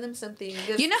 Literally win them something.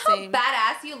 You know how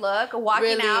badass you look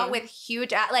walking out with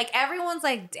huge like everyone's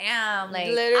like, damn, like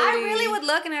literally. I really would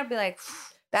look and I'd be like,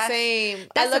 that's a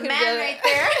man right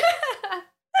there.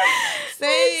 Same.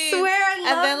 I swear,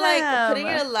 I then like putting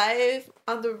your life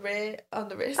on the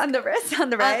risk,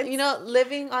 rides. You know,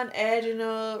 living on edge. You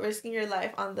know, risking your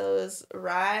life on those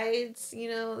rides. You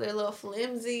know, they're a little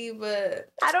flimsy, but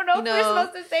I don't know if we're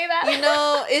supposed to say that. You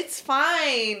know, it's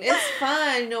fine. It's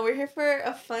fun. You know, we're here for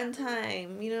a fun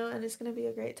time. You know, and it's gonna be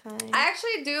a great time. I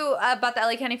actually do about the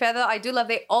LA County Fair though. I do love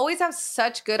they always have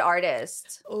such good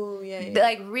artists. Oh yeah.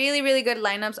 Like really, really good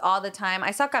lineups all the time.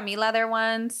 I saw Camila there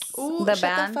once. Ooh, the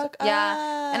band.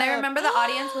 Yeah. And I remember the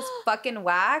audience was fucking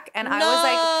whack. And I was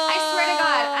like, I swear to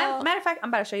God. Matter of fact, I'm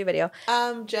about to show you a video.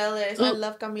 I'm jealous. I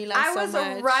love Camila I so was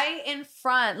much. right in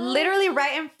front. Literally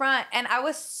right in front. And I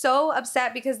was so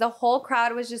upset because the whole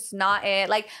crowd was just not it.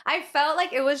 Like, I felt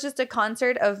like it was just a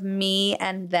concert of me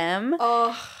and them.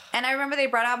 Oh. And I remember they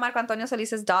brought out Marco Antonio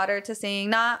Solis's daughter to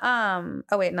sing. Oh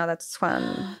wait, no, that's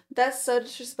Juan. That's so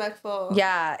disrespectful.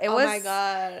 Yeah, it was. Oh my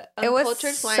God. It was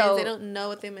Cultured so. They don't know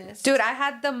what they missed. Dude, I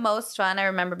had the most fun. I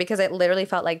remember because it literally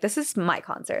felt like this is my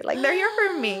concert. Like they're here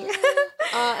for me.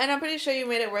 And I'm pretty sure you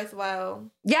made it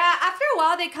worthwhile. Yeah, after a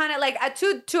while they kind of like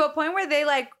to a point where they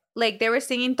like they were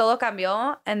singing Todo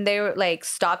Cambió and they were like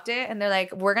stopped it and they're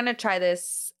like, we're gonna try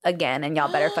this again and y'all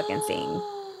better fucking sing.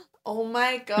 Oh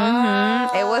my God.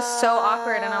 Mm-hmm. It was so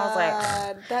awkward and I was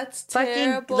like, that's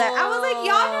terrible. Like, I was like,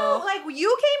 y'all know, like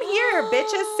you came here,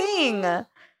 bitches, sing.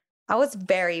 I was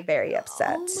very, very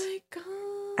upset. Oh my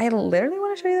God. I literally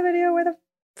want to show you the video. Where the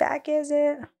fuck is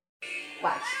it?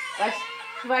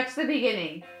 Watch the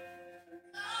beginning.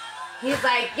 He's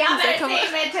like, y'all better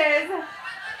sing, bitches.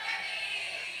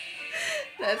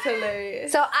 That's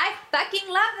hilarious. So I fucking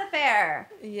love the fair.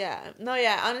 Yeah. No,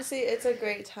 yeah. Honestly, it's a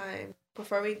great time.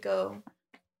 Before we go,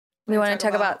 we want to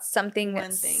talk about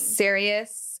something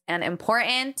serious and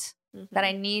important that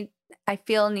I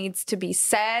feel needs to be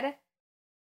said,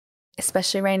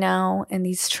 especially right now in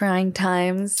these trying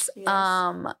times.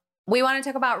 Yes. We want to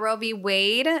talk about Roe v.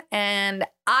 Wade, and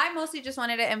I mostly just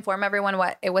wanted to inform everyone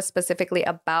what it was specifically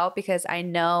about because I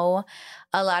know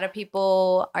a lot of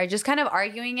people are just kind of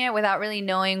arguing it without really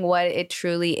knowing what it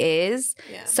truly is.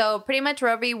 Yeah. So pretty much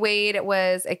Roe v. Wade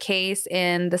was a case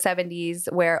in the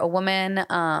 70s where a woman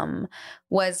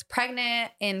was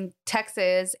pregnant in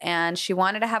Texas and she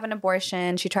wanted to have an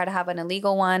abortion. She tried to have an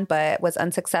illegal one, but was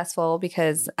unsuccessful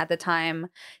because at the time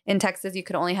in Texas, you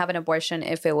could only have an abortion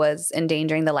if it was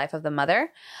endangering the life of the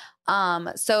mother.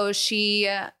 So she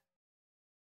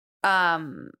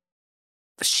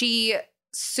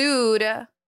sued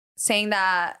saying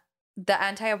that the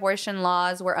anti-abortion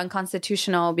laws were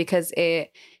unconstitutional because oh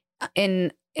my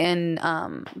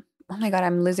God,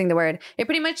 I'm losing the word.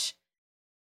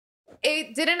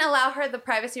 It didn't allow her the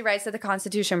privacy rights that the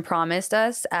Constitution promised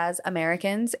us as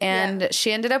Americans. And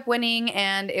she ended up winning.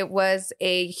 And it was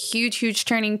a huge, huge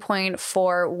turning point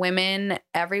for women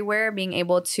everywhere being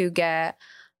able to get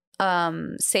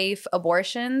safe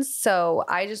abortions. So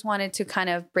I just wanted to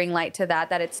kind of bring light to that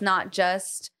it's not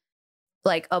just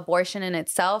like abortion in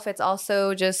itself. It's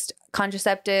also just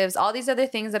contraceptives, all these other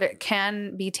things that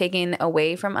can be taken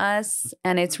away from us.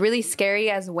 And it's really scary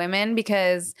as women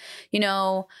because, you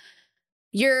know,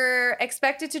 you're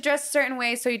expected to dress a certain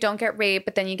way so you don't get raped,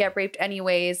 but then you get raped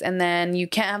anyways, and then you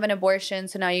can't have an abortion.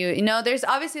 So now you know, there's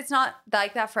obviously it's not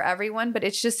like that for everyone, but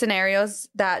it's just scenarios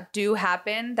that do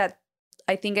happen that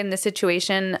I think in this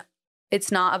situation,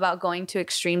 it's not about going to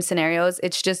extreme scenarios.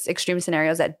 It's just extreme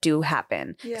scenarios that do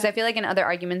happen. Because I feel like in other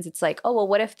arguments, it's like, oh, well,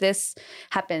 what if this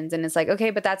happens? And it's like, okay,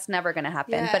 but that's never going to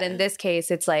happen. Yeah. But in this case,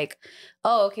 it's like,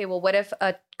 oh, okay, well, what if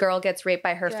a girl gets raped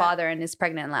by her father and is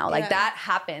pregnant now? Like that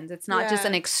happens. It's not just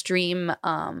an extreme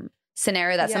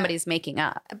scenario that somebody's making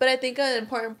up. But I think an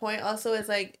important point also is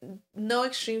like no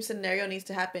extreme scenario needs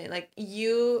to happen. Like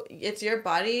it's your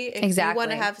body. If you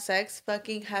want to have sex,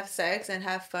 fucking have sex and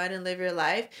have fun and live your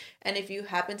life. And if you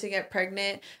happen to get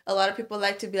pregnant, a lot of people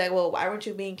like to be like, well, why weren't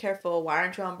you being careful? Why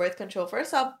aren't you on birth control?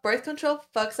 First off, birth control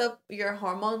fucks up your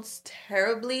hormones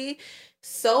terribly,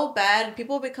 so bad.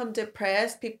 People become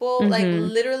depressed. People like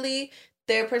literally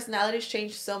their personalities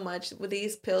change so much. What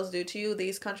these pills do to you,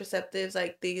 these contraceptives,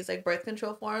 like these like birth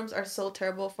control forms are so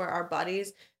terrible for our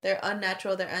bodies. They're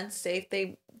unnatural, they're unsafe.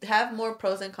 They have more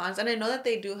pros and cons. And I know that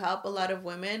they do help a lot of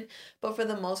women, but for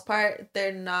the most part,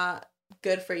 they're not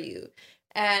good for you.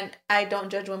 And I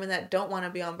don't judge women that don't want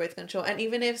to be on birth control. And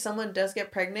even if someone does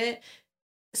get pregnant,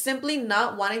 simply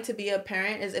not wanting to be a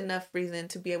parent is enough reason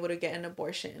to be able to get an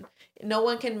abortion. No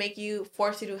one can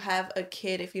force you to have a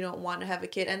kid if you don't want to have a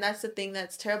kid. And that's the thing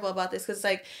that's terrible about this. Because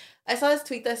like I saw this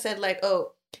tweet that said like,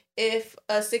 oh, if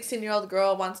a 16-year-old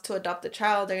girl wants to adopt a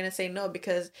child, they're going to say no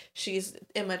because she's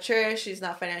immature, she's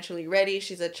not financially ready,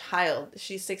 she's a child,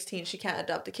 she's 16, she can't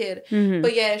adopt a kid.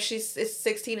 But yeah, if she's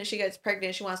 16 and she gets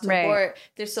pregnant, she wants to abort,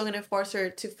 they're still going to force her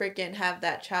to freaking have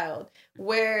that child.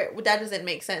 Where that doesn't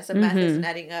make sense. The math isn't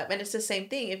adding up. And it's the same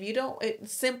thing. If you don't,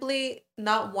 simply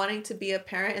not wanting to be a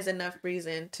parent is enough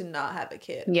reason to not have a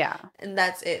kid. Yeah. And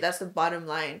that's it. That's the bottom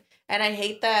line. And I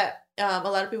hate that a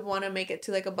lot of people want to make it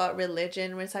to like about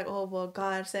religion where it's like, oh, well,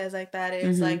 God says like that.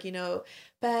 It's like, you know,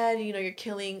 bad, you know, you're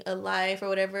killing a life or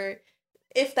whatever.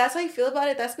 If that's how you feel about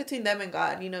it, that's between them and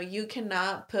God. You know, you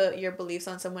cannot put your beliefs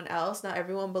on someone else. Not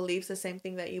everyone believes the same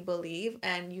thing that you believe,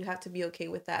 and you have to be okay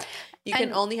with that. You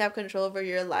can only have control over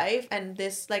your life, and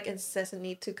this like incessant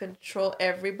need to control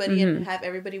everybody and have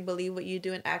everybody believe what you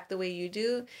do and act the way you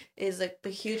do is like the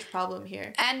huge problem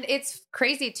here. And it's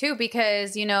crazy too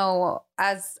because, you know,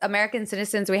 as American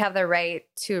citizens, we have the right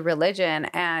to religion,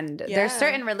 and there's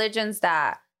certain religions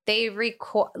that they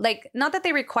like not that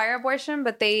they require abortion,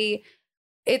 but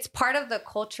it's part of the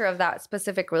culture of that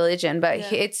specific religion, but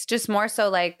it's just more so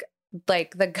like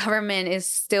the government is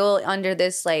still under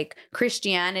this like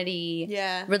Christianity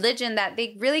religion that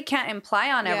they really can't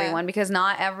imply on everyone because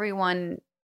not everyone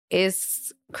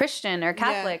is Christian or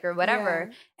Catholic or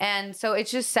whatever. And so it's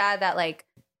just sad that like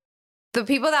the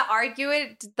people that argue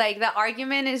it, like the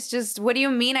argument is just, what do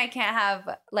you mean I can't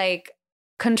have like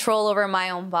control over my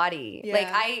own body? Like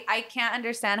I can't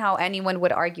understand how anyone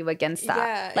would argue against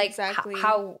that. Like exactly.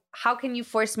 How can you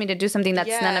force me to do something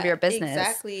that's none of your business?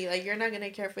 Exactly. Like you're not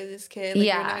gonna care for this kid. Like,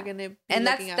 you're not gonna be and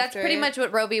that's pretty much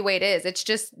what Roe v. Wade is. It's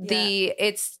just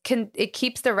it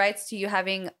keeps the rights to you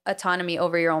having autonomy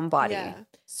over your own body.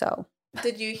 So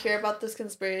did you hear about those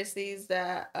conspiracies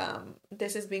that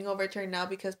this is being overturned now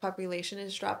because population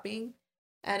is dropping?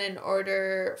 And in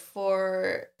order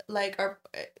for like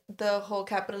the whole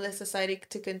capitalist society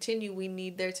to continue, we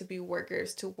need there to be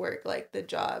workers to work like the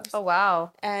jobs. Oh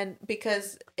wow! And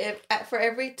because for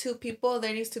every 2 people,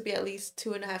 there needs to be at least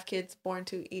 2.5 kids born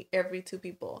to every 2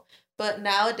 people. But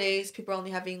nowadays, people are only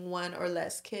having 1 or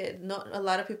less kid. A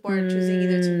lot of people are choosing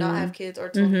either to not have kids or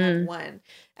to only have 1.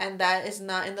 And that is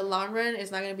not, in the long run,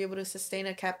 is not going to be able to sustain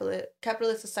a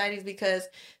capitalist societies because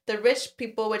the rich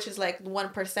people, which is like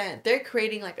 1%, they're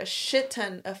creating like a shit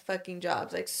ton of fucking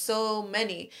jobs, like so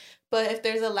many. But if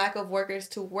there's a lack of workers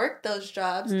to work those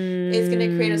jobs, it's going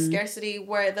to create a scarcity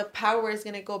where the power is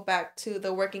going to go back to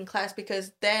the working class,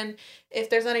 because then if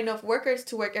there's not enough workers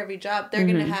to work every job, they're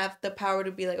going to have the power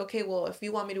to be like, okay, well, if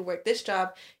you want me to work this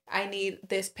job, I need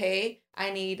this pay,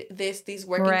 I need these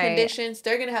working conditions.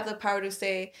 They're going to have the power to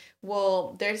say,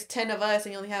 well, there's 10 of us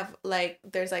and you only have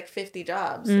there's 50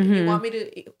 jobs. You want me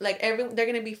to, they're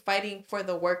going to be fighting for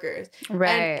the workers.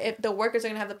 Right. And if the workers are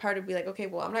going to have the power to be like, okay,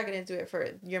 well, I'm not going to do it for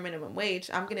your minimum wage.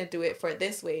 I'm going to do it for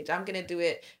this wage. I'm going to do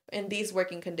it in these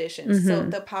working conditions. So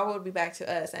the power would be back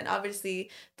to us. And obviously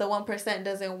the 1%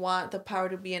 doesn't want the power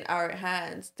to be in our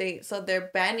hands. So they're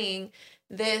banning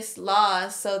this law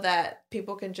so that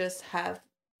people can just have,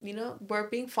 we're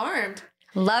being farmed.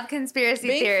 Love conspiracy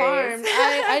being theories. Farmed.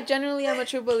 I genuinely am a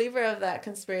true believer of that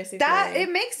conspiracy theory.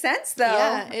 It makes sense though.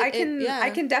 Yeah, I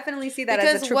can definitely see that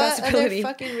as a true possibility. Because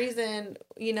what other fucking reason,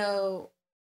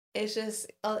 it's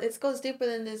just it goes deeper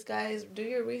than this, guys. Do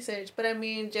your research. But I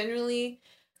mean, generally,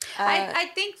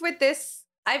 I think with this,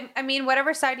 I mean,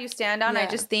 whatever side you stand on, I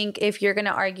just think if you're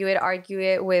gonna argue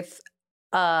it with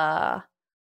an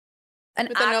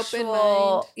open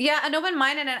mind. Yeah, an open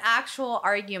mind and an actual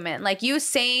argument. Like you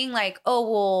saying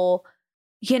oh,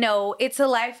 well, it's a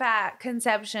life at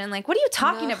conception. Like, what are you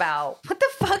talking about? What the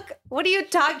fuck? What are you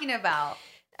talking about?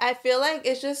 I feel like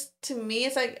it's just, to me,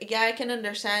 it's like, yeah, I can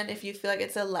understand if you feel like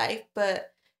it's a life,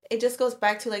 but it just goes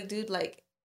back to dude,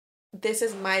 this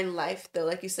is my life though.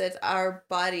 Like you said, it's our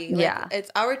body.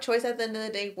 It's our choice at the end of the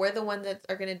day. We're the ones that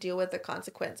are going to deal with the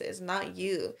consequences, not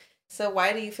you. So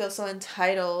why do you feel so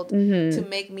entitled to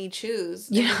make me choose?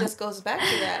 And it just goes back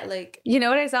to that. You know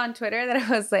what I saw on Twitter that I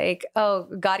was like, oh,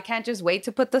 God can't just wait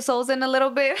to put the souls in a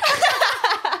little bit.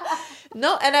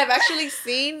 No, and I've actually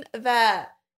seen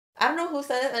that. I don't know who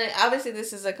said it. And obviously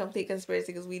this is a complete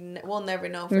conspiracy because we'll never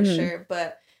know for sure.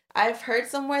 But I've heard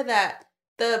somewhere that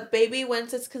the baby,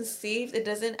 once it's conceived, it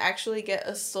doesn't actually get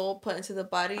a soul put into the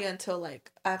body until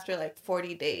after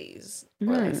 40 days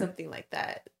or something like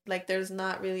that. There's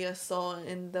not really a soul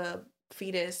in the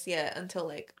fetus yet until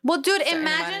like. Well, dude,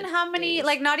 imagine how many days.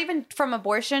 Like not even from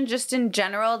abortion, just in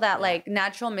general that like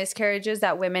natural miscarriages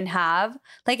that women have.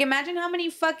 Like imagine how many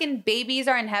fucking babies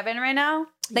are in heaven right now.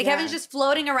 Like heaven's just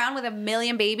floating around with 1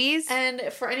 million babies. And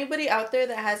for anybody out there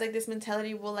that has like this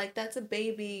mentality, well, like that's a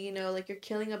baby, you know, like you're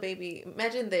killing a baby.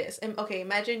 Imagine this. Okay,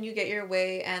 imagine you get your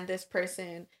way and this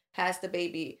person has the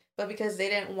baby, but because they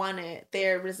didn't want it,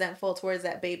 they're resentful towards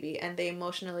that baby and they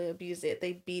emotionally abuse it.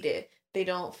 They beat it. They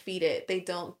don't feed it. They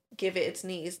don't give it its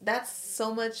needs. That's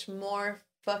so much more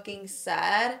fucking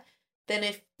sad than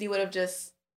if you would have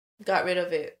just got rid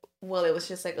of it while it was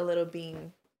just like a little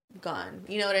being gone.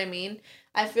 You know what I mean?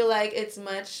 I feel like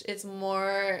it's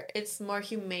more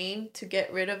humane to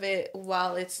get rid of it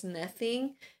while it's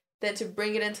nothing than to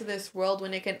bring it into this world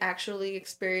when it can actually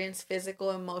experience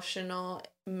physical, emotional,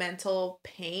 mental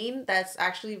pain. That's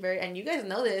actually and you guys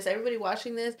know this, everybody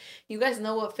watching this, you guys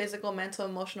know what physical, mental,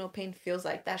 emotional pain feels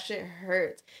like. That shit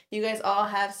hurts. You guys all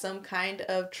have some kind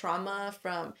of trauma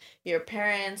from your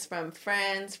parents, from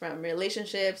friends, from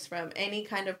relationships, from any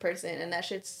kind of person, and that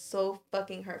shit's so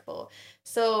fucking hurtful.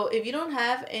 So if you don't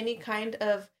have any kind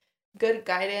of good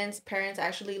guidance, parents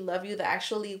actually love you, that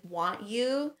actually want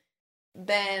you,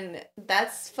 then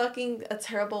that's fucking a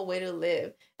terrible way to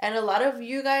live. And a lot of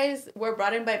you guys were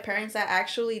brought in by parents that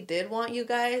actually did want you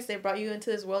guys. They brought you into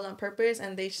this world on purpose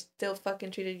and they still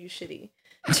fucking treated you shitty.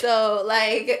 So,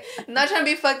 like, not trying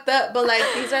to be fucked up, but, like,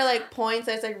 these are, like, points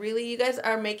that's, like, really, you guys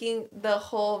are making the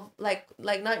whole, like,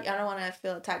 not, I don't want to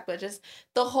feel attacked, but just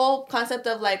the whole concept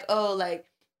of, like, oh, like,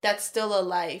 that's still a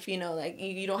life, you know, like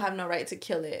you don't have no right to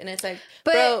kill it. And it's like,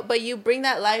 but you bring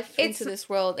that life into this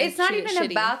world. And it's not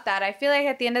even about that. I feel like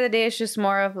at the end of the day, it's just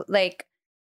more of like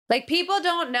people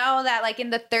don't know that like in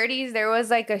the 30s, there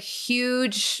was like a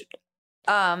huge,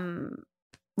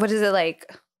 what is it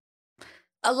like?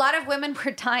 A lot of women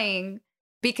were dying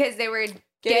because they were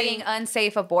getting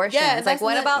unsafe abortions. Yeah, like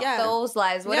what about those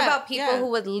lives? What about people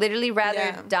who would literally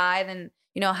rather die than,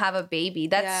 you know, have a baby?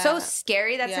 That's so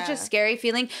scary. That's such a scary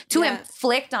feeling to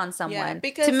inflict on someone.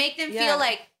 Because, to make them feel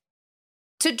like,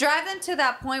 to drive them to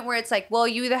that point where it's like, well,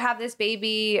 you either have this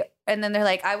baby, and then they're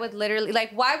like, I would literally,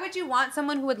 like, why would you want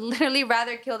someone who would literally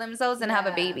rather kill themselves than have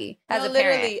a baby as a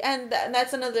parent? And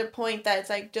that's another point, that it's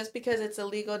like, just because it's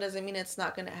illegal doesn't mean it's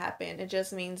not going to happen. It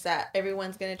just means that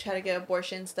everyone's going to try to get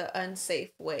abortions the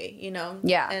unsafe way, you know?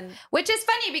 Yeah. And which is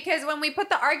funny because when we put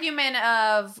the argument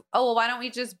of, oh, well, why don't we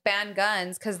just ban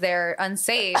guns because they're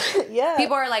unsafe?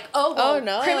 People are like, oh, well,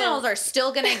 no, criminals are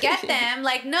still going to get them.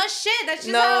 Like, no shit. That's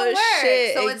just how it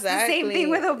works. So it's the same thing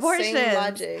with abortion. Same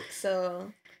logic.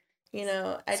 So, you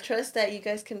know, I trust that you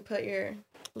guys can put your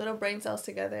little brain cells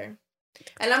together.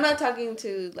 And I'm not talking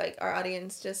to, like, our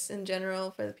audience, just in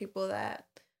general, for the people that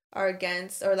are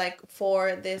against or, like,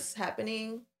 for this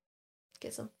happening.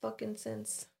 Get some fucking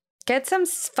sense. Get some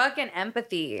fucking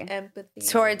empathy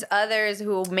towards others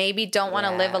who maybe don't want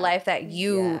to live a life that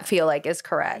you feel like is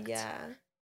correct. Yeah.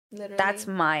 Literally. That's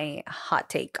my hot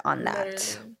take on that.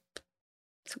 Literally.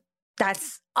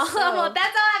 That's all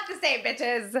I have to say,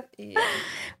 bitches. Yeah.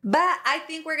 But I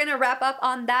think we're going to wrap up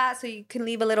on that, so you can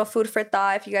leave a little food for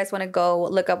thought if you guys want to go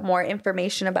look up more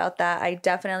information about that. I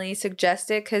definitely suggest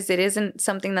it because it isn't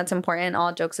something that's important,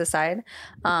 all jokes aside.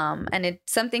 And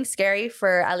it's something scary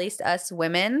for at least us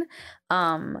women.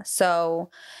 So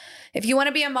if you want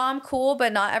to be a mom, cool,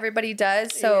 but not everybody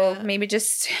does. So maybe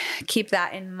just keep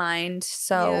that in mind.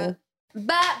 So... Yeah.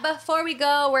 But before we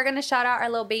go, we're going to shout out our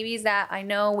little babies that I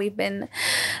know we've been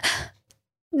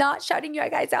not shouting you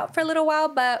guys out for a little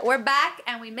while, but we're back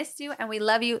and we missed you and we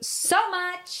love you so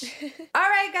much. All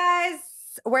right, guys.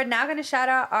 We're now going to shout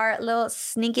out our little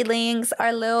sneaky links,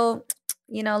 our little,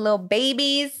 you know, little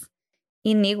babies.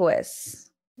 Iniguez.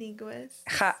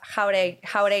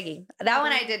 Jauregui. That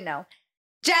one I did know.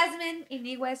 Jasmine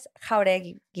Iniguez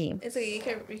Jauregui. It's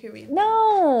okay. You can read.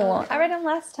 No, I read them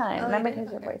last time. Not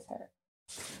because your voice hurt.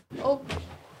 Oh.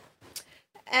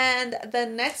 And the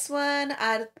next one,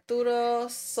 Arturo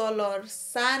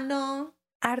Solorzano.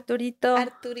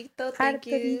 Arturito, thank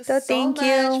you so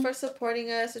much for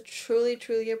supporting us. I truly,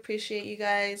 truly appreciate you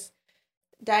guys.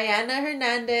 Diana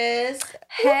Hernandez.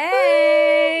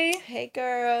 Hey. Hey,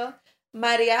 girl.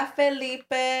 Maria Felipe,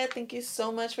 thank you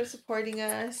so much for supporting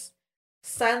us.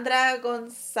 Sandra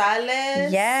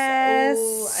Gonzalez. Yes.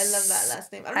 Ooh, I love that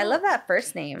last name. I love that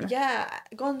first name. Yeah.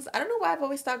 I don't know why I've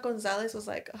always thought Gonzalez was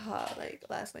like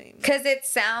last name. Because it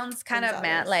sounds kind of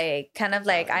like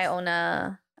I own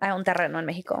terreno in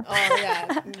Mexico. Oh,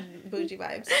 yeah. Bougie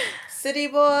vibes. City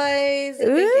Boys. Thank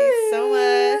you so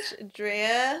much.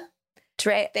 Drea.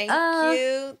 Dre.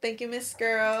 Thank you, Miss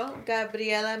Girl.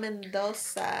 Gabriela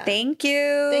Mendoza. Thank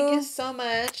you so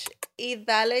much. Y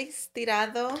Dale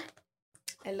Tirado.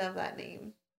 I love that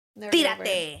name.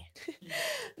 Tírate.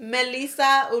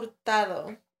 Melissa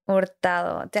Hurtado. I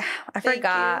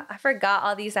forgot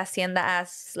all these Hacienda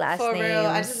ass last names. For real.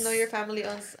 I just know your family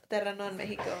owns terreno in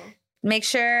Mexico. Make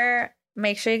sure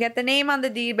you get the name on the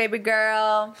deed, baby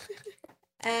girl.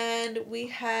 And we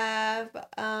have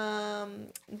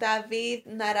David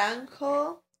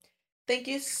Naranjo. Thank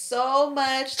you so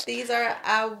much. These are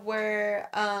our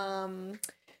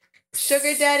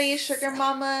sugar daddy, sugar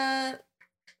mama,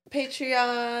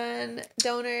 Patreon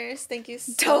donors. Thank you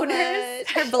so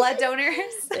much. Our blood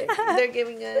donors. They're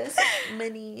giving us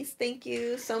monies. Thank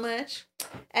you so much.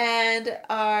 And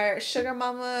our sugar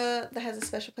mama that has a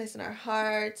special place in our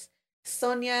hearts,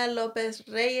 Sonia Lopez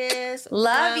Reyes.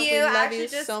 Love you. I actually you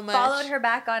just so much. Followed her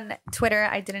back on Twitter.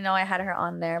 I didn't know I had her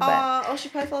on there. But she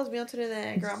probably follows me on Twitter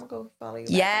then. Girl, I'm going to go follow you.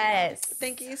 Yes.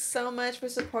 Thank you so much for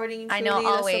supporting. Truly, I know,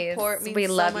 always. The support means we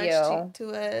love so much you.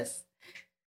 To us.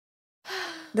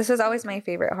 This was always my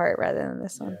favorite heart rather than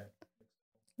this one.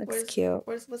 Looks cute.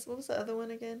 What was the other one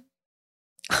again?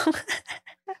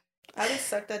 I just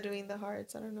sucked at doing the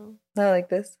hearts. I don't know. I like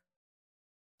this.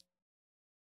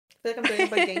 I feel like I'm doing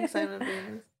my gang sign when I'm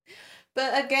doing this.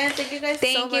 But again, thank you guys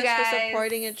so much for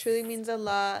supporting. It truly means a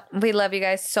lot. We love you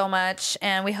guys so much.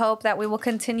 And we hope that we will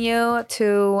continue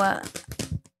to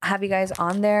have you guys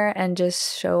on there and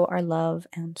just show our love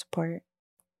and support.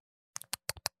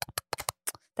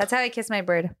 That's how I kiss my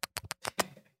bird.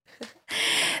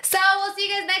 So we'll see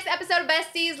you guys next episode of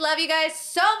Besties. Love you guys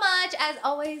so much. As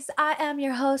always, I am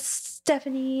your host,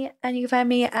 Stephanie. And you can find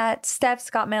me at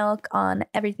Steph's Got Milk on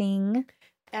everything.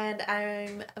 And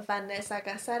I'm Vanessa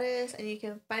Casares. And you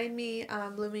can find me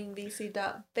on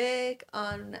bloomingvc.big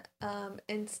on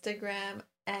Instagram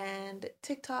and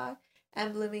TikTok.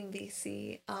 And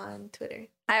bloomingvc on Twitter.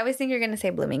 I always think you're going to say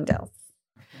Bloomingdale.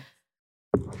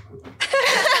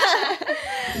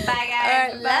 Bye,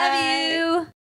 guys. Right, love you.